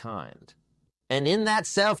less kind. And in that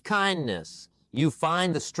self-kindness, you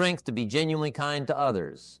find the strength to be genuinely kind to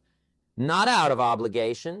others, not out of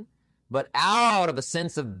obligation, but out of a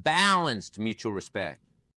sense of balanced mutual respect.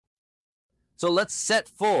 So let's set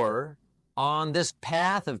forward on this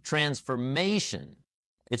path of transformation.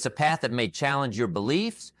 It's a path that may challenge your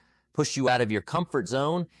beliefs, push you out of your comfort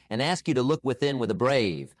zone, and ask you to look within with a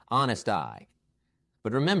brave, honest eye.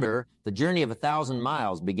 But remember, the journey of 1,000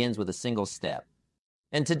 miles begins with a single step.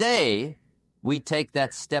 And today, we take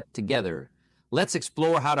that step together. Let's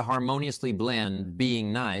explore how to harmoniously blend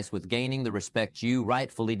being nice with gaining the respect you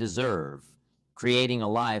rightfully deserve, creating a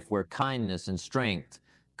life where kindness and strength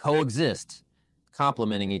coexist,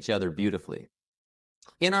 complementing each other beautifully.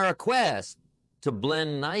 In our quest to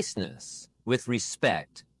blend niceness with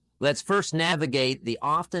respect, let's first navigate the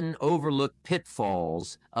often overlooked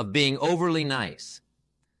pitfalls of being overly nice.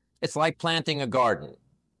 It's like planting a garden.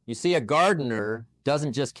 You see, a gardener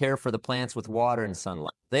doesn't just care for the plants with water and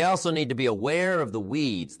sunlight. They also need to be aware of the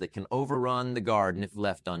weeds that can overrun the garden if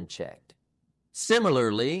left unchecked.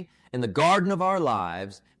 Similarly, in the garden of our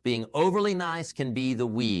lives, being overly nice can be the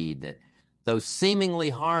weed that, though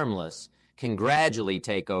seemingly harmless, can gradually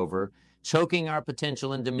take over, choking our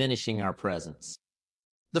potential and diminishing our presence.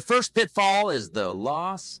 The first pitfall is the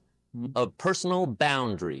loss of personal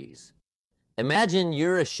boundaries. Imagine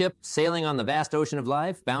you're a ship sailing on the vast ocean of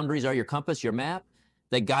life. Boundaries are your compass, your map.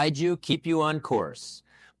 They guide you, keep you on course.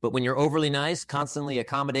 But when you're overly nice, constantly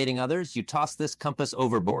accommodating others, you toss this compass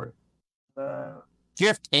overboard.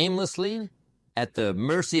 Drift aimlessly at the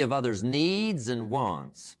mercy of others' needs and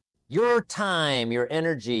wants. Your time, your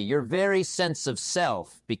energy, your very sense of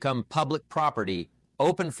self become public property,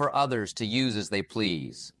 open for others to use as they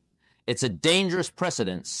please. It's a dangerous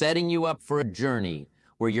precedent, setting you up for a journey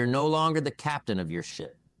where you're no longer the captain of your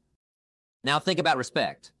ship. Now think about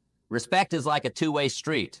respect. Respect is like a two-way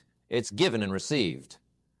street. It's given and received.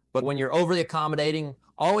 But when you're overly accommodating,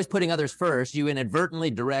 always putting others first, you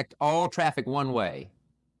inadvertently direct all traffic one way.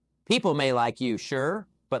 People may like you, sure,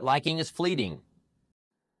 but liking is fleeting.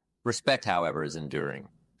 Respect, however, is enduring.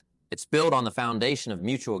 It's built on the foundation of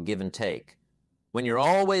mutual give and take. When you're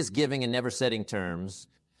always giving and never setting terms,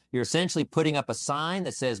 you're essentially putting up a sign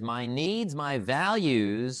that says, my needs, my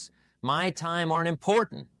values, my time aren't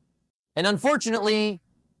important. And unfortunately,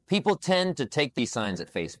 people tend to take these signs at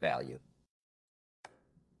face value.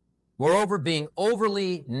 Moreover, being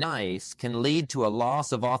overly nice can lead to a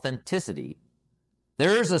loss of authenticity.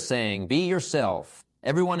 There's a saying, be yourself.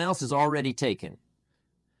 Everyone else is already taken.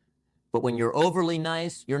 But when you're overly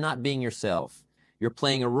nice, you're not being yourself. You're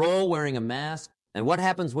playing a role, wearing a mask. And what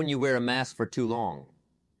happens when you wear a mask for too long?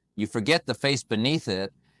 You forget the face beneath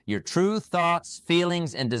it. Your true thoughts,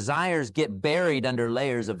 feelings, and desires get buried under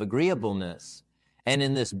layers of agreeableness. And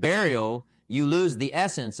in this burial, you lose the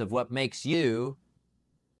essence of what makes you.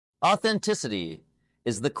 Authenticity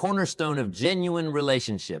is the cornerstone of genuine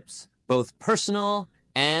relationships, both personal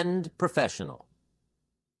and professional.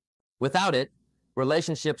 Without it,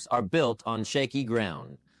 relationships are built on shaky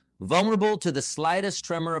ground, vulnerable to the slightest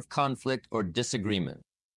tremor of conflict or disagreement.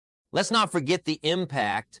 Let's not forget the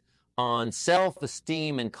impact on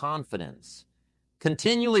self-esteem and confidence.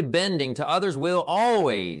 Continually bending to others' will,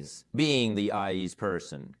 always being the I.E.'s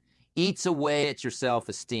person, eats away at your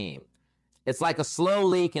self-esteem. It's like a slow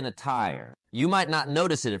leak in a tire. You might not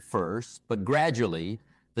notice it at first, but gradually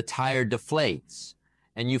the tire deflates.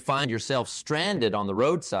 and you find yourself stranded on the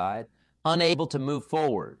roadside, unable to move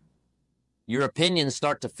forward. Your opinions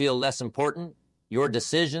start to feel less important, your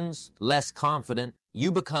decisions less confident.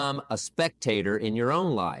 You become a spectator in your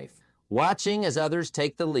own life, watching as others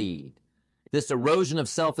take the lead. This erosion of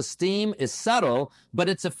self-esteem is subtle, but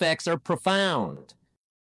its effects are profound.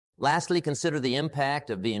 Lastly, consider the impact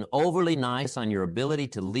of being overly nice on your ability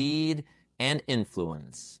to lead and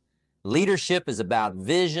influence. Leadership is about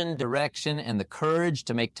vision, direction, and the courage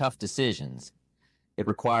to make tough decisions. It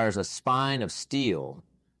requires a spine of steel,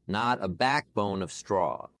 not a backbone of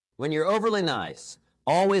straw. When you're overly nice,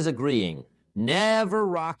 always agreeing, never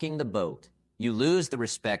rocking the boat, you lose the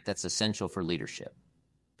respect that's essential for leadership.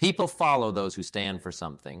 People follow those who stand for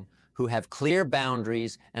something, who have clear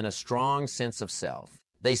boundaries and a strong sense of self.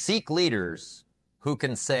 They seek leaders who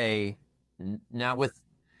can say, now with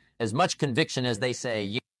as much conviction as they say,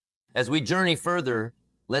 yeah. As we journey further,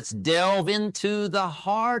 let's delve into the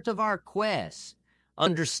heart of our quest,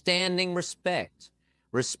 understanding respect.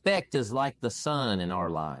 Respect is like the sun in our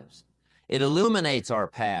lives. It illuminates our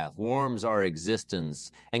path, warms our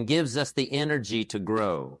existence, and gives us the energy to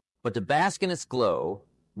grow. But to bask in its glow,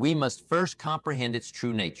 we must first comprehend its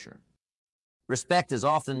true nature. Respect is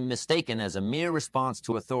often mistaken as a mere response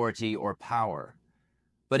to authority or power.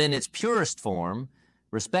 But in its purest form,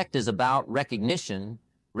 respect is about recognition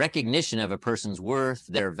of a person's worth,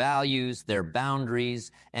 their values, their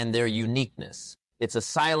boundaries, and their uniqueness. It's a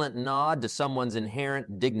silent nod to someone's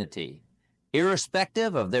inherent dignity,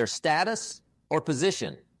 irrespective of their status or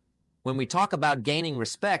position. When we talk about gaining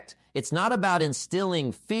respect, it's not about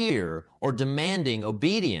instilling fear or demanding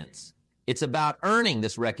obedience. It's about earning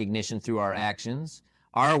this recognition through our actions,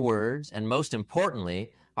 our words, and most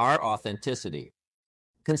importantly, our authenticity.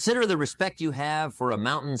 Consider the respect you have for a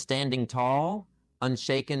mountain standing tall,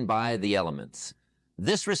 unshaken by the elements.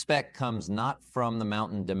 This respect comes not from the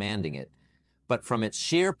mountain demanding it, but from its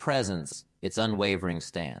sheer presence, its unwavering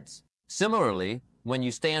stance. Similarly, when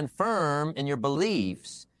you stand firm in your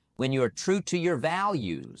beliefs, when you are true to your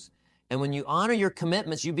values, and when you honor your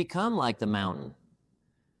commitments, you become like the mountain.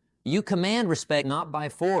 You command respect not by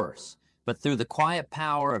force, but through the quiet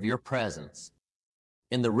power of your presence.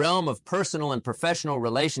 In the realm of personal and professional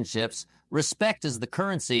relationships, respect is the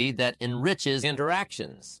currency that enriches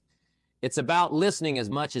interactions. It's about listening as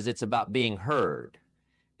much as it's about being heard.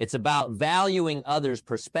 It's about valuing others'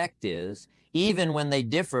 perspectives, even when they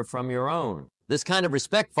differ from your own. This kind of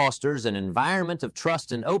respect fosters an environment of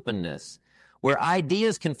trust and openness, where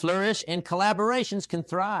ideas can flourish and collaborations can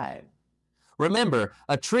thrive. Remember,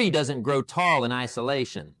 a tree doesn't grow tall in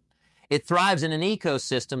isolation. It thrives in an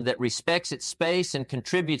ecosystem that respects its space and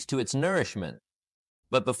contributes to its nourishment.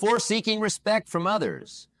 But before seeking respect from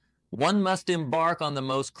others, one must embark on the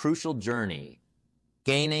most crucial journey,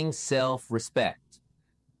 gaining self-respect.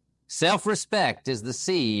 Self-respect is the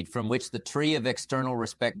seed from which the tree of external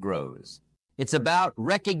respect grows. It's about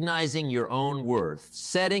recognizing your own worth,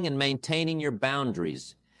 setting and maintaining your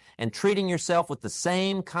boundaries, and treating yourself with the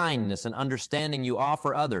same kindness and understanding you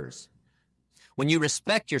offer others. When you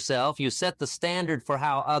respect yourself, you set the standard for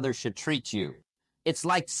how others should treat you. It's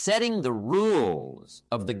like setting the rules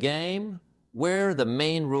of the game where the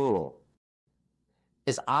main rule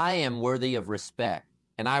is I am worthy of respect,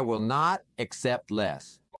 and I will not accept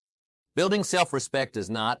less. Building self-respect is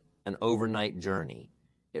not an overnight journey.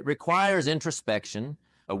 It requires introspection,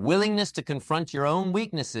 a willingness to confront your own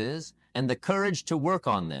weaknesses, and the courage to work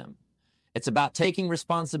on them. It's about taking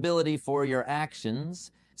responsibility for your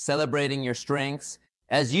actions, celebrating your strengths.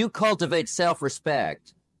 As you cultivate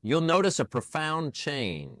self-respect, you'll notice a profound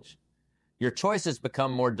change. Your choices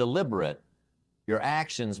become more deliberate, your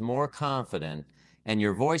actions more confident, and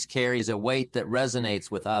your voice carries a weight that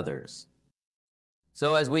resonates with others.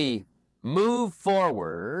 So as we move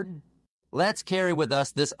forward, let's carry with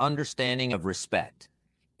us this understanding of respect.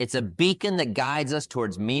 It's a beacon that guides us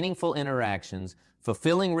towards meaningful interactions,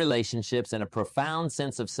 fulfilling relationships, and a profound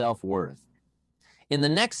sense of self-worth. In the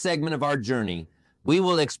next segment of our journey, we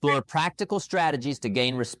will explore practical strategies to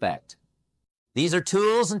gain respect. These are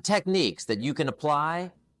tools and techniques that you can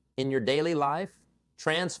apply in your daily life,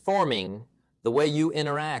 transforming the way you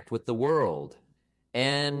interact with the world,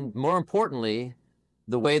 and more importantly,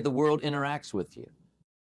 the way the world interacts with you.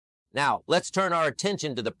 Now, let's turn our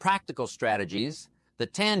attention to the practical strategies, the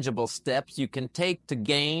tangible steps you can take to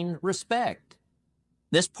gain respect.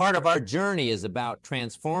 This part of our journey is about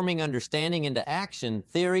transforming understanding into action,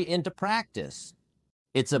 theory into practice.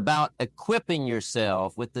 It's about equipping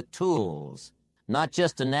yourself with the tools, not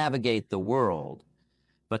just to navigate the world,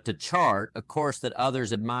 but to chart a course that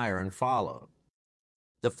others admire and follow.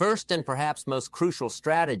 The first and perhaps most crucial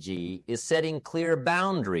strategy is setting clear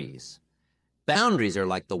boundaries. Boundaries are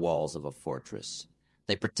like the walls of a fortress.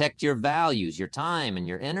 They protect your values, your time, and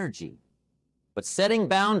your energy. But setting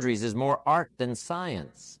boundaries is more art than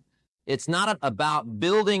science. It's not about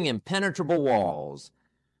building impenetrable walls,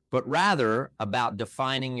 but rather about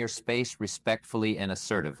defining your space respectfully and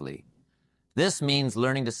assertively. This means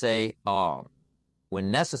learning to say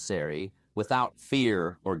when necessary, without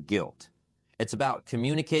fear or guilt. It's about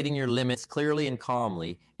communicating your limits clearly and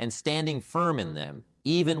calmly and standing firm in them,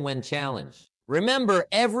 even when challenged. Remember,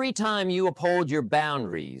 every time you uphold your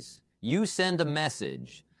boundaries, you send a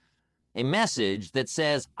message that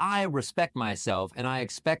says, I respect myself and I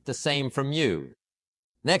expect the same from you.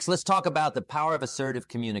 Next, let's talk about the power of assertive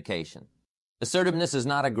communication. Assertiveness is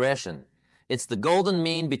not aggression. It's the golden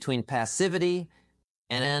mean between passivity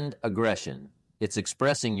and aggression. It's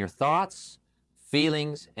expressing your thoughts,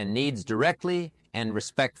 feelings, and needs directly and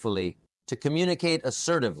respectfully. To communicate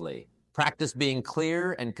assertively, practice being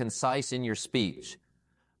clear and concise in your speech.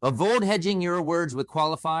 Avoid hedging your words with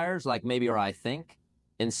qualifiers like maybe or I think.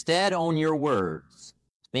 Instead, own your words.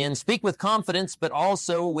 And speak with confidence, but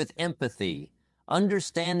also with empathy,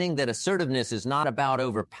 understanding that assertiveness is not about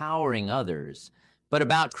overpowering others, but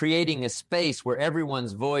about creating a space where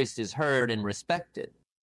everyone's voice is heard and respected.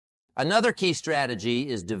 Another key strategy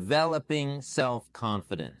is developing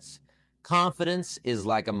self-confidence. Confidence is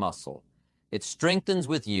like a muscle. It strengthens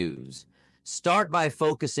with use. Start by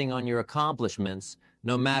focusing on your accomplishments,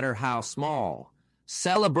 no matter how small.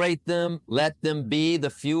 Celebrate them, let them be the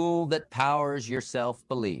fuel that powers your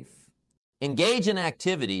self-belief. Engage in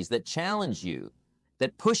activities that challenge you,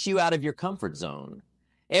 that push you out of your comfort zone.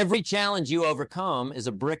 Every challenge you overcome is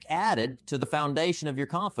a brick added to the foundation of your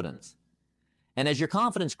confidence. And as your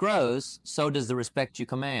confidence grows, so does the respect you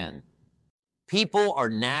command. People are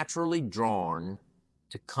naturally drawn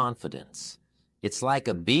to confidence. It's like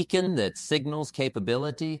a beacon that signals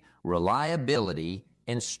capability, reliability,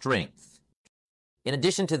 and strength. In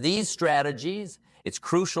addition to these strategies, it's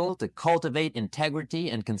crucial to cultivate integrity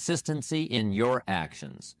and consistency in your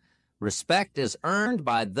actions. Respect is earned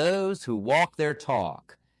by those who walk their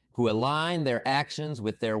talk, who align their actions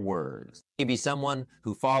with their words. Maybe someone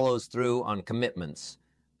who follows through on commitments,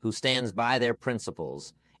 who stands by their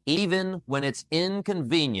principles, even when it's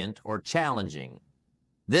inconvenient or challenging.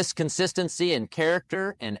 This consistency in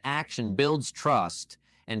character and action builds trust,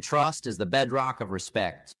 and trust is the bedrock of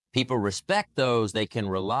respect. People respect those they can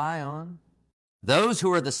rely on, those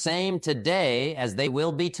who are the same today as they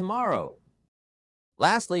will be tomorrow.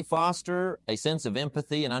 Lastly, foster a sense of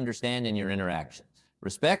empathy and understanding in your interactions.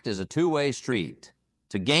 Respect is a two-way street.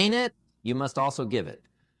 To gain it, you must also give it.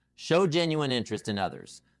 Show genuine interest in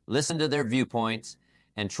others. Listen to their viewpoints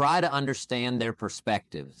and try to understand their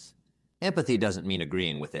perspectives. Empathy doesn't mean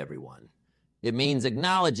agreeing with everyone. It means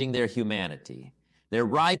acknowledging their humanity, their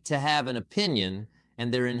right to have an opinion,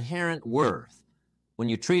 and their inherent worth. When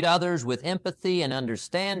you treat others with empathy and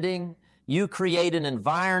understanding, you create an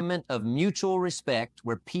environment of mutual respect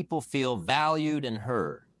where people feel valued and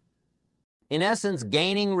heard. In essence,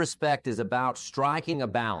 gaining respect is about striking a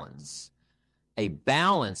balance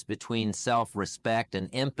between self-respect and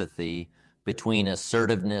empathy, between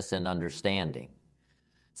assertiveness and understanding.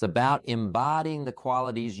 It's about embodying the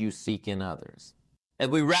qualities you seek in others. As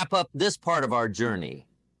we wrap up this part of our journey,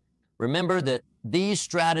 remember that these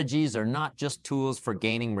strategies are not just tools for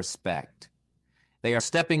gaining respect. They are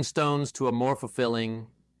stepping stones to a more fulfilling,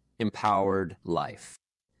 empowered life.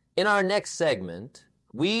 In our next segment,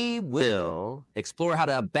 we will explore how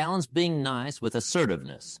to balance being nice with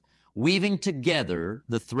assertiveness, weaving together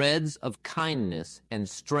the threads of kindness and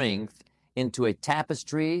strength into a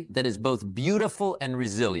tapestry that is both beautiful and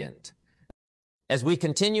resilient. As we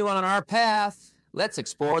continue on our path, let's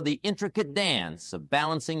explore the intricate dance of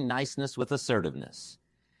balancing niceness with assertiveness.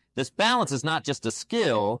 This balance is not just a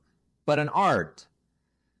skill, but an art.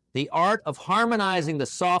 The art of harmonizing the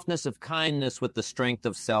softness of kindness with the strength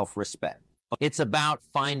of self-respect. It's about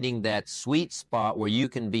finding that sweet spot where you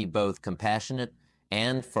can be both compassionate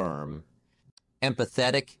and firm,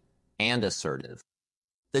 empathetic and assertive.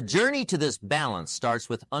 The journey to this balance starts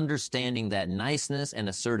with understanding that niceness and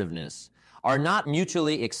assertiveness are not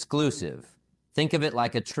mutually exclusive. Think of it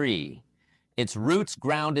like a tree. Its roots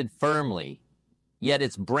grounded firmly, yet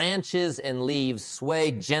its branches and leaves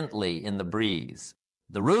sway gently in the breeze.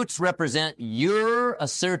 The roots represent your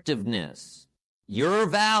assertiveness, your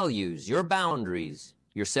values, your boundaries,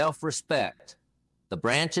 your self-respect. The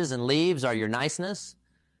branches and leaves are your niceness,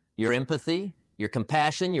 your empathy, your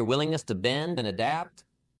compassion, your willingness to bend and adapt.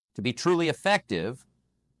 To be truly effective,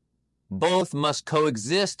 both must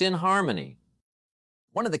coexist in harmony.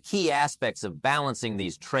 One of the key aspects of balancing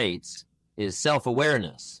these traits is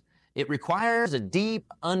self-awareness. It requires a deep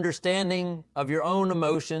understanding of your own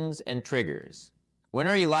emotions and triggers. When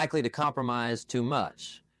are you likely to compromise too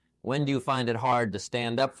much? When do you find it hard to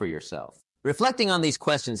stand up for yourself? Reflecting on these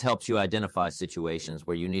questions helps you identify situations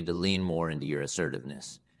where you need to lean more into your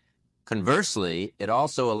assertiveness. Conversely, it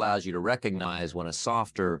also allows you to recognize when a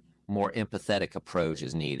softer, more empathetic approach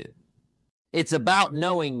is needed. It's about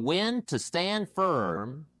knowing when to stand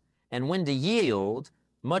firm and when to yield,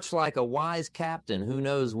 much like a wise captain who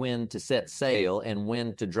knows when to set sail and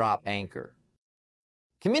when to drop anchor.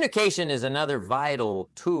 Communication is another vital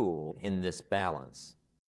tool in this balance.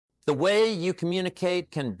 The way you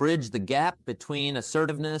communicate can bridge the gap between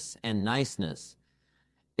assertiveness and niceness.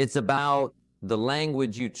 It's about the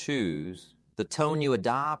language you choose, the tone you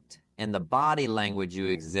adopt, and the body language you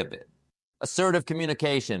exhibit. Assertive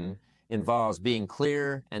communication involves being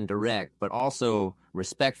clear and direct, but also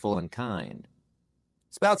respectful and kind.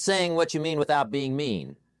 It's about saying what you mean without being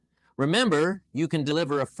mean. Remember, you can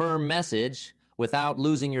deliver a firm message without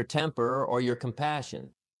losing your temper or your compassion.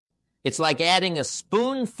 It's like adding a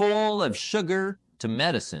spoonful of sugar to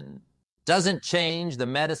medicine. Doesn't change the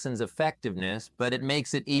medicine's effectiveness, but it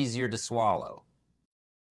makes it easier to swallow.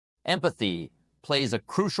 Empathy plays a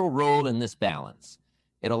crucial role in this balance.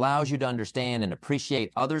 It allows you to understand and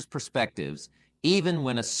appreciate others' perspectives, even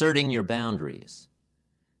when asserting your boundaries.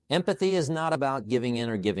 Empathy is not about giving in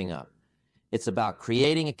or giving up. It's about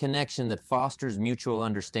creating a connection that fosters mutual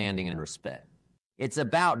understanding and respect. It's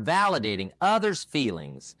about validating others'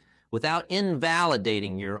 feelings without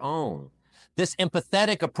invalidating your own. This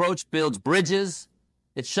empathetic approach builds bridges.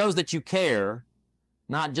 It shows that you care,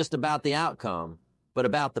 not just about the outcome, but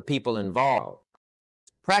about the people involved.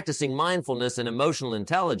 Practicing mindfulness and emotional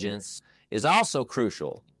intelligence is also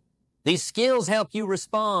crucial. These skills help you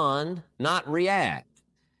respond, not react.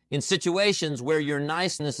 In situations where your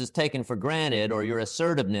niceness is taken for granted or your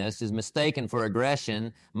assertiveness is mistaken for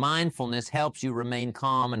aggression, mindfulness helps you remain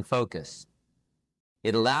calm and focused.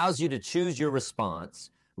 It allows you to choose your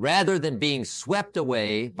response rather than being swept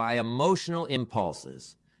away by emotional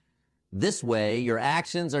impulses. This way, your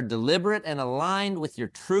actions are deliberate and aligned with your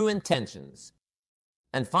true intentions.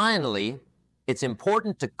 And finally, it's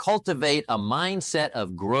important to cultivate a mindset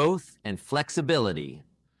of growth and flexibility.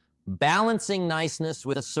 Balancing niceness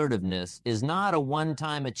with assertiveness is not a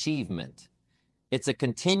one-time achievement. It's a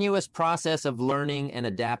continuous process of learning and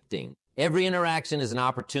adapting. Every interaction is an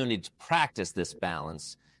opportunity to practice this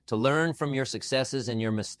balance, to learn from your successes and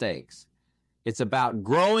your mistakes. It's about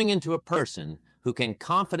growing into a person who can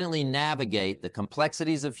confidently navigate the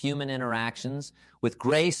complexities of human interactions with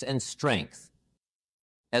grace and strength.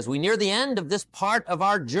 As we near the end of this part of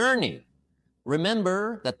our journey,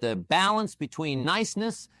 remember that the balance between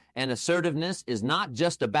niceness and assertiveness is not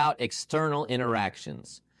just about external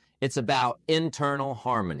interactions. It's about internal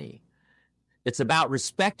harmony. It's about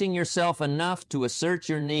respecting yourself enough to assert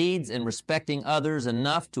your needs and respecting others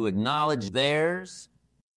enough to acknowledge theirs.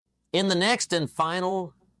 In the next and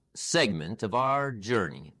final segment of our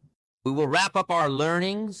journey, we will wrap up our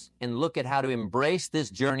learnings and look at how to embrace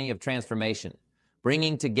this journey of transformation,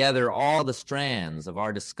 bringing together all the strands of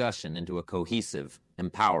our discussion into a cohesive,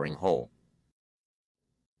 empowering whole.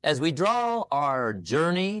 As we draw our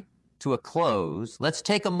journey to a close, let's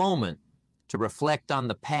take a moment to reflect on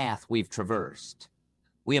the path we've traversed.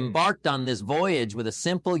 We embarked on this voyage with a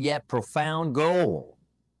simple yet profound goal: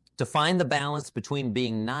 to find the balance between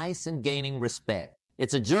being nice and gaining respect.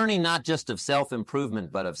 It's a journey not just of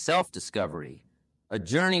self-improvement, but of self-discovery, a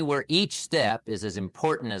journey where each step is as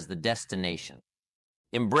important as the destination.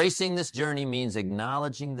 Embracing this journey means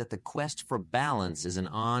acknowledging that the quest for balance is an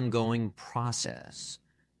ongoing process.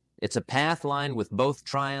 It's a path lined with both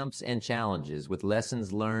triumphs and challenges, with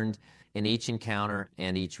lessons learned in each encounter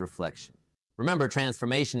and each reflection. Remember,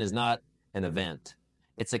 transformation is not an event.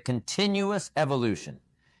 It's a continuous evolution.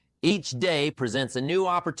 Each day presents a new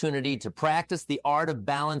opportunity to practice the art of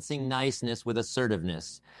balancing niceness with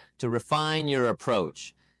assertiveness, to refine your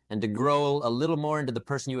approach, and to grow a little more into the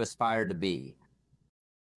person you aspire to be.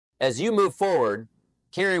 As you move forward,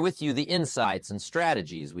 carry with you the insights and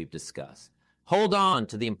strategies we've discussed. Hold on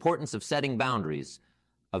to the importance of setting boundaries,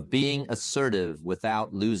 of being assertive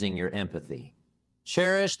without losing your empathy.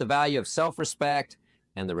 Cherish the value of self-respect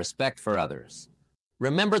and the respect for others.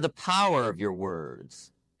 Remember the power of your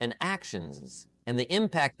words and actions and the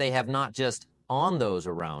impact they have not just on those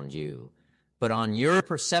around you, but on your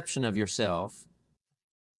perception of yourself.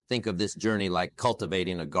 Think of this journey like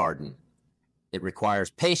cultivating a garden. It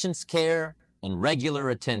requires patience, care, and regular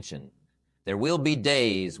attention. There will be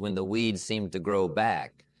days when the weeds seem to grow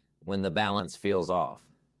back, when the balance feels off,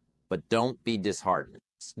 but don't be disheartened.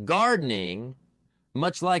 Gardening,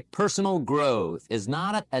 much like personal growth, is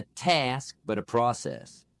not a task, but a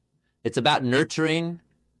process. It's about nurturing,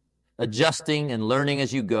 adjusting, and learning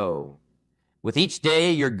as you go. With each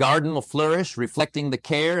day, your garden will flourish, reflecting the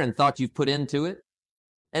care and thought you've put into it.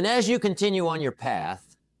 And as you continue on your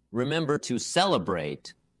path, remember to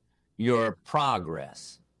celebrate your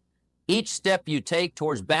progress. Each step you take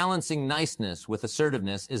towards balancing niceness with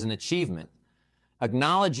assertiveness is an achievement.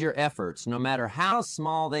 Acknowledge your efforts, no matter how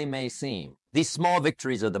small they may seem. These small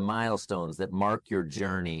victories are the milestones that mark your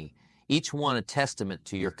journey, each one a testament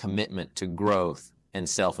to your commitment to growth and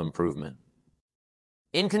self-improvement.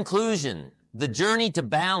 In conclusion, the journey to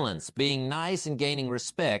balance, being nice and gaining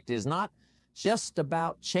respect, is not just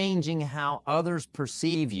about changing how others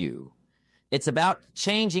perceive you. It's about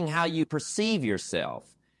changing how you perceive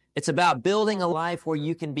yourself. It's about building a life where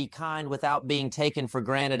you can be kind without being taken for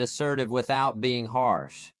granted, assertive without being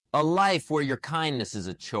harsh. A life where your kindness is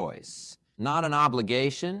a choice, not an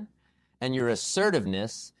obligation, and your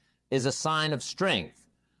assertiveness is a sign of strength,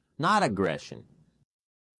 not aggression.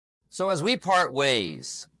 So as we part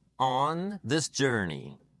ways on this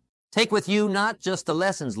journey, take with you not just the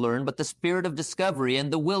lessons learned, but the spirit of discovery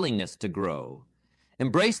and the willingness to grow.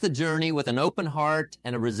 Embrace the journey with an open heart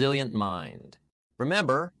and a resilient mind.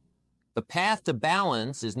 Remember, the path to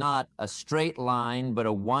balance is not a straight line, but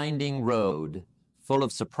a winding road full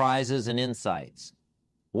of surprises and insights.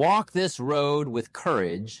 Walk this road with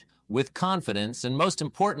courage, with confidence, and most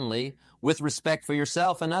importantly, with respect for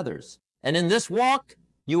yourself and others. And in this walk,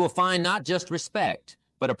 you will find not just respect,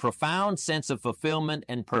 but a profound sense of fulfillment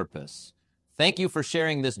and purpose. Thank you for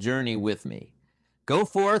sharing this journey with me. Go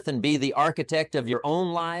forth and be the architect of your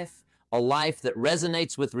own life, a life that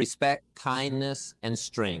resonates with respect, kindness, and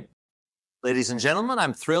strength. Ladies and gentlemen,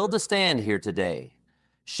 I'm thrilled to stand here today,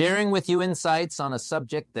 sharing with you insights on a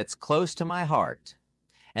subject that's close to my heart,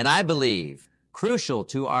 and I believe crucial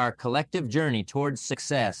to our collective journey towards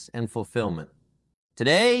success and fulfillment.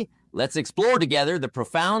 Today, let's explore together the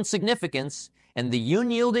profound significance and the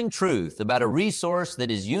unyielding truth about a resource that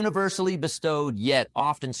is universally bestowed yet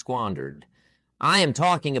often squandered. I am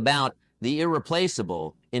talking about the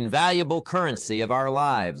irreplaceable, invaluable currency of our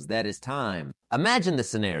lives, that is time. Imagine the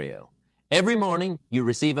scenario. Every morning, you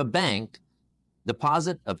receive a bank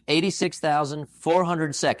deposit of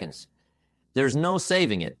 86,400 seconds. There's no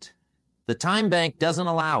saving it. The time bank doesn't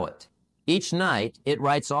allow it. Each night, it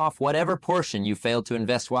writes off whatever portion you failed to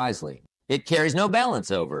invest wisely. It carries no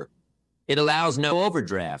balance over. It allows no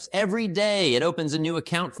overdrafts. Every day, it opens a new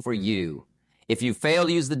account for you. If you fail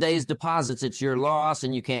to use the day's deposits, it's your loss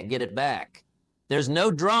and you can't get it back. There's no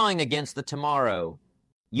drawing against the tomorrow.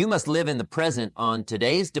 You must live in the present on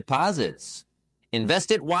today's deposits.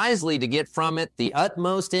 Invest it wisely to get from it the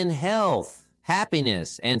utmost in health,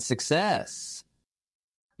 happiness, and success.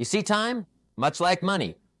 You see, time, much like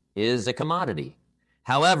money, is a commodity.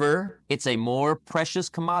 However, it's a more precious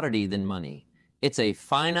commodity than money. It's a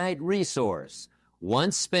finite resource.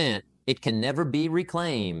 Once spent, it can never be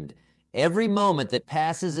reclaimed. Every moment that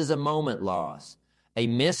passes is a moment lost, a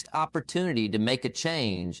missed opportunity to make a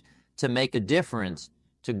change, to make a difference,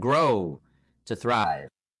 to grow, to thrive.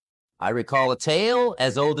 I recall a tale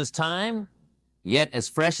as old as time, yet as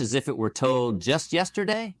fresh as if it were told just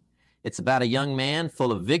yesterday. It's about a young man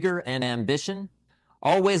full of vigor and ambition,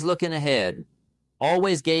 always looking ahead,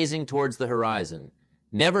 always gazing towards the horizon,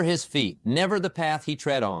 never his feet, never the path he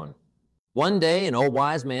tread on. One day, an old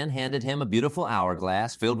wise man handed him a beautiful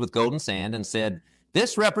hourglass filled with golden sand and said,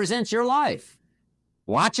 "This represents your life.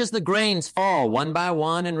 Watch as the grains fall one by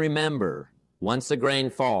one, and remember, once a grain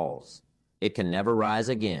falls, it can never rise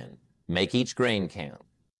again. Make each grain count."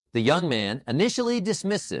 The young man, initially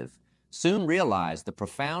dismissive, soon realized the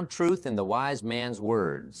profound truth in the wise man's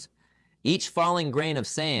words. Each falling grain of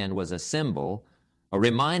sand was a symbol, a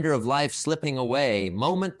reminder of life slipping away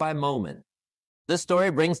moment by moment. This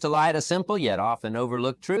story brings to light a simple yet often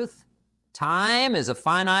overlooked truth. Time is a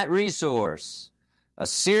finite resource, a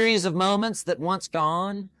series of moments that once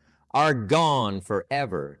gone are gone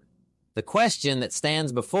forever. The question that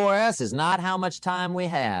stands before us is not how much time we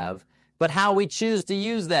have, but how we choose to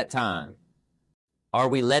use that time. Are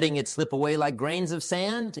we letting it slip away like grains of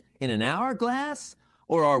sand in an hourglass,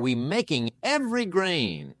 or are we making every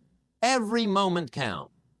grain, every moment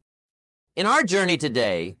count? In our journey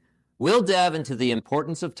today, we'll delve into the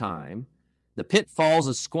importance of time, the pitfalls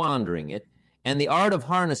of squandering it, and the art of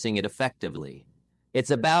harnessing it effectively.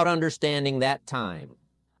 It's about understanding that time,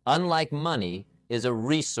 unlike money, is a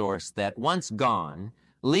resource that, once gone,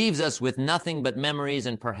 leaves us with nothing but memories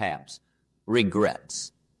and perhaps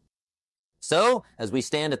regrets. So, as we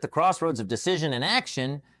stand at the crossroads of decision and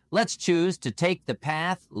action, let's choose to take the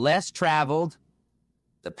path less traveled,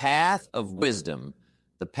 the path of wisdom,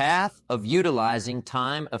 the path of utilizing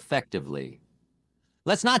time effectively.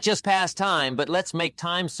 Let's not just pass time, but let's make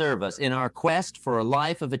time serve us in our quest for a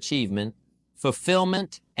life of achievement,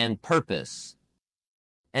 fulfillment, and purpose.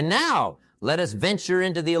 And now, let us venture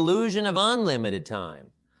into the illusion of unlimited time,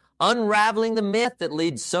 unraveling the myth that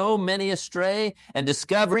leads so many astray and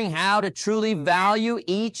discovering how to truly value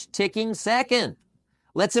each ticking second.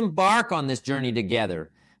 Let's embark on this journey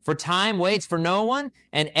together, for time waits for no one,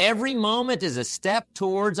 and every moment is a step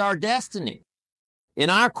towards our destiny. In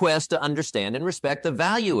our quest to understand and respect the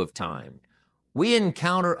value of time, we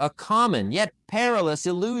encounter a common yet perilous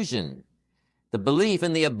illusion, the belief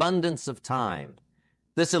in the abundance of time.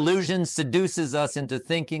 This illusion seduces us into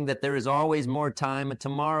thinking that there is always more time, and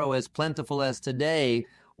tomorrow as plentiful as today,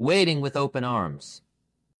 waiting with open arms.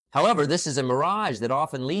 However, this is a mirage that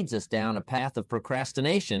often leads us down a path of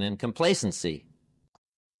procrastination and complacency.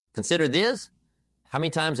 Consider this. How many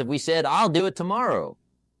times have we said, "I'll do it tomorrow,"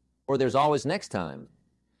 or "there's always next time"?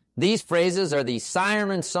 These phrases are the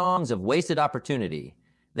siren songs of wasted opportunity.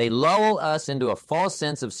 They lull us into a false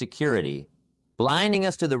sense of security, blinding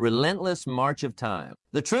us to the relentless march of time.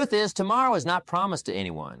 The truth is, tomorrow is not promised to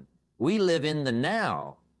anyone. We live in the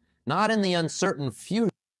now, not in the uncertain future.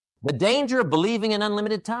 The danger of believing in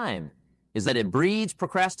unlimited time is that it breeds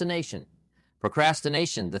procrastination.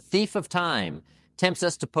 Procrastination, the thief of time, tempts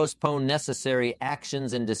us to postpone necessary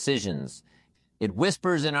actions and decisions. It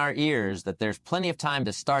whispers in our ears that there's plenty of time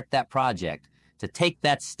to start that project, to take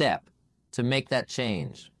that step, to make that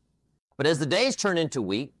change. But as the days turn into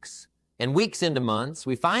weeks, and weeks into months,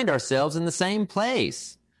 we find ourselves in the same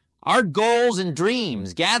place. Our goals and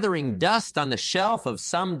dreams gathering dust on the shelf of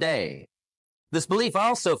some day. This belief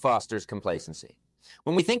also fosters complacency.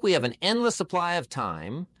 When we think we have an endless supply of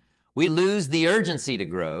time, we lose the urgency to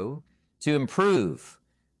grow, to improve,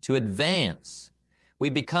 to advance.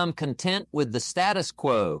 We become content with the status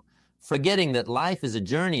quo, forgetting that life is a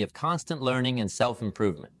journey of constant learning and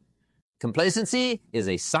self-improvement. Complacency is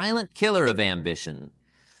a silent killer of ambition,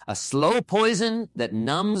 a slow poison that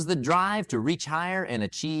numbs the drive to reach higher and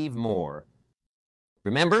achieve more.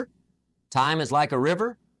 Remember, time is like a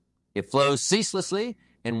river. It flows ceaselessly,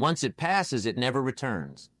 and once it passes, it never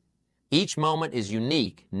returns. Each moment is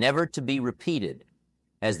unique, never to be repeated.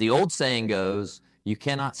 As the old saying goes, you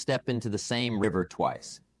cannot step into the same river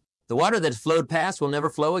twice. The water that has flowed past will never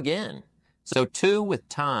flow again. So too with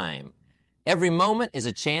time. Every moment is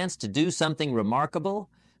a chance to do something remarkable,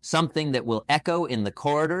 something that will echo in the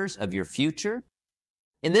corridors of your future.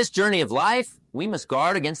 In this journey of life, we must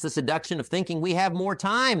guard against the seduction of thinking we have more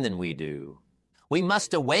time than we do. We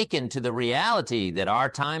must awaken to the reality that our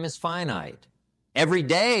time is finite. Every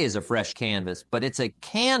day is a fresh canvas, but it's a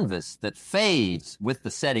canvas that fades with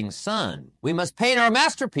the setting sun. We must paint our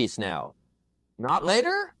masterpiece now, not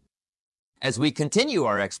later. As we continue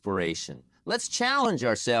our exploration, let's challenge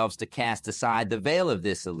ourselves to cast aside the veil of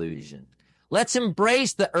this illusion. Let's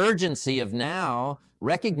embrace the urgency of now,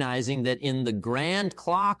 recognizing that in the grand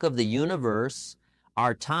clock of the universe,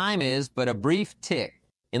 our time is but a brief tick.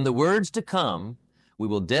 In the words to come, we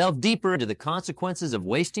will delve deeper into the consequences of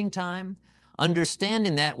wasting time,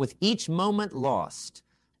 understanding that with each moment lost,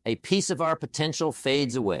 a piece of our potential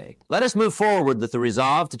fades away. Let us move forward with the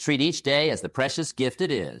resolve to treat each day as the precious gift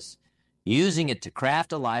it is, using it to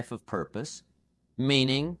craft a life of purpose,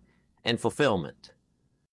 meaning, and fulfillment.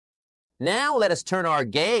 Now let us turn our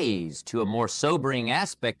gaze to a more sobering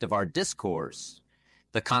aspect of our discourse,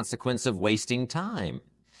 the consequence of wasting time.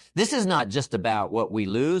 This is not just about what we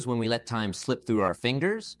lose when we let time slip through our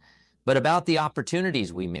fingers, but about the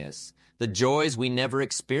opportunities we miss, the joys we never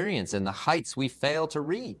experience, and the heights we fail to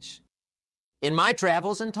reach. In my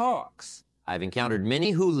travels and talks, I've encountered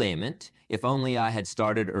many who lament, "If only I had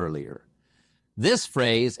started earlier." This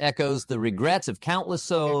phrase echoes the regrets of countless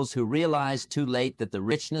souls who realized too late that the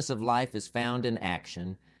richness of life is found in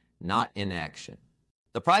action, not inaction.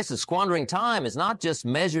 The price of squandering time is not just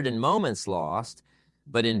measured in moments lost,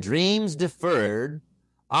 but in dreams deferred,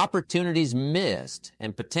 opportunities missed,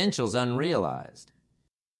 and potentials unrealized.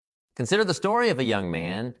 Consider the story of a young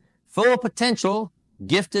man, full of potential,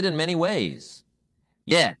 gifted in many ways.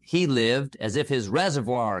 Yet he lived as if his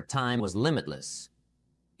reservoir of time was limitless.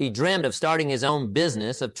 He dreamed of starting his own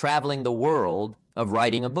business, of traveling the world, of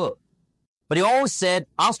writing a book. But he always said,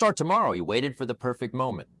 "I'll start tomorrow." He waited for the perfect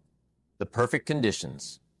moment, the perfect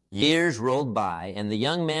conditions. Years rolled by, and the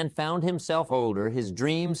young man found himself older, his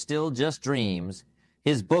dreams still just dreams,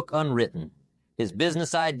 his book unwritten, his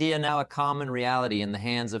business idea now a common reality in the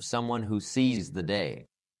hands of someone who seized the day.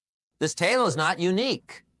 This tale is not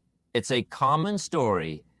unique. It's a common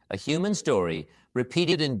story, a human story,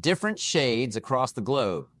 repeated in different shades across the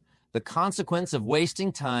globe. The consequence of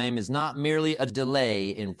wasting time is not merely a delay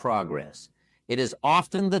in progress. It is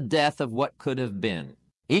often the death of what could have been.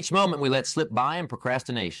 Each moment we let slip by in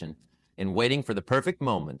procrastination, in waiting for the perfect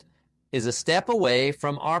moment, is a step away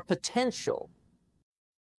from our potential.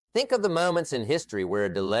 Think of the moments in history where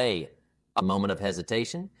a delay, a moment of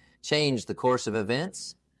hesitation, changed the course of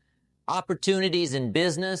events. Opportunities in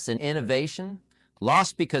business and innovation,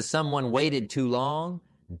 lost because someone waited too long,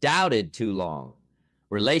 doubted too long.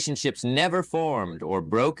 Relationships never formed or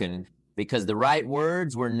broken because the right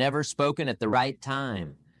words were never spoken at the right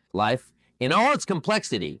time. Life, in all its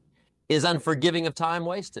complexity, is unforgiving of time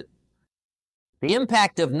wasted. The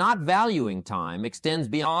impact of not valuing time extends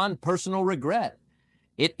beyond personal regret.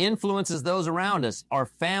 It influences those around us, our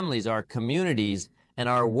families, our communities, and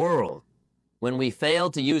our world. When we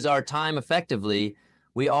fail to use our time effectively,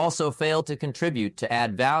 we also fail to contribute, to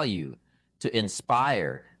add value, to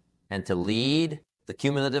inspire, and to lead. The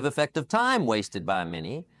cumulative effect of time wasted by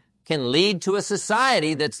many can lead to a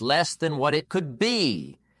society that's less than what it could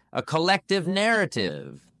be, a collective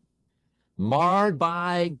narrative marred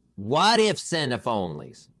by what-ifs and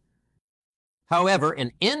if-onlys. However,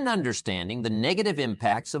 in understanding the negative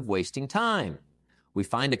impacts of wasting time, we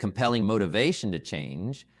find a compelling motivation to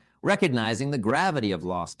change, recognizing the gravity of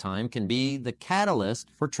lost time can be the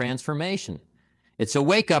catalyst for transformation. It's a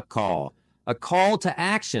wake-up call, a call to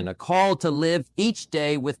action, a call to live each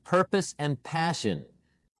day with purpose and passion.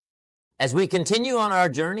 As we continue on our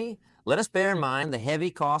journey, let us bear in mind the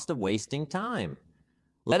heavy cost of wasting time.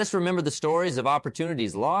 Let us remember the stories of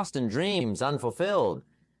opportunities lost and dreams unfulfilled.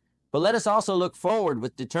 But let us also look forward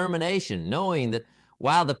with determination, knowing that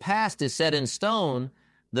while the past is set in stone,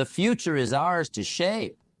 the future is ours to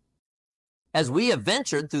shape. As we have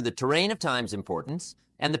ventured through the terrain of time's importance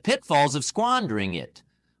and the pitfalls of squandering it,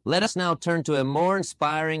 let us now turn to a more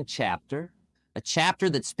inspiring chapter, a chapter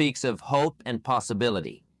that speaks of hope and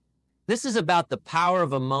possibility. This is about the power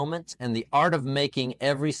of a moment and the art of making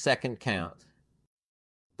every second count.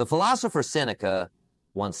 The philosopher Seneca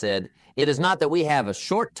once said, "It is not that we have a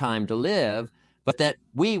short time to live, but that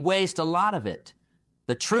we waste a lot of it."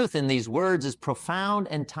 The truth in these words is profound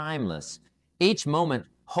and timeless. Each moment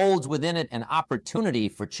holds within it an opportunity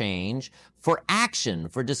for change, for action,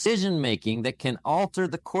 for decision-making that can alter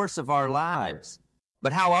the course of our lives.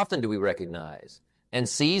 But how often do we recognize and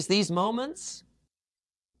seize these moments?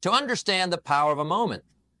 To understand the power of a moment,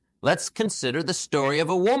 let's consider the story of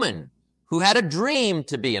a woman who had a dream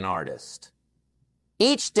to be an artist.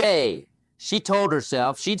 Each day, she told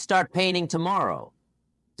herself she'd start painting tomorrow.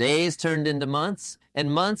 Days turned into months, and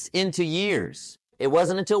months into years. It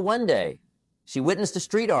wasn't until one day she witnessed a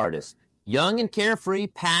street artist, young and carefree,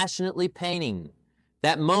 passionately painting.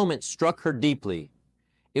 That moment struck her deeply.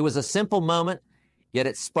 It was a simple moment, yet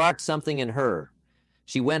it sparked something in her.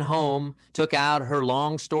 She went home, took out her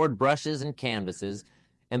long-stored brushes and canvases,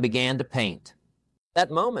 and began to paint.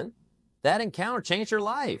 That moment, that encounter changed her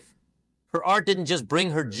life. Her art didn't just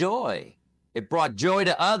bring her joy. It brought joy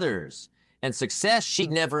to others and success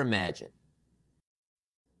she'd never imagined.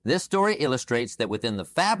 This story illustrates that within the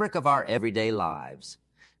fabric of our everyday lives,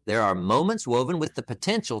 there are moments woven with the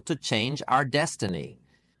potential to change our destiny.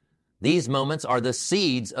 These moments are the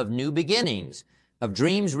seeds of new beginnings, of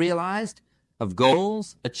dreams realized, of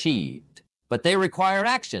goals achieved. But they require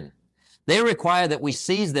action. They require that we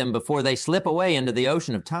seize them before they slip away into the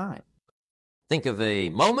ocean of time. Think of a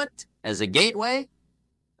moment as a gateway,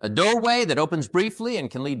 a doorway that opens briefly and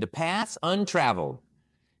can lead to paths untraveled.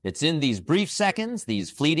 It's in these brief seconds, these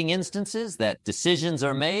fleeting instances, that decisions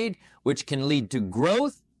are made which can lead to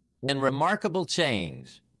growth and remarkable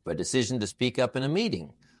change. A decision to speak up in a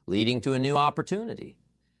meeting, leading to a new opportunity.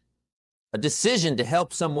 A decision to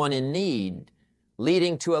help someone in need,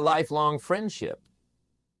 leading to a lifelong friendship.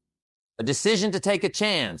 A decision to take a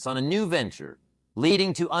chance on a new venture,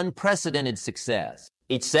 leading to unprecedented success.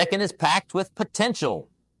 Each second is packed with potential,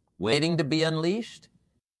 waiting to be unleashed.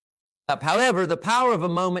 However, the power of a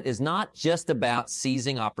moment is not just about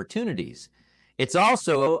seizing opportunities. It's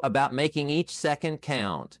also about making each second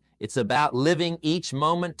count. It's about living each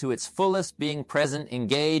moment to its fullest, being present,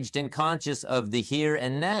 engaged, and conscious of the here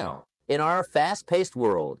and now. In our fast-paced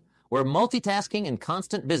world, where multitasking and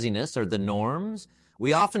constant busyness are the norms,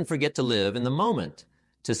 we often forget to live in the moment,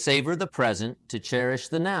 to savor the present, to cherish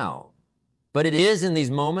the now. But it is in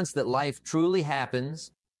these moments that life truly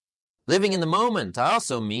happens. Living in the moment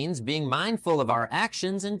also means being mindful of our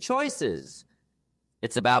actions and choices.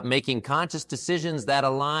 It's about making conscious decisions that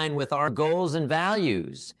align with our goals and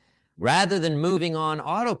values, rather than moving on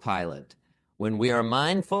autopilot. When we are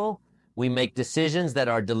mindful, we make decisions that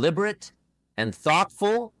are deliberate and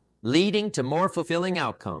thoughtful, leading to more fulfilling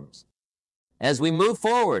outcomes. As we move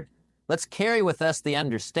forward, let's carry with us the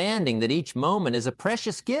understanding that each moment is a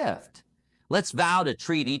precious gift. Let's vow to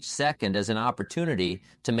treat each second as an opportunity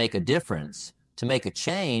to make a difference, to make a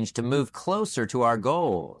change, to move closer to our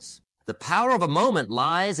goals. The power of a moment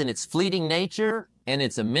lies in its fleeting nature and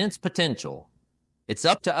its immense potential. It's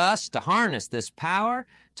up to us to harness this power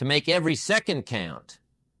to make every second count.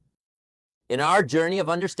 In our journey of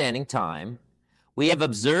understanding time, we have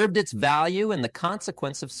observed its value and the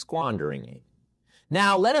consequence of squandering it.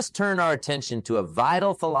 Now, let us turn our attention to a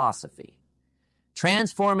vital philosophy,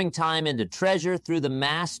 transforming time into treasure through the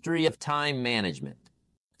mastery of time management.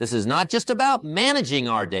 This is not just about managing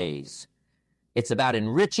our days. It's about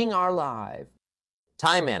enriching our lives.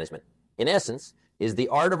 Time management, in essence, is the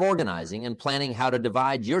art of organizing and planning how to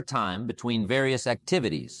divide your time between various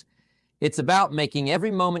activities. It's about making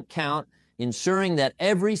every moment count, ensuring that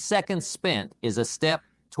every second spent is a step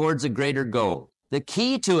towards a greater goal. The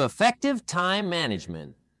key to effective time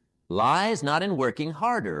management lies not in working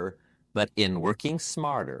harder, but in working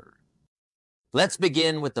smarter. Let's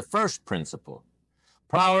begin with the first principle,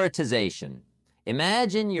 prioritization.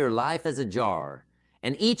 Imagine your life as a jar,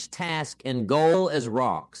 and each task and goal as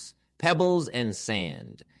rocks, pebbles, and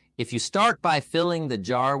sand. If you start by filling the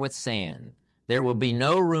jar with sand, there will be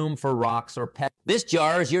no room for rocks or pebbles. This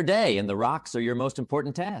jar is your day, and the rocks are your most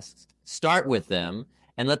important tasks. Start with them,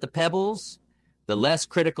 and let the pebbles, the less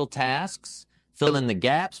critical tasks, fill in the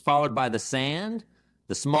gaps, followed by the sand,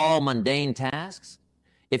 the small, mundane tasks.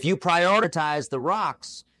 If you prioritize the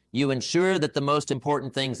rocks, you ensure that the most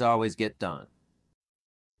important things always get done.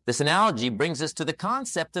 This analogy brings us to the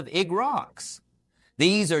concept of big rocks.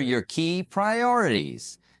 These are your key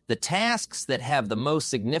priorities, the tasks that have the most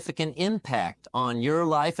significant impact on your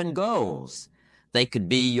life and goals. They could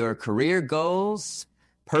be your career goals,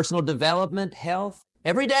 personal development, health.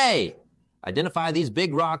 Every day, identify these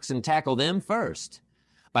big rocks and tackle them first.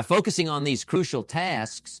 By focusing on these crucial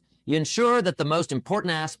tasks, you ensure that the most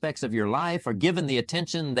important aspects of your life are given the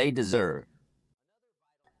attention they deserve.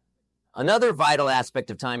 Another vital aspect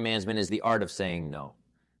of time management is the art of saying no.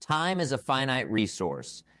 Time is a finite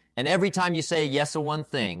resource, and every time you say yes to one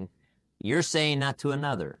thing, you're saying not to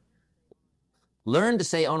another. Learn to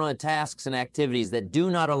say no to tasks and activities that do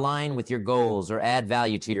not align with your goals or add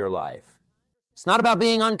value to your life. It's not about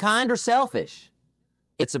being unkind or selfish.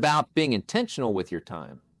 It's about being intentional with your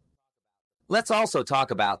time. Let's also talk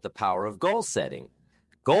about the power of goal setting.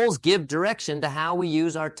 Goals give direction to how we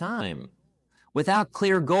use our time. Without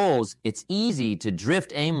clear goals, it's easy to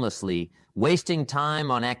drift aimlessly, wasting time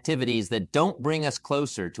on activities that don't bring us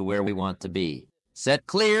closer to where we want to be. Set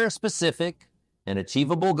clear, specific, and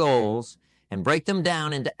achievable goals and break them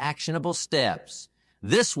down into actionable steps.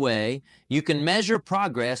 This way, you can measure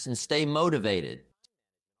progress and stay motivated.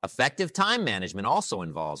 Effective time management also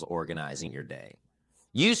involves organizing your day.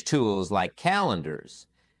 Use tools like calendars,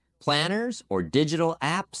 planners, or digital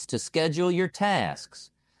apps to schedule your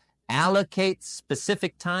tasks. Allocate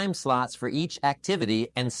specific time slots for each activity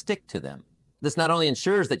and stick to them. This not only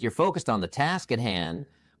ensures that you're focused on the task at hand,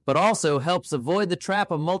 but also helps avoid the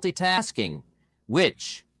trap of multitasking,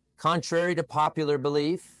 which, contrary to popular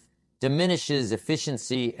belief, diminishes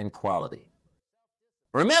efficiency and quality.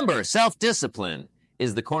 Remember, self-discipline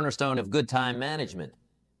is the cornerstone of good time management.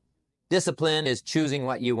 Discipline is choosing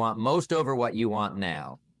what you want most over what you want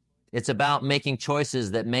now. It's about making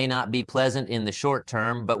choices that may not be pleasant in the short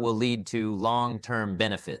term, but will lead to long-term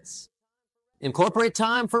benefits. Incorporate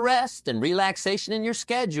time for rest and relaxation in your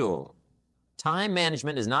schedule. Time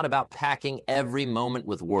management is not about packing every moment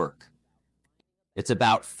with work. It's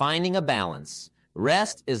about finding a balance.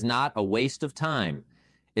 Rest is not a waste of time.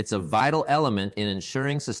 It's a vital element in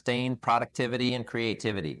ensuring sustained productivity and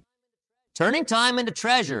creativity. Turning time into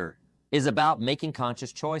treasure is about making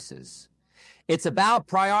conscious choices. It's about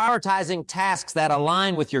prioritizing tasks that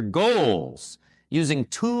align with your goals, using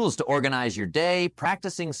tools to organize your day,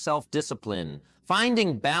 practicing self-discipline,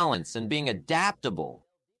 finding balance, and being adaptable.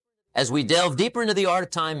 As we delve deeper into the art of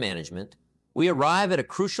time management, we arrive at a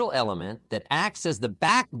crucial element that acts as the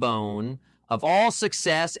backbone of all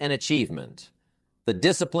success and achievement, the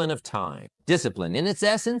discipline of time. Discipline, in its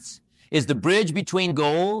essence, is the bridge between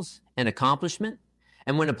goals and accomplishment,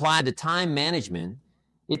 and when applied to time management,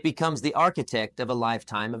 it becomes the architect of a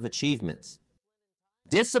lifetime of achievements.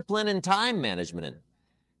 Discipline in time management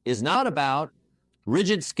is not about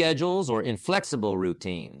rigid schedules or inflexible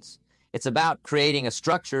routines. It's about creating a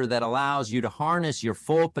structure that allows you to harness your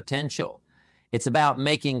full potential. It's about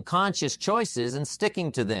making conscious choices and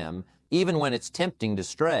sticking to them, even when it's tempting to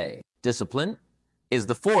stray. Discipline is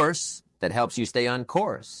the force that helps you stay on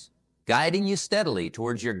course, guiding you steadily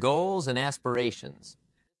towards your goals and aspirations.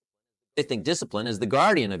 I think discipline is the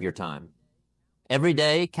guardian of your time. Every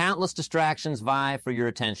day, countless distractions vie for your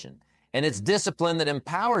attention, and it's discipline that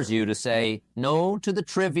empowers you to say no to the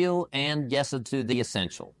trivial and yes to the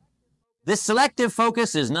essential. This selective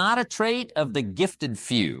focus is not a trait of the gifted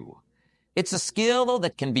few. It's a skill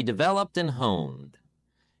that can be developed and honed.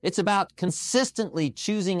 It's about consistently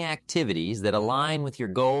choosing activities that align with your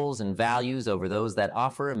goals and values over those that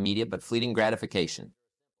offer immediate but fleeting gratification.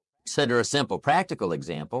 Consider a simple practical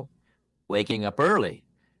example: waking up early.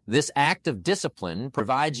 This act of discipline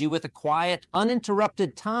provides you with a quiet,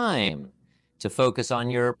 uninterrupted time to focus on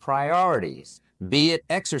your priorities, be it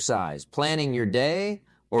exercise, planning your day,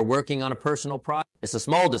 or working on a personal project. It's a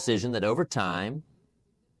small decision that over time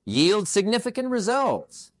yields significant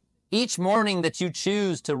results. Each morning that you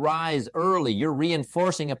choose to rise early, you're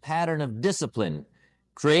reinforcing a pattern of discipline,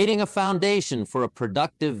 creating a foundation for a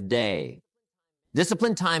productive day.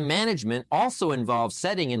 Disciplined time management also involves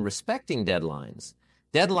setting and respecting deadlines.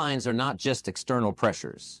 Deadlines are not just external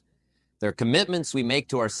pressures. They're commitments we make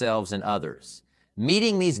to ourselves and others.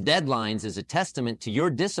 Meeting these deadlines is a testament to your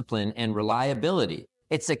discipline and reliability.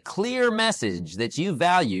 It's a clear message that you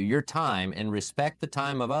value your time and respect the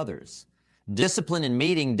time of others. Discipline in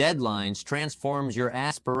meeting deadlines transforms your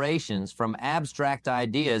aspirations from abstract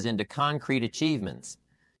ideas into concrete achievements.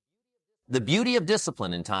 The beauty of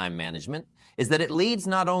discipline in time management is that it leads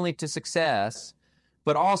not only to success,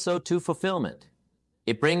 but also to fulfillment.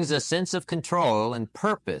 It brings a sense of control and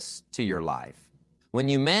purpose to your life. When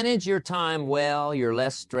you manage your time well, you're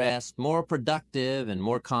less stressed, more productive, and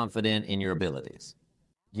more confident in your abilities.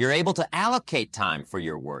 You're able to allocate time for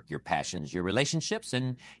your work, your passions, your relationships,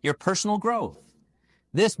 and your personal growth.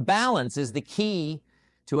 This balance is the key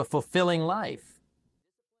to a fulfilling life.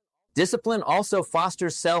 Discipline also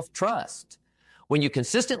fosters self-trust. When you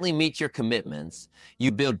consistently meet your commitments,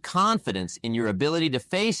 you build confidence in your ability to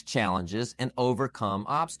face challenges and overcome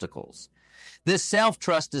obstacles. This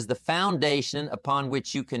self-trust is the foundation upon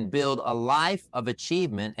which you can build a life of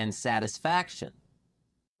achievement and satisfaction.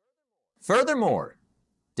 Furthermore,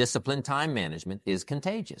 disciplined time management is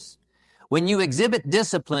contagious. When you exhibit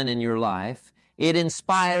discipline in your life, it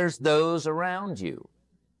inspires those around you.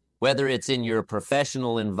 Whether it's in your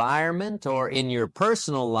professional environment or in your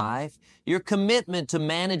personal life, your commitment to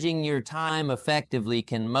managing your time effectively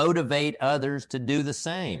can motivate others to do the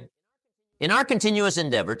same. In our continuous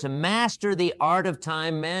endeavor to master the art of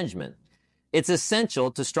time management, it's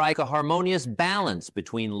essential to strike a harmonious balance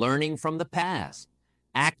between learning from the past,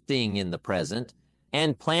 acting in the present,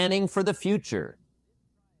 and planning for the future.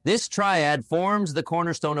 This triad forms the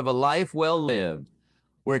cornerstone of a life well lived,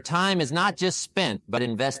 where time is not just spent, but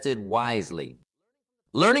invested wisely.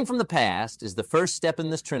 Learning from the past is the first step in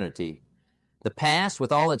this trinity. The past,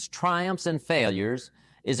 with all its triumphs and failures,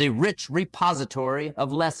 is a rich repository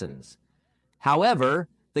of lessons. However,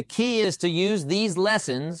 the key is to use these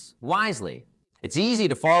lessons wisely. It's easy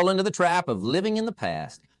to fall into the trap of living in the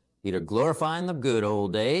past, either glorifying the good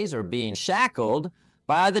old days or being shackled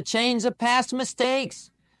by the chains of past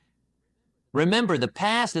mistakes. Remember, the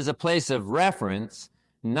past is a place of reference,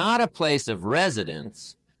 not a place of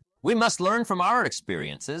residence. We must learn from our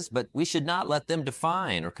experiences, but we should not let them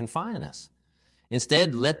define or confine us.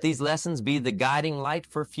 Instead, let these lessons be the guiding light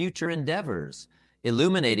for future endeavors,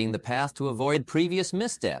 illuminating the path to avoid previous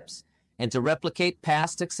missteps and to replicate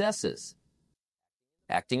past successes.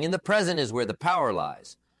 Acting in the present is where the power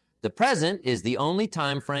lies. The present is the only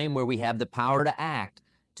time frame where we have the power to act,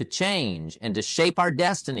 to change, and to shape our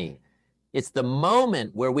destiny. It's the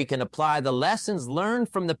moment where we can apply the lessons learned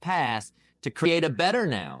from the past to create a better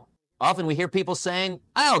now. Often we hear people saying,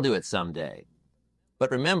 "I'll do it someday."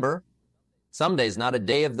 But remember, someday's not a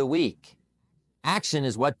day of the week. Action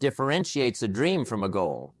is what differentiates a dream from a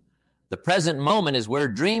goal. The present moment is where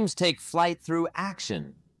dreams take flight through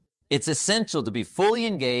action. It's essential to be fully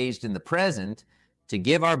engaged in the present, to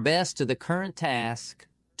give our best to the current task,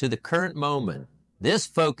 to the current moment. This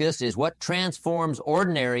focus is what transforms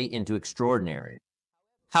ordinary into extraordinary.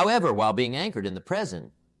 However, while being anchored in the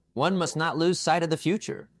present, one must not lose sight of the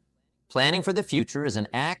future. Planning for the future is an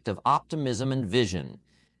act of optimism and vision.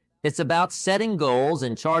 It's about setting goals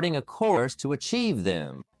and charting a course to achieve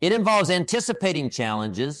them. It involves anticipating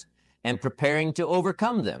challenges and preparing to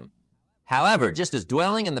overcome them. However, just as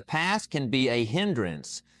dwelling in the past can be a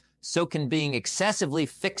hindrance, so can being excessively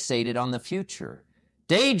fixated on the future.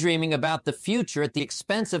 Daydreaming about the future at the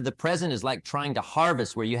expense of the present is like trying to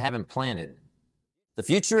harvest where you haven't planted. The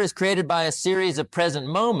future is created by a series of present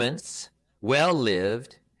moments, well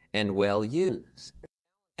lived and well used.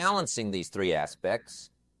 Balancing these three aspects,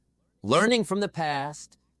 learning from the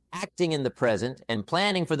past, acting in the present, and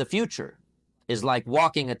planning for the future is like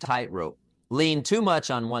walking a tightrope. Lean too much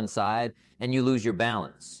on one side and you lose your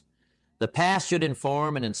balance. The past should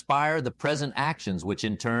inform and inspire the present actions, which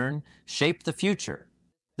in turn shape the future.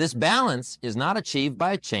 This balance is not achieved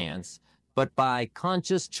by chance, but by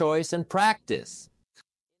conscious choice and practice.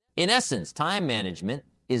 In essence, time management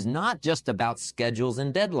is not just about schedules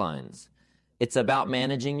and deadlines. It's about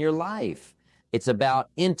managing your life. It's about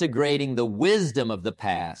integrating the wisdom of the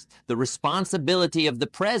past, the responsibility of the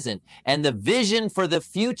present, and the vision for the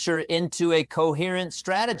future into a coherent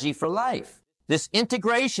strategy for life. This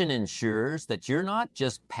integration ensures that you're not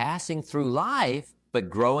just passing through life, but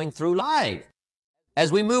growing through life.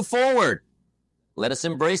 As we move forward, let us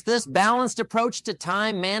embrace this balanced approach to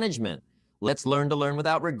time management. Let's learn to learn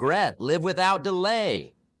without regret, live without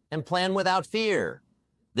delay, and plan without fear.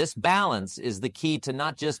 This balance is the key to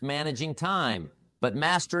not just managing time, but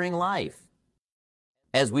mastering life.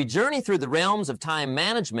 As we journey through the realms of time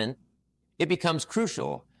management, it becomes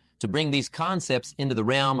crucial to bring these concepts into the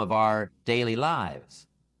realm of our daily lives.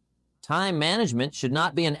 Time management should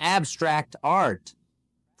not be an abstract art,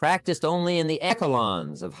 practiced only in the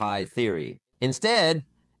echelons of high theory. Instead,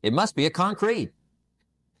 it must be a concrete,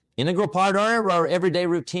 integral part of our everyday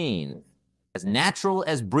routine, as natural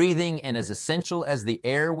as breathing and as essential as the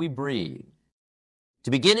air we breathe.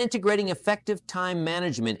 To begin integrating effective time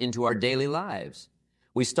management into our daily lives,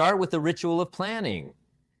 we start with the ritual of planning.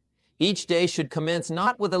 Each day should commence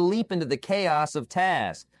not with a leap into the chaos of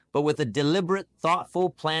tasks, but with a deliberate, thoughtful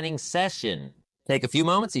planning session. Take a few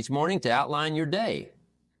moments each morning to outline your day.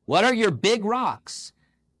 What are your big rocks?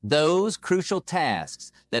 Those crucial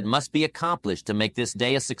tasks that must be accomplished to make this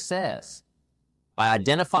day a success. By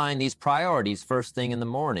identifying these priorities first thing in the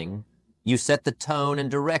morning, you set the tone and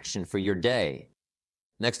direction for your day.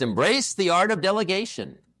 Next, embrace the art of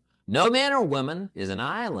delegation. No man or woman is an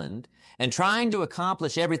island, and trying to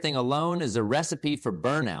accomplish everything alone is a recipe for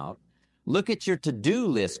burnout. Look at your to-do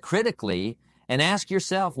list critically and ask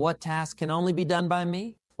yourself, what task can only be done by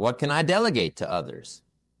me? What can I delegate to others?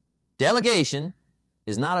 Delegation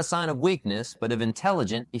is not a sign of weakness, but of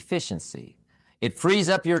intelligent efficiency. It frees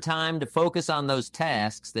up your time to focus on those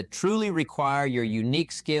tasks that truly require your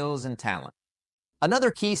unique skills and talent. Another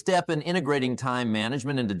key step in integrating time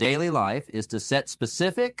management into daily life is to set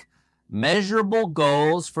specific, measurable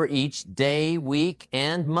goals for each day, week,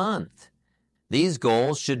 and month. These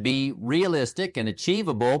goals should be realistic and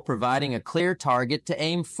achievable, providing a clear target to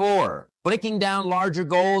aim for. Breaking down larger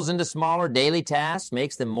goals into smaller daily tasks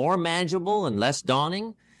makes them more manageable and less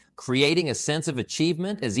daunting, creating a sense of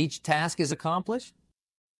achievement as each task is accomplished.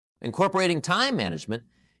 Incorporating time management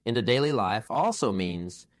into daily life also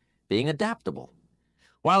means being adaptable.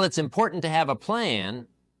 While it's important to have a plan,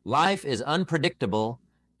 life is unpredictable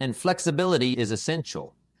and flexibility is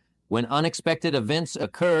essential. When unexpected events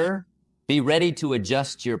occur, be ready to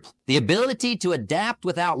adjust your plan. The ability to adapt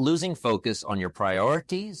without losing focus on your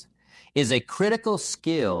priorities is a critical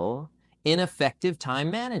skill in effective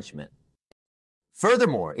time management.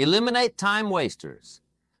 Furthermore, eliminate time wasters.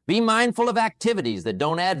 Be mindful of activities that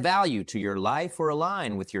don't add value to your life or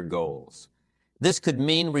align with your goals. This could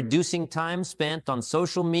mean reducing time spent on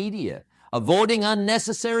social media, avoiding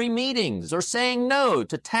unnecessary meetings, or saying no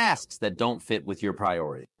to tasks that don't fit with your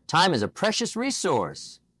priority. Time is a precious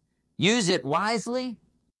resource. Use it wisely.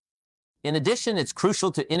 In addition, it's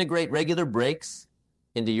crucial to integrate regular breaks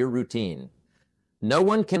into your routine. No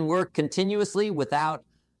one can work continuously without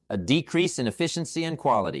a decrease in efficiency and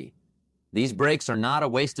quality. These breaks are not a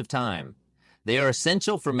waste of time. They are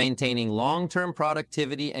essential for maintaining long-term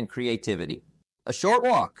productivity and creativity. A short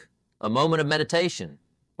walk, a moment of meditation,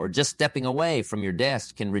 or just stepping away from your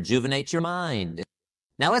desk can rejuvenate your mind.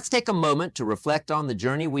 Now let's take a moment to reflect on the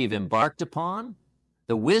journey we've embarked upon,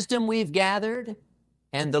 the wisdom we've gathered,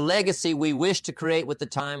 and the legacy we wish to create with the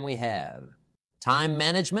time we have. Time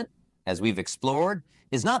management, as we've explored,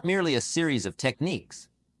 is not merely a series of techniques.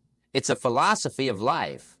 It's a philosophy of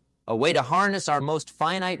life, a way to harness our most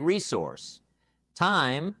finite resource,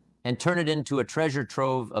 time, and turn it into a treasure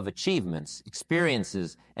trove of achievements,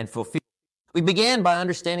 experiences, and fulfillment. We began by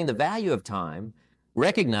understanding the value of time,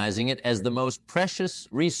 recognizing it as the most precious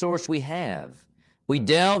resource we have. We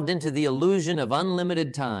delved into the illusion of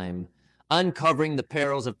unlimited time, uncovering the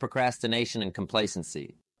perils of procrastination and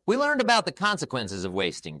complacency. We learned about the consequences of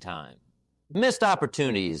wasting time, missed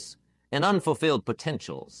opportunities, and unfulfilled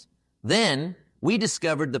potentials. Then, we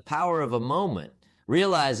discovered the power of a moment,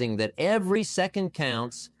 realizing that every second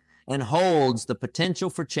counts and holds the potential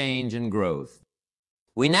for change and growth.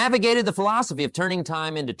 We navigated the philosophy of turning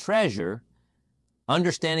time into treasure,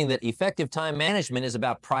 understanding that effective time management is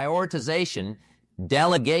about prioritization,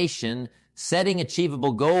 delegation, setting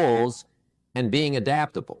achievable goals, and being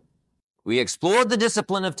adaptable. We explored the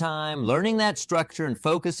discipline of time, learning that structure and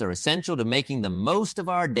focus are essential to making the most of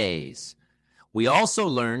our days. We also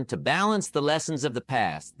learned to balance the lessons of the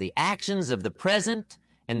past, the actions of the present,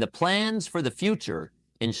 and the plans for the future,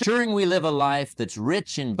 ensuring we live a life that's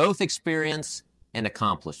rich in both experience and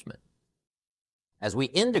accomplishment. As we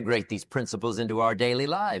integrate these principles into our daily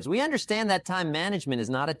lives, we understand that time management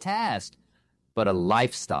is not a task, but a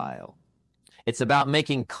lifestyle. It's about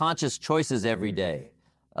making conscious choices every day,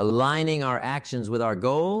 aligning our actions with our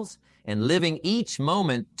goals, and living each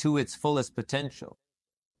moment to its fullest potential.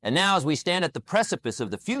 And now, as we stand at the precipice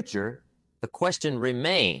of the future, the question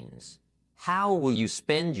remains, how will you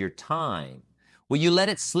spend your time? Will you let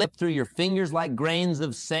it slip through your fingers like grains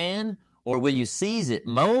of sand, or will you seize it,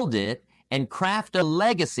 mold it, and craft a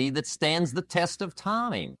legacy that stands the test of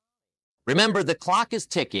time? Remember, the clock is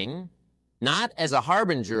ticking, not as a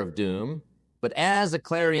harbinger of doom, but as a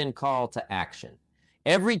clarion call to action.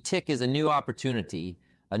 Every tick is a new opportunity,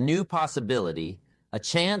 a new possibility, a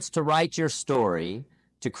chance to write your story,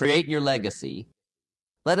 to create your legacy.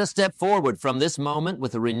 Let us step forward from this moment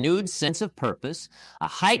with a renewed sense of purpose, a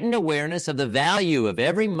heightened awareness of the value of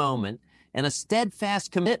every moment, and a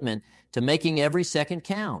steadfast commitment to making every second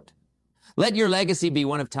count. Let your legacy be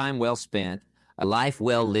one of time well spent, a life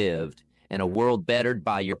well lived, and a world bettered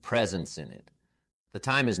by your presence in it. The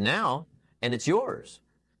time is now, and it's yours.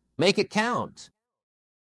 Make it count.